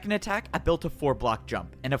my second attack, I built a 4-block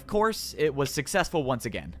jump. And of course, it was successful once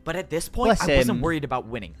again. But at this point, Bless I wasn't him. worried about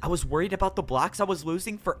winning. I was worried about the blocks I was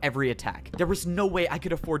losing for every attack. There was no way I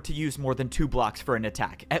could afford to use more than 2 blocks for an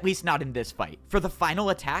attack. At least not in this fight. For the final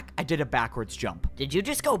attack, I did a backwards jump. Did you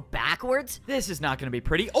just go backwards? This is not going to be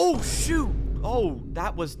pretty. Oh, shoot! Oh,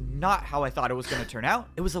 that was not how I thought it was going to turn out.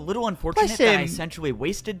 It was a little unfortunate Bless that I him. essentially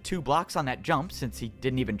wasted 2 blocks on that jump since he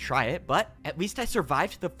didn't even try it, but at least I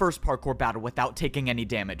survived the first parkour battle without taking any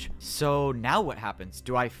damage. So now what happens?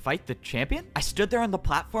 Do I fight the champion? I stood there on the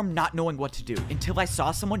platform not knowing what to do until I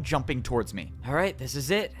saw someone jumping towards me. All right, this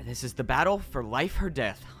is it. This is the battle for life or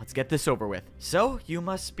death. Let's get this over with. So, you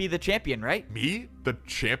must be the champion, right? Me? The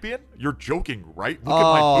champion? You're joking, right? Look at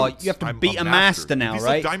my Oh, boots. you have to I'm beat a master now, Is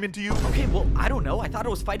right? a diamond to you? Okay, well, I don't know. I thought I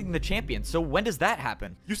was fighting the champion, so when does that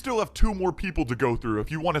happen? You still have 2 more people to go through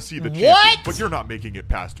if you want to see the What? champion, but you're not making it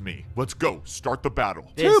past me. Let's go. Start the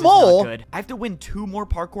battle. This is more? not good. I have to win 2 more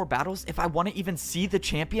parkour battles if I want to even see the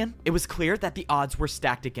champion. It was clear that the odds were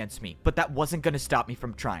stacked against me, but that wasn't going to stop me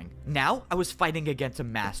from trying. Now, I was fighting against a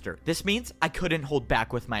master. This means I couldn't hold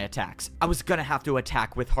back with my attacks. I was going to have to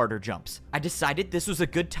attack with harder jumps. I decided this was a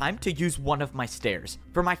good time to use one of my stairs.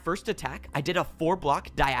 For my first attack, I did a 4-block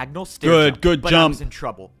diagonal stair jump, good but I jump. was in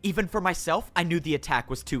trouble. Even for myself, I knew the attack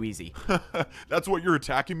was too easy. That's what you're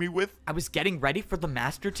attacking me with? I was getting ready for the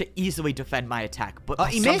master to easily defend my attack, but by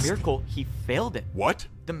he some missed? miracle, he failed it. What?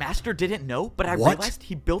 The master didn't know, but I What? realized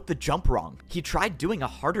he built the jump wrong. He tried doing a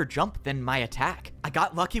harder jump than my attack. I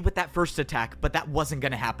got lucky with that first attack, but that wasn't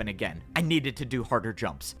gonna happen again. I needed to do harder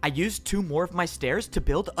jumps. I used 2 more of my stairs to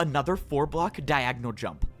build another 4-block diagonal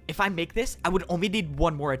jump. If I make this, I would only need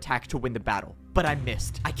 1 more attack to win the battle. But I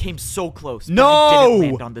missed. I came so close, but I didn't No!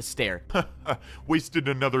 land on the stair. Wasted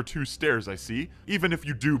another 2 stairs, I see. Even if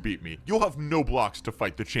you do beat me, you'll have no blocks to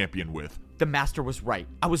fight the champion with. The master was right.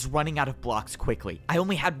 I was running out of blocks quickly. I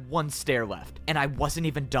only had 1 stair left, and I wasn't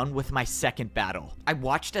even done with my second battle. I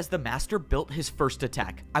watched as the master built his first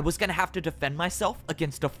attack. I was gonna have to defend myself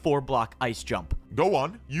against a 4-block ice jump. Go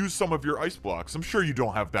on, use some of your ice blocks. I'm sure you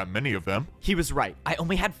don't have that many of them. He was right. I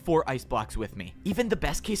only had 4 ice blocks with me. Even the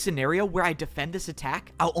best case scenario where I defend this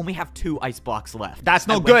attack, I'll only have 2 ice blocks left. That's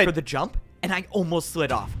no I went good. for the jump, and I almost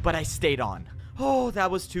slid off, but I stayed on. Oh, that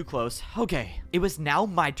was too close. Okay. It was now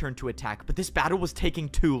my turn to attack, but this battle was taking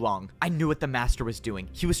too long. I knew what the master was doing.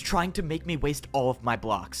 He was trying to make me waste all of my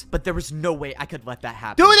blocks, but there was no way I could let that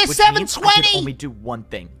happen. Dude, it's which means I 720! could only do one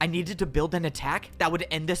thing. I needed to build an attack that would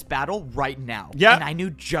end this battle right now. Yep. And I knew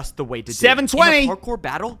just the way to do it. 720! In a parkour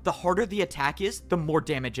battle, the harder the attack is, the more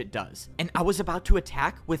damage it does. And I was about to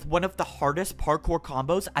attack with one of the hardest parkour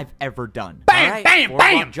combos I've ever done. Bam, All right, bam, 4-block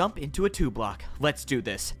bam! jump into a 2-block. Let's do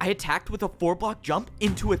this. I attacked with a 4-block 4-block jump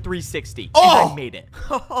into a 360. Oh! And I made it.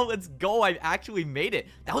 Oh, let's go. I actually made it.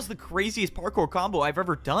 That was the craziest parkour combo I've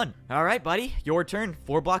ever done. All right, buddy. Your turn.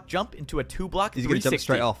 4-block jump into a 2-block 360. He's going to jump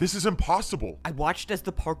straight off. This is impossible. I watched as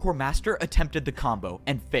the parkour master attempted the combo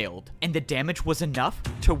and failed. And the damage was enough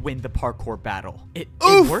to win the parkour battle. It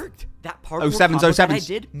worked. That parkour combo that I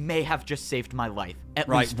did may have just saved my life. At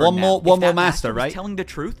least for now. One more If that master, right? Telling the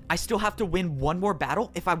truth, I still have to win one more battle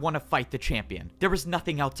if I want to fight the champion. There was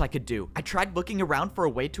nothing else I could do. I tried looking around for a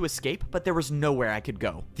way to escape, but there was nowhere I could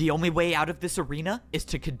go. The only way out of this arena is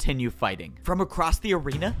to continue fighting. From across the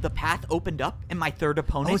arena, the path opened up and my third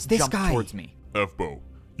opponent jumped towards me. Evbo,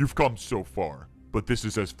 you've come so far, but this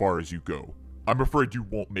is as far as you go. I'm afraid you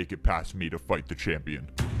won't make it past me to fight the champion.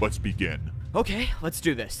 Let's begin. Okay, let's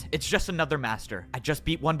do this. It's just another master. I just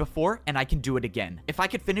beat one before, and I can do it again. If I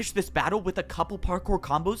could finish this battle with a couple parkour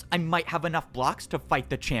combos, I might have enough blocks to fight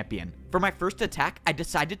the champion. For my first attack, I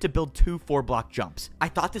decided to build 2 4-block jumps. I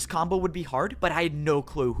thought this combo would be hard, but I had no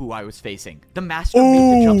clue who I was facing. The master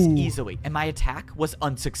made the jumps easily, and my attack was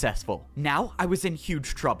unsuccessful. Now, I was in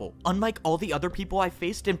huge trouble. Unlike all the other people I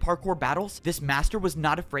faced in parkour battles, this master was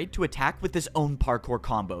not afraid to attack with his own parkour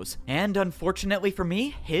combos. And unfortunately for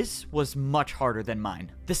me, his was much harder than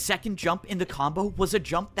mine. The second jump in the combo was a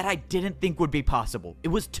jump that I didn't think would be possible. It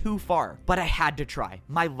was too far, but I had to try.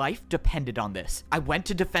 My life depended on this. I went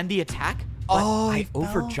to defend the attack, but I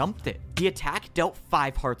overjumped it. The attack dealt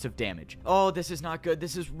 5 hearts of damage. Oh, this is not good.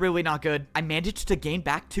 This is really not good. I managed to gain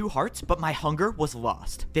back 2 hearts, but my hunger was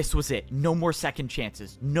lost. This was it. No more second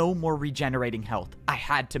chances. No more regenerating health. I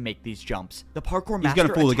had to make these jumps. The parkour master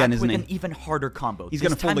gonna fool again, attacked isn't with he? an even harder combo. He's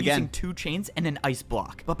gonna this time fool again. using 2 chains and an ice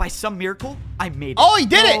block. But by some miracle, I made it. Oh, he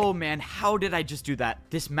did it! Oh man, how did I just do that?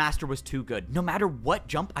 This master was too good. No matter what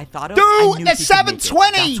jump I thought of, Dude, I knew that's he could make it.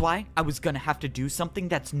 720! That's why I was gonna have to do something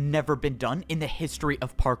that's never been done in the history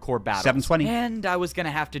of parkour battles. 720. And I was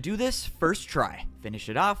gonna have to do this first try. Finish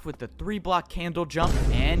it off with the 3-block candle jump,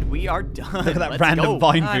 and we are done. Look at that Let's random go.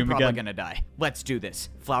 vine I'm boom probably again. gonna die. Let's do this.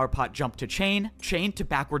 Flower pot jump to chain, chain to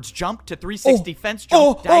backwards jump to 360 fence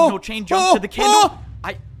jump, diagonal chain jump to the candle.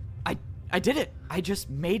 I did it. I just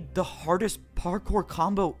made the hardest parkour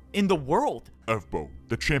combo in the world. Evbo,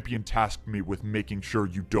 the champion tasked me with making sure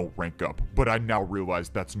you don't rank up, but I now realize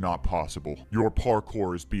that's not possible. Your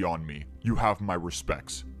parkour is beyond me. You have my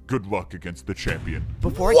respects. Good luck against the champion.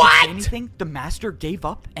 Before I could say anything, the master gave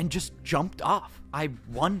up and just jumped off. I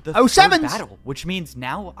won the third sevens. battle, which means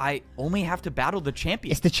now I only have to battle the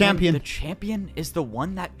champion. It's the champion. And the champion is the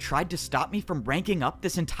one that tried to stop me from ranking up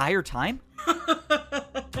this entire time?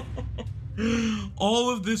 All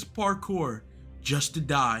of this parkour just to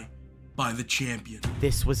die by the champion.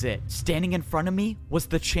 This was it. Standing in front of me was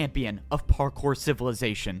the champion of parkour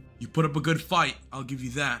civilization. You put up a good fight, I'll give you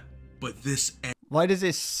that. But this Why does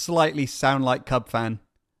this slightly sound like Cub fan?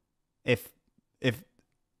 If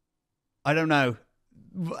I don't know.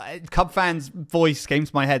 Cub fan's voice came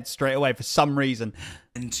to my head straight away for some reason.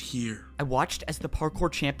 ends here. I watched as the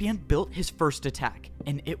parkour champion built his first attack,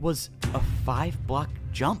 and it was a 5-block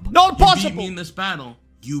jump. Not You beat possible! me in this battle,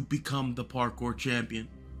 you become the parkour champion.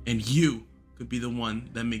 And you could be the one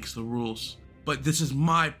that makes the rules. But this is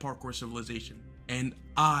my parkour civilization, and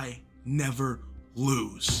I never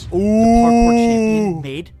lose. The parkour champion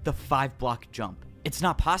made the 5-block jump. It's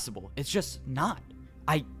not possible. It's just not.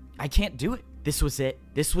 I can't do it. This was it.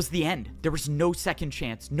 This was the end. There was no second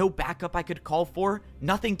chance, no backup I could call for,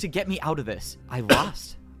 nothing to get me out of this. I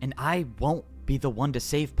lost, and I won't be the one to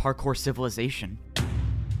save parkour civilization.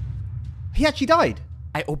 He actually died.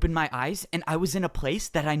 I opened my eyes, and I was in a place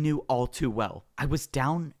that I knew all too well. I was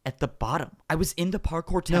down at the bottom. I was in the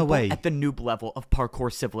parkour temple way. at the noob level of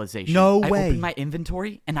parkour civilization. No I way. opened my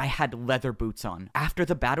inventory, and I had leather boots on. After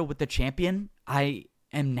the battle with the champion, I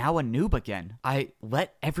am now a noob again. I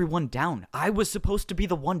let everyone down. I was supposed to be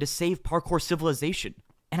the one to save parkour civilization,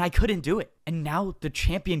 and I couldn't do it. And now the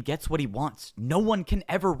champion gets what he wants. No one can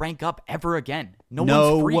ever rank up ever again. No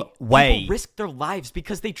one's free. way. People risked their lives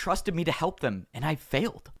because they trusted me to help them, and I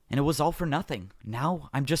failed. And it was all for nothing. Now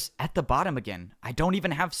I'm just at the bottom again. I don't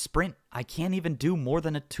even have sprint. I can't even do more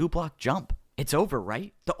than a 2-block jump. It's over,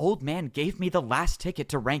 right? The old man gave me the last ticket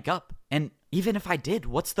to rank up. And even if I did,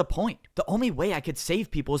 what's the point? The only way I could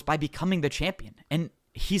save people is by becoming the champion. And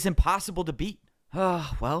he's impossible to beat.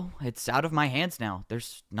 Well, it's out of my hands now.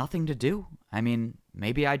 There's nothing to do. I mean,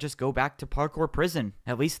 maybe I just go back to parkour prison.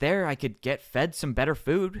 At least there I could get fed some better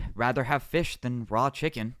food. Rather have fish than raw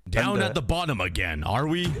chicken. Down at the bottom again, are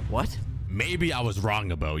we? What? Maybe I was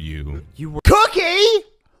wrong about you. You Cookie!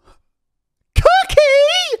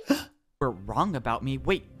 Cookie! were wrong about me.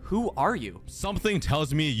 Wait, Who are you? Something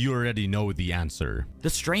tells me you already know the answer. The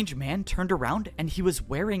strange man turned around and he was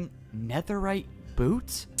wearing netherite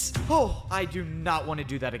boots? Oh, I do not want to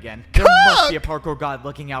do that again. There must be a parkour god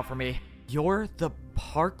looking out for me. You're the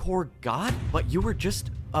parkour god? But you were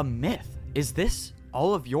just a myth. Is this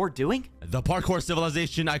all of your doing? The parkour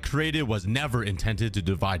civilization I created was never intended to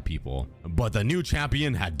divide people, but the new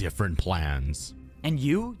champion had different plans. And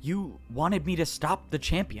you wanted me to stop the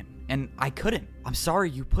champion, and I couldn't. I'm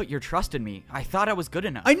sorry you put your trust in me. I thought I was good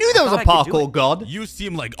enough. I knew there was a parkour god. You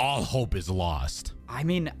seem like all hope is lost. I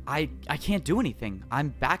mean, I can't do anything. I'm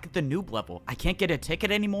back at the noob level. I can't get a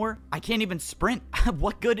ticket anymore. I can't even sprint.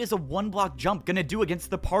 What good is a one-block jump gonna do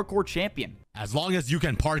against the parkour champion? As long as you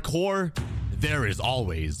can parkour, there is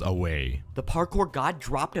always a way. The parkour god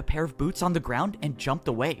dropped a pair of boots on the ground and jumped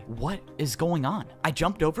away. What is going on? I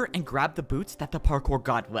jumped over and grabbed the boots that the parkour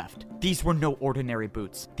god left. These were no ordinary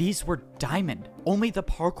boots. These were diamond. Only the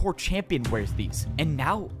parkour champion wears these. And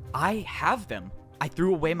now I have them. I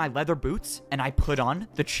threw away my leather boots and I put on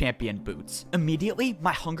the champion boots. Immediately,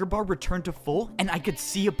 my hunger bar returned to full and I could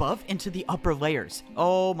see above into the upper layers.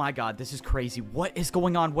 Oh my god, this is crazy. What is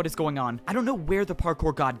going on? What is going on? I don't know where the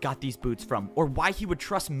parkour god got these boots from or why he would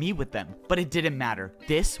trust me with them, but it didn't matter.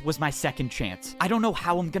 This was my second chance. I don't know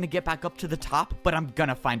how I'm gonna get back up to the top, but I'm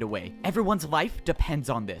gonna find a way. Everyone's life depends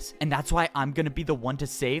on this, and that's why I'm gonna be the one to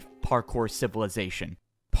save parkour civilization.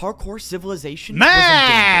 Parkour civilization was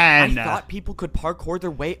in danger. I thought people could parkour their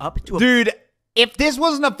way up to a— Dude, if this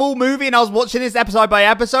wasn't a full movie and I was watching this episode by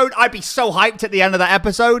episode, I'd be so hyped at the end of that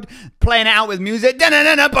episode, playing it out with music. And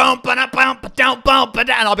I'll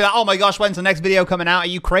be like, oh my gosh, when's the next video coming out? Are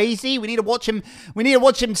you crazy? We need to watch him. We need to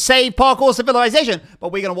watch him save parkour civilization.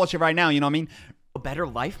 But we're going to watch it right now, you know what I mean? A better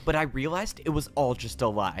life, but I realized it was all just a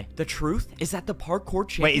lie. The truth is that the parkour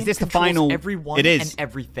champion Wait, is this the controls final? Everyone It is. and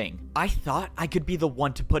everything. I thought I could be the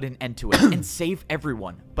one to put an end to it and save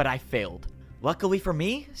everyone, but I failed. Luckily for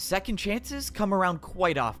me, second chances come around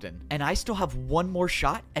quite often, and I still have one more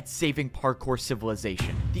shot at saving parkour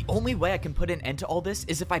civilization. The only way I can put an end to all this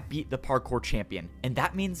is if I beat the parkour champion, and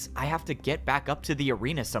that means I have to get back up to the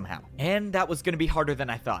arena somehow. And that was gonna be harder than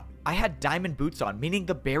I thought. I had diamond boots on, meaning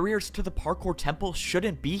the barriers to the parkour temple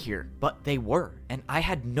shouldn't be here, but they were, and I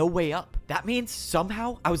had no way up. That means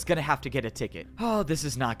somehow I was gonna have to get a ticket. Oh, this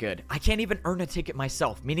is not good. I can't even earn a ticket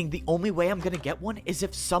myself, meaning the only way I'm gonna get one is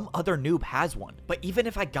if some other noob has one. But even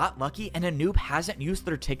if I got lucky and a noob hasn't used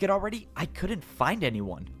their ticket already, I couldn't find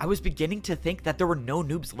anyone. I was beginning to think that there were no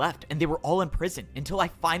noobs left and they were all in prison until I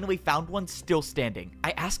finally found one still standing.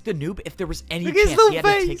 I asked the noob if there was any chance he had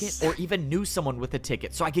a ticket or even knew someone with a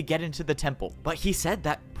ticket so I could get into the temple. But he said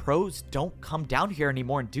that pros don't come down here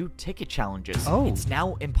anymore and do ticket challenges. Oh. It's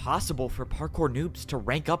now impossible for parkour noobs to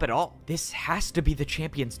rank up at all. This has to be the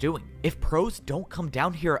champion's doing. If pros don't come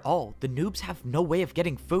down here at all, the noobs have no way of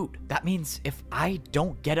getting food. That means if I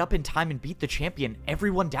don't get up in time and beat the champion,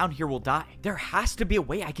 everyone down here will die. There has to be a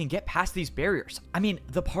way I can get past these barriers. I mean,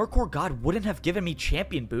 the parkour god wouldn't have given me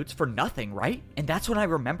champion boots for nothing, right? And that's when I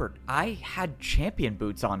remembered I had champion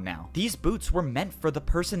boots on now. These boots were meant for the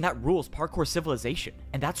person that rules parkour civilization.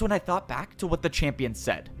 And that's when I thought back to what the champion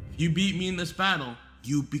said. If you beat me in this battle,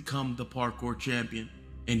 you become the parkour champion.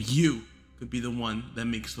 And you could be the one that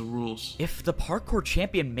makes the rules. If the parkour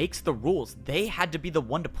champion makes the rules, they had to be the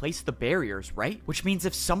one to place the barriers, right? Which means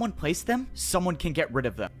if someone placed them, someone can get rid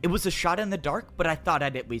of them. It was a shot in the dark, but I thought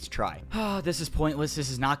I'd at least try. Oh, this is pointless. This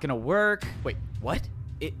is not gonna work. Wait, what?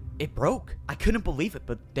 It broke. I couldn't believe it,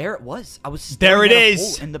 but there it was. I was staring at a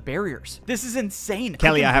hole in the barriers. This is insane.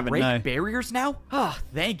 Kelly, I haven't break known. barriers now? Ah,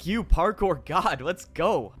 thank you, parkour god. Let's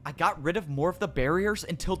go. I got rid of more of the barriers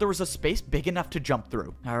until there was a space big enough to jump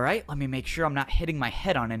through. All right, let me make sure I'm not hitting my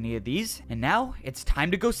head on any of these. And now it's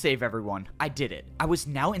time to go save everyone. I did it. I was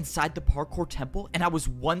now inside the parkour temple, and I was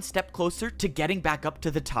one step closer to getting back up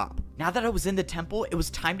to the top. Now that I was in the temple, it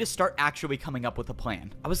was time to start actually coming up with a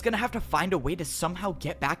plan. I was gonna have to find a way to somehow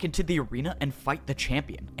get back into the arena and fight the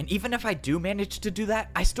champion. And even if I do manage to do that,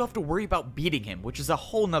 I still have to worry about beating him, which is a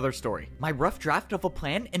whole nother story. My rough draft of a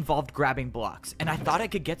plan involved grabbing blocks, and I thought I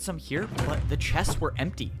could get some here, but the chests were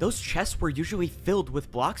empty. Those chests were usually filled with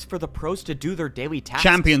blocks for the pros to do their daily tasks.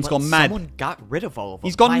 Champion's but gone mad. Someone got rid of all of them.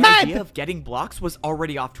 He's gone My mad. idea of getting blocks was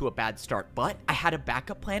already off to a bad start, but I had a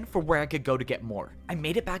backup plan for where I could go to get more. I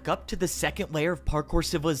made it back up to the second layer of parkour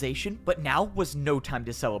civilization, but now was no time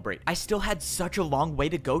to celebrate. I still had such a long way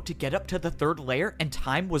to go to get up to the third layer, and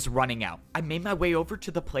time was running out. I made my way over to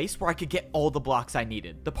the place where I could get all the blocks I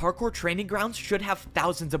needed. The parkour training grounds should have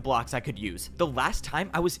thousands of blocks I could use. The last time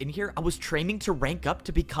I was in here, I was training to rank up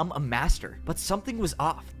to become a master, but something was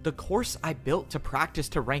off. The course I built to practice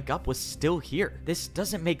to rank up was still here. This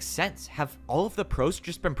doesn't make sense. Have all of the pros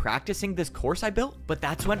just been practicing this course I built? But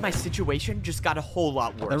that's when my situation just got a whole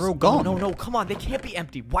lot worse. They're all gone. No, come on, they can't be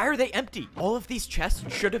empty. Why are they empty? All of these chests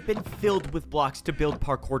should have been filled with blocks to build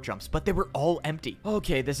parkour jumps, but they were all empty.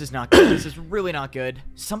 Okay, this is not good. This is really not good.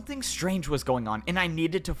 Something strange was going on, and I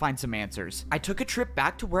needed to find some answers. I took a trip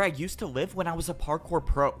back to where I used to live when I was a parkour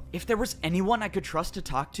pro. If there was anyone I could trust to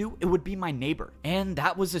talk to, it would be my neighbor. And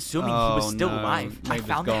that was assuming he was still alive. I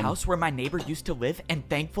found the house where my neighbor used to live, and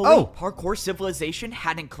thankfully, parkour civilization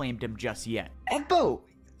hadn't claimed him just yet. Ebbo,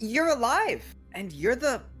 you're alive, and you're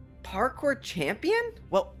the parkour champion?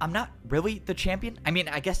 Well, I'm not really the champion. I mean,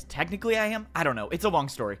 I guess technically I am. I don't know. It's a long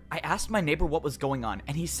story. I asked my neighbor what was going on,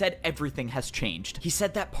 and he said everything has changed. He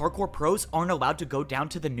said that parkour pros aren't allowed to go down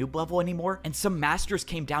to the noob level anymore, and some masters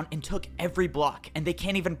came down and took every block, and they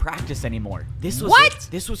can't even practice anymore. This was it.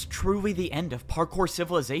 This was truly the end of parkour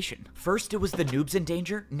civilization. First, it was the noobs in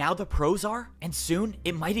danger. Now the pros are, and soon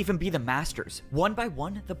it might even be the masters. One by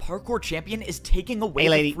one, the parkour champion is taking away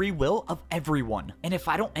the free will of everyone. And if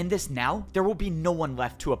I don't end this now, there will be no one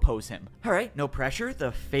left to oppose him. All right, no pressure.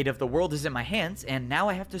 The fate of the world is in my hands, and now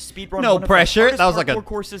I have to speedrun. No one pressure. Of the That was like a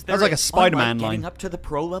courses that was like a Spider-Man Unlike line. getting up to the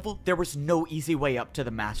pro level, there was no easy way up to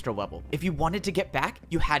the master level. If you wanted to get back,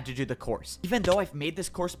 you had to do the course. Even though I've made this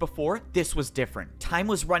course before, this was different. Time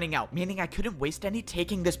was running out, meaning I couldn't waste any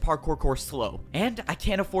taking this parkour course slow. And I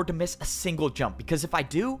can't afford to miss a single jump, because if I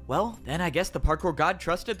do, well, then I guess the parkour god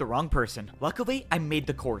trusted the wrong person. Luckily, I made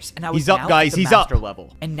the course, and I was He's up, now guys. at the He's master up.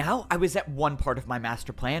 level. And now I was at one part of my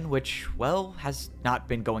master plan, which, well, has not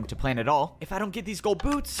been going to plan at all. If I don't get these gold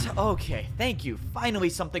boots, okay, thank you. Finally,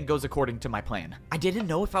 something goes according to my plan. I didn't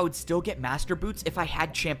know if I would still get master boots if I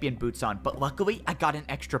had champion boots on, but luckily, I got an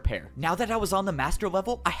extra pair. Now that I was on the master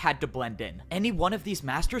level, I had to blend in. Any one of these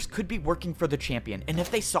masters could be working for the champion, and if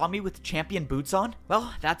they saw me with champion boots on,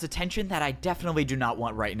 well, that's attention that I definitely do not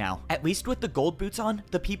want right now. At least with the gold boots on,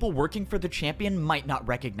 the people working for the champion might not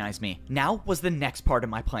recognize me. Now was the next part of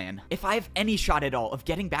my plan. If I have any shot at all of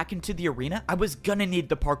getting back into the arena, I was gonna need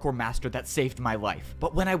the parkour master that saved my life.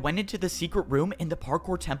 But when I went into the secret room in the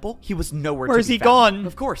parkour temple, he was nowhere to be found. Where's he gone?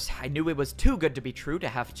 Of course, I knew it was too good to be true to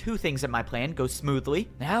have two things in my plan go smoothly.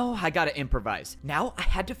 Now I gotta improvise. Now I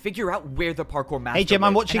had to figure out where the parkour master Hey Jim,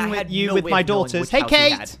 I'm lived, watching and I with had you no with way my of knowing daughters. which Hey house he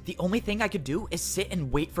Kate! had. The only thing I could do is sit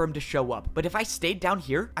and wait for him to show up. But if I stayed down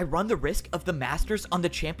here, I run the risk of the masters on the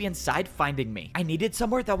champion's side finding me. I needed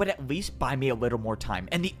somewhere that would at least buy me a little more time,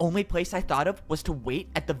 and the only place I thought of was to wait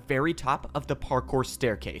at the very top of the parkour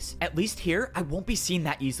staircase. At least here, I won't be seen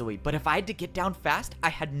that easily, but if I had to get down fast, I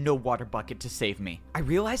had no water bucket to save me. I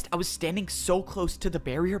realized I was standing so close to the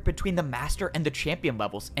barrier between the master and the champion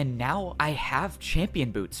levels, and now I have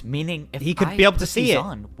champion boots, meaning if He could I be able to put see these it.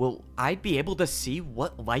 on, will I be able to see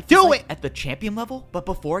what life Do is like it! at the champion level? But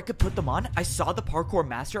before I could put them on, I saw the parkour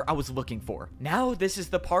master I was looking for. Now this is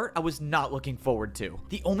the part I was not looking forward to.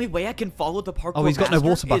 The only way I can follow the parkour He's got no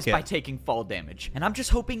master water is bucket. by taking fall damage. And I'm just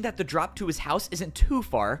hoping that the drop to his house isn't too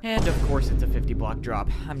far. And of course it's a 50 block drop.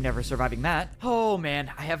 I'm never surviving that. Oh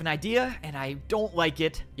man, I have an idea and I don't like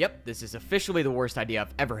it. Yep, this is officially the worst idea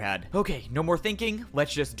I've ever had. Okay, no more thinking.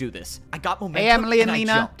 Let's just do this. I got momentum Emily and I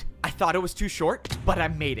Lena. jumped. I thought it was too short, but I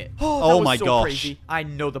made it. Oh that was my so gosh. crazy. I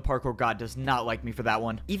know the parkour god does not like me for that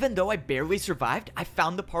one. Even though I barely survived, I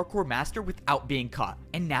found the parkour master without being caught.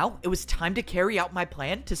 And now it was time to carry out my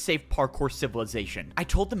plan to save parkour civilization. I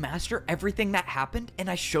told the master everything that happened, and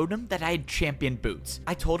I showed him that I had champion boots.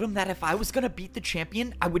 I told him that if I was gonna beat the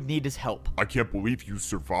champion, I would need his help. I can't believe you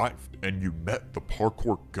survived and you met the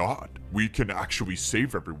parkour god. We can actually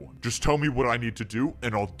save everyone. Just tell me what I need to do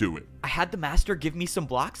and I'll do it. I had the master give me some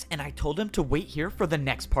blocks, and I told him to wait here for the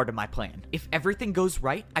next part of my plan. If everything goes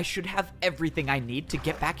right, I should have everything I need to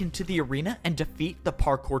get back into the arena and defeat the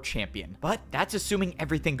parkour champion. But that's assuming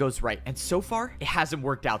everything goes right, and so far, it hasn't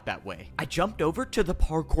worked out that way. I jumped over to the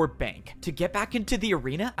parkour bank. To get back into the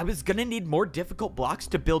arena, I was gonna need more difficult blocks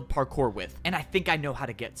to build parkour with, and I think I know how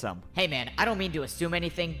to get some. Hey man, I don't mean to assume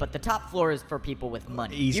anything, but the top floor is for people with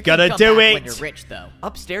money. He's You can gonna come Do back it. when you're rich, though.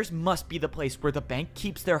 Upstairs must be the place where the bank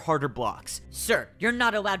keeps their harder blocks. Sir, you're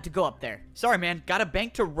not allowed to go up there. Sorry, man. Got a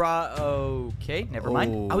bank to Okay, never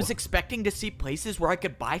mind. I was expecting to see places where I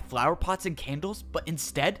could buy flower pots and candles, but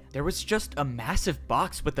instead, there was just a massive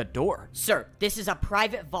box with a door. Sir, this is a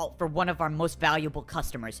private vault for one of our most valuable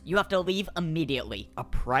customers. You have to leave immediately. A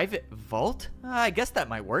private vault? I guess that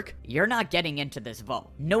might work. You're not getting into this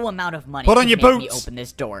vault. No amount of money Put on can your make me boots. open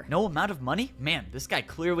this door. No amount of money? Man, this guy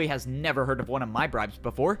clearly has never heard of one of my bribes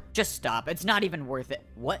before. Just stop. It's not even worth it.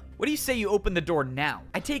 What? What do you say you open the door now?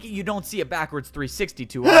 I take it you don't see a backwards 360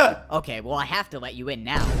 too often. Okay, well, I have to let you in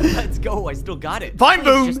now. Let's go, I still got it. Fine, Please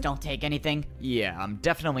boom. just don't take anything. Yeah, I'm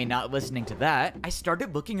definitely not listening to that. I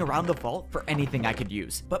started looking around the vault for anything I could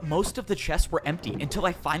use, but most of the chests were empty until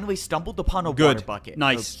I finally stumbled upon a Good. water bucket.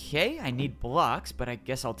 Nice. Okay, I need blocks, but I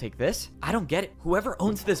guess I'll take this. I don't get it. Whoever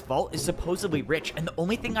owns this vault is supposedly rich, and the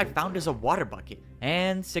only thing I found is a water bucket.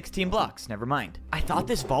 And 16 blocks, never mind. I thought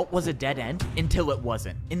this vault was a dead end until it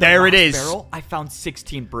wasn't. In the There it last is. barrel, I found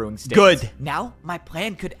 16 brewing stands. Good. Now, my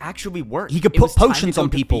plan could actually work. He could It put was time to potions go on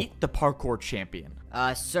people. defeat the parkour champion.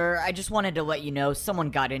 Sir, I just wanted to let you know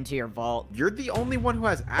someone got into your vault. You're the only one who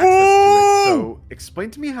has access to it, so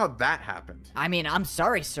explain to me how that happened. I mean, I'm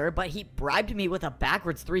sorry, sir, but he bribed me with a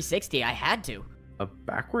backwards 360. I had to. A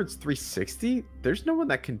backwards 360? There's no one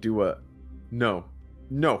that can do a... No.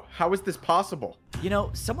 No, how is this possible? You know,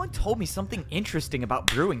 someone told me something interesting about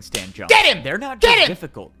brewing stand jumps. Get him! They're not Get just him!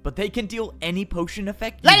 difficult, but they can deal any potion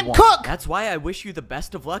effect Let you him want. cook! That's why I wish you the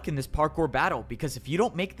best of luck in this parkour battle, because if you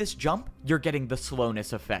don't make this jump, you're getting the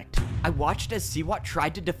slowness effect. I watched as Siwat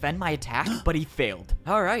tried to defend my attack, but he failed.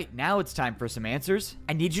 Alright, now it's time for some answers.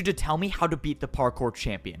 I need you to tell me how to beat the parkour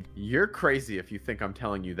champion. You're crazy if you think I'm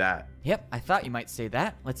telling you that. Yep, I thought you might say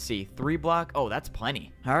that. Let's see, 3 block. Oh, that's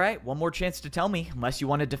plenty. Alright, one more chance to tell me, unless you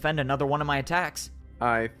want to defend another one of my attacks.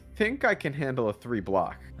 I think I can handle a 3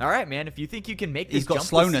 block. All right, man. If you think you can make this He's got jump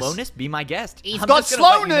slowness. with slowness, be my guest. He's I'm got just gonna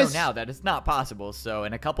let you slowness. know now that it's not possible. So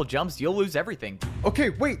in a couple jumps, you'll lose everything. Okay,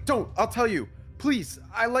 wait, don't. I'll tell you. Please,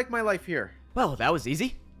 I like my life here. Well, that was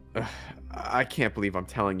easy. I can't believe I'm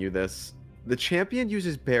telling you this. The champion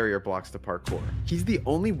uses barrier blocks to parkour. He's the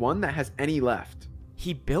only one that has any left.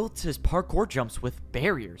 He built his parkour jumps with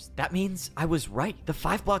barriers. That means I was right. The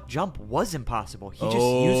 5-block jump was impossible. He just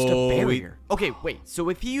used a barrier. Okay, wait. So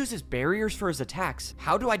if he uses barriers for his attacks,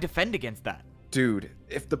 how do I defend against that? Dude,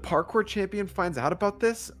 if the parkour champion finds out about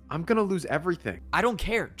this, I'm gonna lose everything. I don't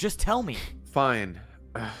care. Just tell me. Fine.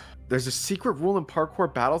 There's a secret rule in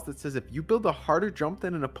parkour battles that says if you build a harder jump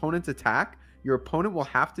than an opponent's attack, your opponent will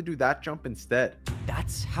have to do that jump instead.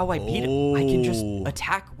 That's how I beat him. I can just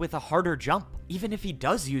attack with a harder jump. Even if he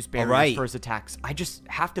does use barriers for his attacks, I just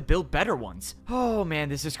have to build better ones. Oh man,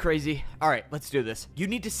 this is crazy. All right, let's do this. You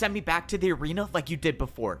need to send me back to the arena like you did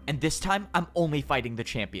before. And this time, I'm only fighting the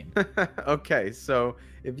champion. Okay, so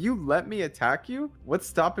if you let me attack you, what's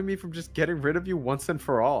stopping me from just getting rid of you once and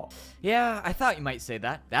for all? Yeah, I thought you might say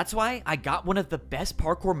that. That's why I got one of the best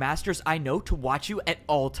parkour masters I know to watch you at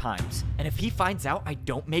all times. And if he finds out I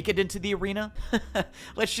don't make it into the arena,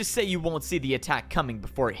 let's just say you won't see the attack coming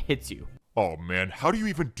before it hits you. Oh man, how do you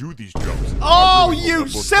even do these jumps? Oh, I really you hope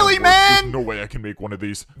that both silly can work. There's man! no way I can make one of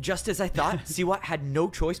these. Just as I thought, Siwat had no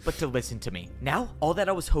choice but to listen to me. Now, all that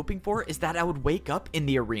I was hoping for is that I would wake up in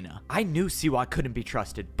the arena. I knew Siwat couldn't be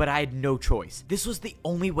trusted, but I had no choice. This was the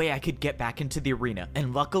only way I could get back into the arena,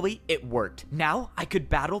 and luckily, it worked. Now, I could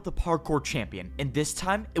battle the parkour champion, and this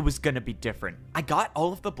time, it was gonna be different. I got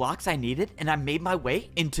all of the blocks I needed, and I made my way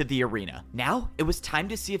into the arena. Now, it was time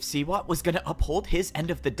to see if Siwat was gonna uphold his end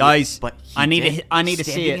of the deal. Guys, but he I need didn't. to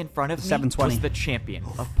see Standing it. in front of me 720. was the champion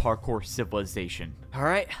of parkour civilization. All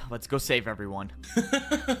right, let's go save everyone.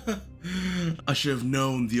 I should have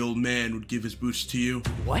known the old man would give his boots to you.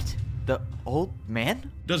 What? The old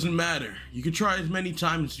man? Doesn't matter. You can try as many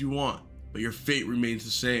times as you want, but your fate remains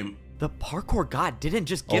the same. The parkour god didn't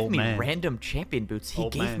just give Old me man. random champion boots. He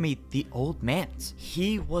Old gave man. me the old man's.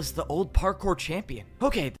 He was the old parkour champion.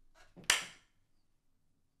 Okay.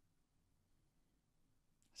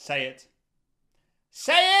 Say it.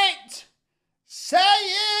 Say it! Say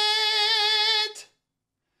it!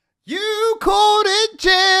 You called it,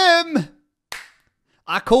 Jim!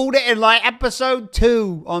 I called it in like episode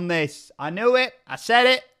 2 on this. I knew it. I said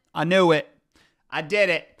it. I knew it. I did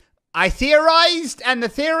it. I theorized, and the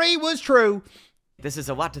theory was true. This is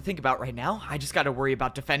a lot to think about right now. I just gotta worry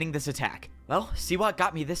about defending this attack. Well, Siwat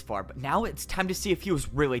got me this far, but now it's time to see if he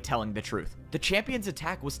was really telling the truth. The champion's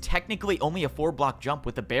attack was technically only a 4-block jump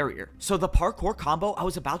with a barrier, so the parkour combo I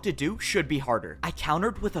was about to do should be harder. I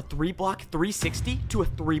countered with a 3-block 360 to a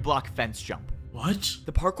 3-block fence jump. What?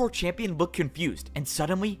 The parkour champion looked confused, and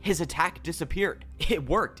suddenly his attack disappeared. It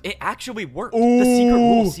worked. It actually worked. The secret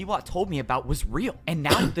rule Siwat told me about was real, and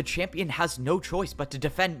now the champion has no choice but to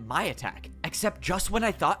defend my attack. Except just when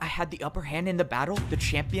I thought I had the upper hand in the battle, the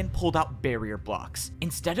champion pulled out barrier blocks.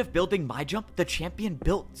 Instead of building my jump, the champion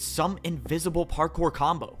built some invisible parkour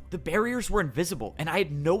combo. The barriers were invisible, and I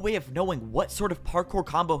had no way of knowing what sort of parkour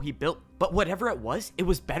combo he built. But whatever it was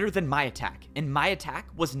better than my attack, and my attack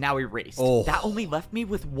was now erased. That only left me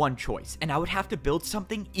with one choice, and I would have to build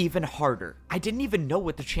something even harder. I didn't even know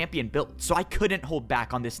what the champion built, so I couldn't hold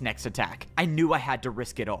back on this next attack. I knew I had to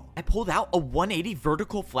risk it all. I pulled out a 180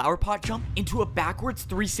 vertical flower pot jump into a backwards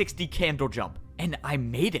 360 candle jump. And I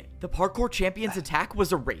made it. The parkour champion's attack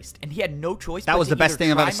was erased, and he had no choice but to either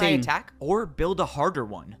try my attack or build a harder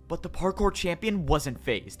one. But the parkour champion wasn't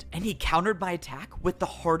phased, and he countered my attack with the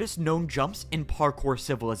hardest known jumps in parkour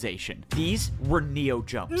civilization. These were Neo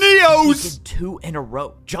jumps. Neos! He did 2 in a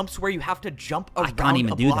row. Jumps where you have to jump around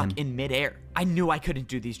a block in midair. I knew I couldn't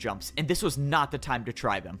do these jumps, and this was not the time to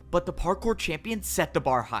try them. But the parkour champion set the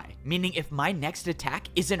bar high, meaning if my next attack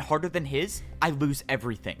isn't harder than his, I lose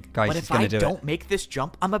everything. But if I don't make this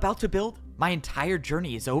jump I'm about to build, my entire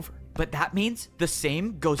journey is over. But that means the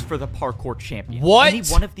same goes for the parkour champion. What? Any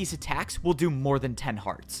one of these attacks will do more than 10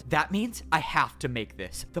 hearts. That means I have to make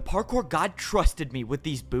this. The parkour god trusted me with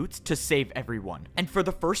these boots to save everyone. And for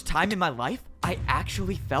the first time in my life, I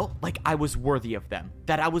actually felt like I was worthy of them.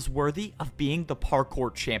 That I was worthy of being the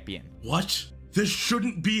parkour champion. What? This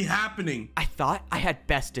shouldn't be happening. I thought I had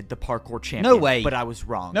bested the parkour champion. No way. But I was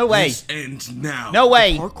wrong. No way. This ends now. No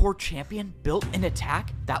way. The parkour champion built an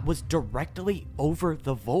attack that was directly over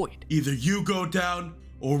the void. Either you go down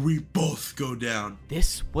or we both go down.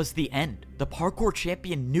 This was the end. The parkour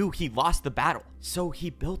champion knew he lost the battle, so he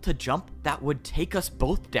built a jump that would take us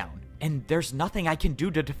both down. And there's nothing I can do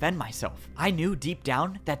to defend myself. I knew deep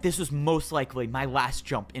down that this was most likely my last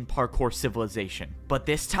jump in parkour civilization. But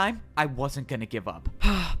this time, I wasn't gonna give up.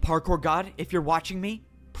 Parkour god, if you're watching me,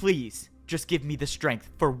 please just give me the strength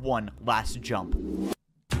for one last jump.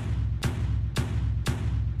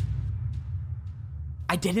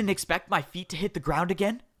 I didn't expect my feet to hit the ground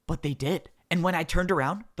again, but they did. And when I turned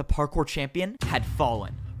around, the parkour champion had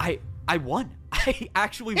fallen. I won. I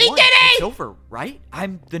actually won. Did it! It's over, right?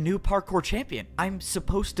 I'm the new parkour champion. I'm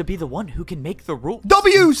supposed to be the one who can make the rules.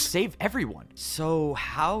 W's! Save everyone. So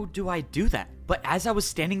how do I do that? But as I was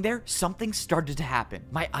standing there, something started to happen.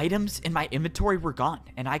 My items in my inventory were gone,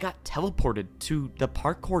 and I got teleported to the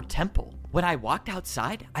parkour temple. When I walked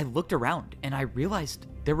outside, I looked around, and I realized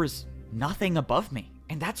there was nothing above me.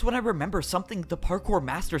 And that's when I remember something the parkour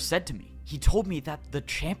master said to me. He told me that the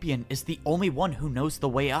champion is the only one who knows the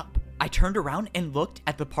way up. I turned around and looked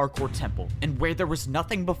at the parkour temple, and where there was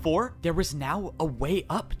nothing before, there was now a way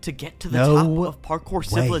up to get to the top of parkour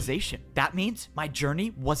civilization. That means my journey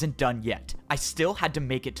wasn't done yet. I still had to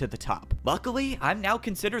make it to the top. Luckily, I'm now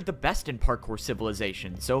considered the best in parkour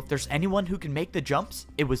civilization, so if there's anyone who can make the jumps,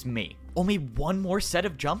 it was me. Only one more set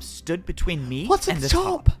of jumps stood between me and the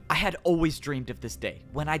top. I had always dreamed of this day,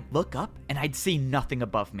 when I'd look up and I'd see nothing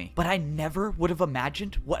above me. But I never would have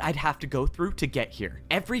imagined what I'd have to go through to get here.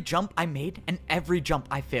 Every jump I made and every jump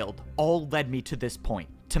I failed all led me to this point,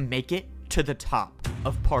 to make it to the top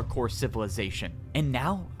of parkour civilization. And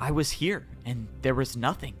now I was here, and there was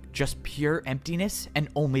nothing, just pure emptiness and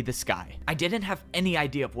only the sky. I didn't have any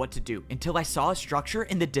idea of what to do until I saw a structure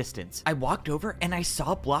in the distance. I walked over and I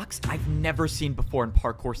saw blocks I've never seen before in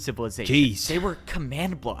parkour civilization. Jeez. They were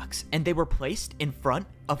command blocks, and they were placed in front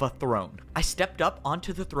of a throne. I stepped up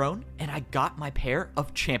onto the throne and I got my pair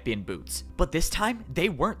of champion boots. But this time, they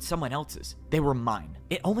weren't someone else's. They were mine.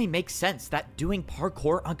 It only makes sense that doing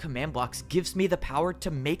parkour on command blocks gives me the power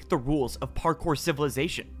to make the rules of parkour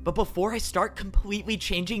civilization. But before I start completely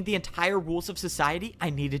changing the entire rules of society, I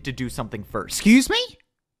needed to do something first. Excuse me?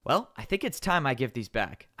 Well, I think it's time I give these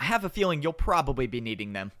back. I have a feeling you'll probably be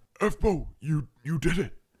needing them. F-Bo, you did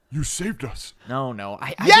it. You saved us. No,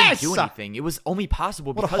 I Yes! didn't do anything. It was only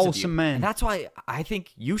possible What a because of you. wholesome man. And that's why I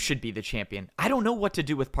think you should be the champion. I don't know what to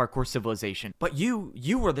do with parkour civilization, but you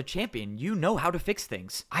were the champion. You know how to fix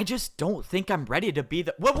things. I just don't think I'm ready to be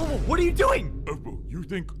the— Whoa, what are you doing? F-Bo, you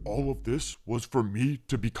think all of this was for me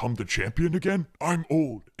to become the champion again? I'm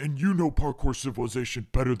old, and you know parkour civilization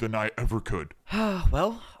better than I ever could.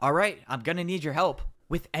 Well, all right. I'm gonna need your help.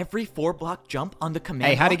 With every 4-block jump on the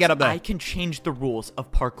command how'd he get up there? I can change the rules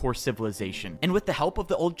of parkour civilization. And with the help of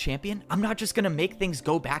the old champion, I'm not just gonna make things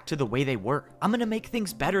go back to the way they were. I'm gonna make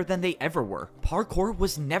things better than they ever were. Parkour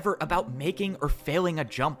was never about making or failing a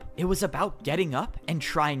jump. It was about getting up and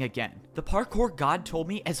trying again. The parkour god told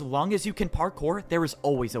me as long as you can parkour, there is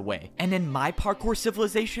always a way. And in my parkour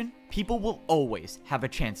civilization, people will always have a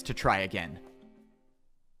chance to try again.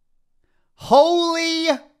 Holy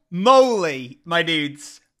moly, my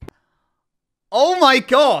dudes. Oh my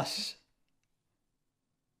gosh.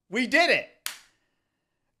 We did it.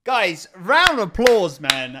 Guys, round of applause,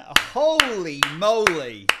 man. Holy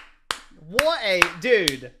moly. What a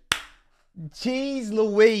dude. Jeez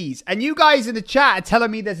Louise. And you guys in the chat are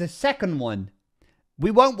telling me there's a second one. We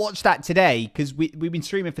won't watch that today because we've been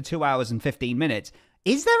streaming for 2 hours and 15 minutes.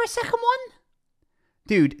 Is there a second one?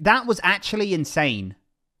 Dude, that was actually insane.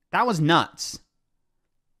 That was nuts.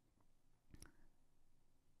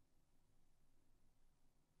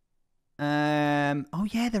 Oh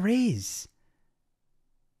yeah, there is.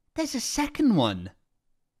 There's a second one.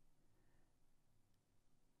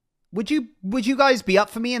 Would you guys be up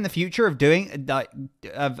for me in the future of doing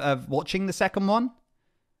of watching the second one?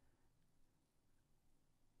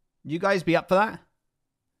 You guys be up for that?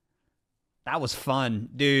 That was fun,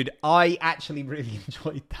 dude. I actually really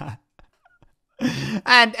enjoyed that.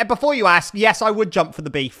 And before you ask, yes, I would jump for the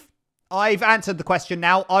beef. I've answered the question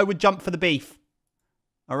now. I would jump for the beef.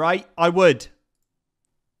 All right? I would.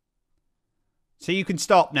 So you can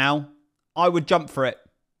stop now. I would jump for it.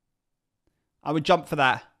 I would jump for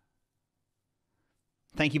that.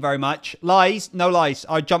 Thank you very much. Lies? No lies.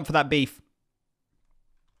 I'd jump for that beef.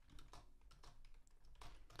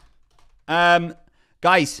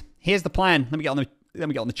 Guys, here's the plan. Let me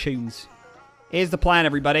get on the tunes. Here's the plan,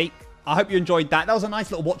 everybody. I hope you enjoyed that. That was a nice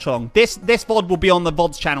little watch along. This VOD will be on the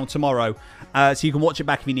VODS channel tomorrow, so you can watch it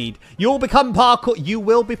back if you need. You'll become parkour. You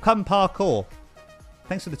will become parkour.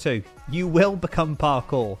 Thanks for the 2. You will become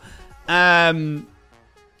parkour. But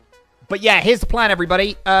yeah, here's the plan,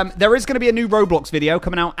 everybody. There is going to be a new Roblox video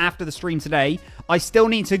coming out after the stream today. I still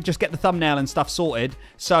need to just get the thumbnail and stuff sorted.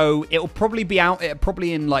 So it'll probably be out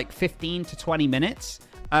probably in like 15 to 20 minutes.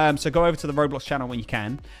 So go over to the Roblox channel when you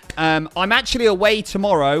can. I'm actually away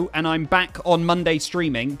tomorrow, and I'm back on Monday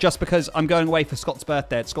streaming just because I'm going away for Scott's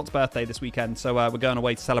birthday. It's Scott's birthday this weekend, so we're going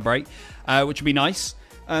away to celebrate, which would be nice.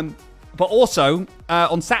 But also,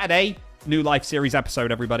 on Saturday, new Life Series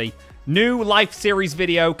episode, everybody. New Life Series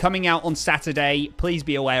video coming out on Saturday. Please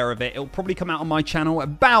be aware of it. It'll probably come out on my channel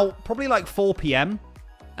about probably like 4 p.m.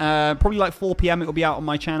 Probably like 4 p.m. It'll be out on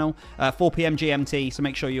my channel. 4 p.m. GMT, so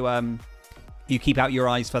make sure you keep out your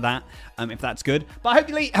eyes for that, if that's good. But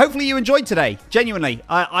hopefully you enjoyed today. Genuinely,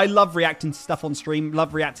 I love reacting to stuff on stream.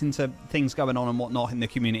 Love reacting to things going on and whatnot in the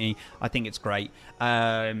community. I think it's great.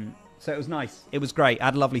 So it was nice. It was great. I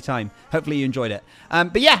had a lovely time. Hopefully you enjoyed it.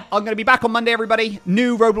 But yeah, I'm going to be back on Monday, everybody.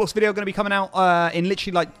 New Roblox video going to be coming out in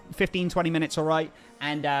literally like 15, 20 minutes, all right?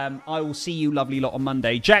 And I will see you lovely lot on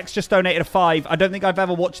Monday. Jax just donated a 5. I don't think I've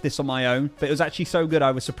ever watched this on my own, but it was actually so good I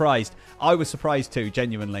was surprised. I was surprised too,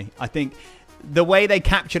 genuinely. I think the way they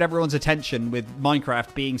captured everyone's attention with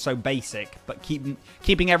Minecraft being so basic, but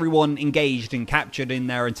keeping everyone engaged and captured in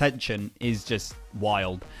their attention is just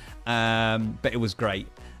wild. But it was great.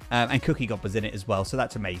 And Cookie God was in it as well, so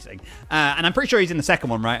that's amazing. And I'm pretty sure he's in the second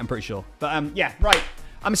one, right? I'm pretty sure. But yeah, right.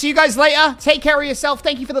 I'm gonna see you guys later. Take care of yourself.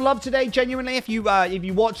 Thank you for the love today. Genuinely, if you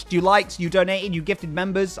watched, you liked, you donated, you gifted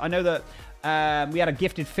members. I know that we had a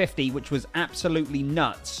gifted 50, which was absolutely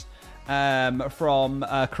nuts. From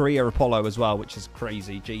Korea Apollo as well, which is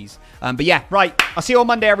crazy. Jeez. But yeah, right. I'll see you on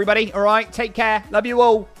Monday, everybody. All right. Take care. Love you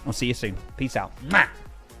all. I'll see you soon. Peace out. Mwah.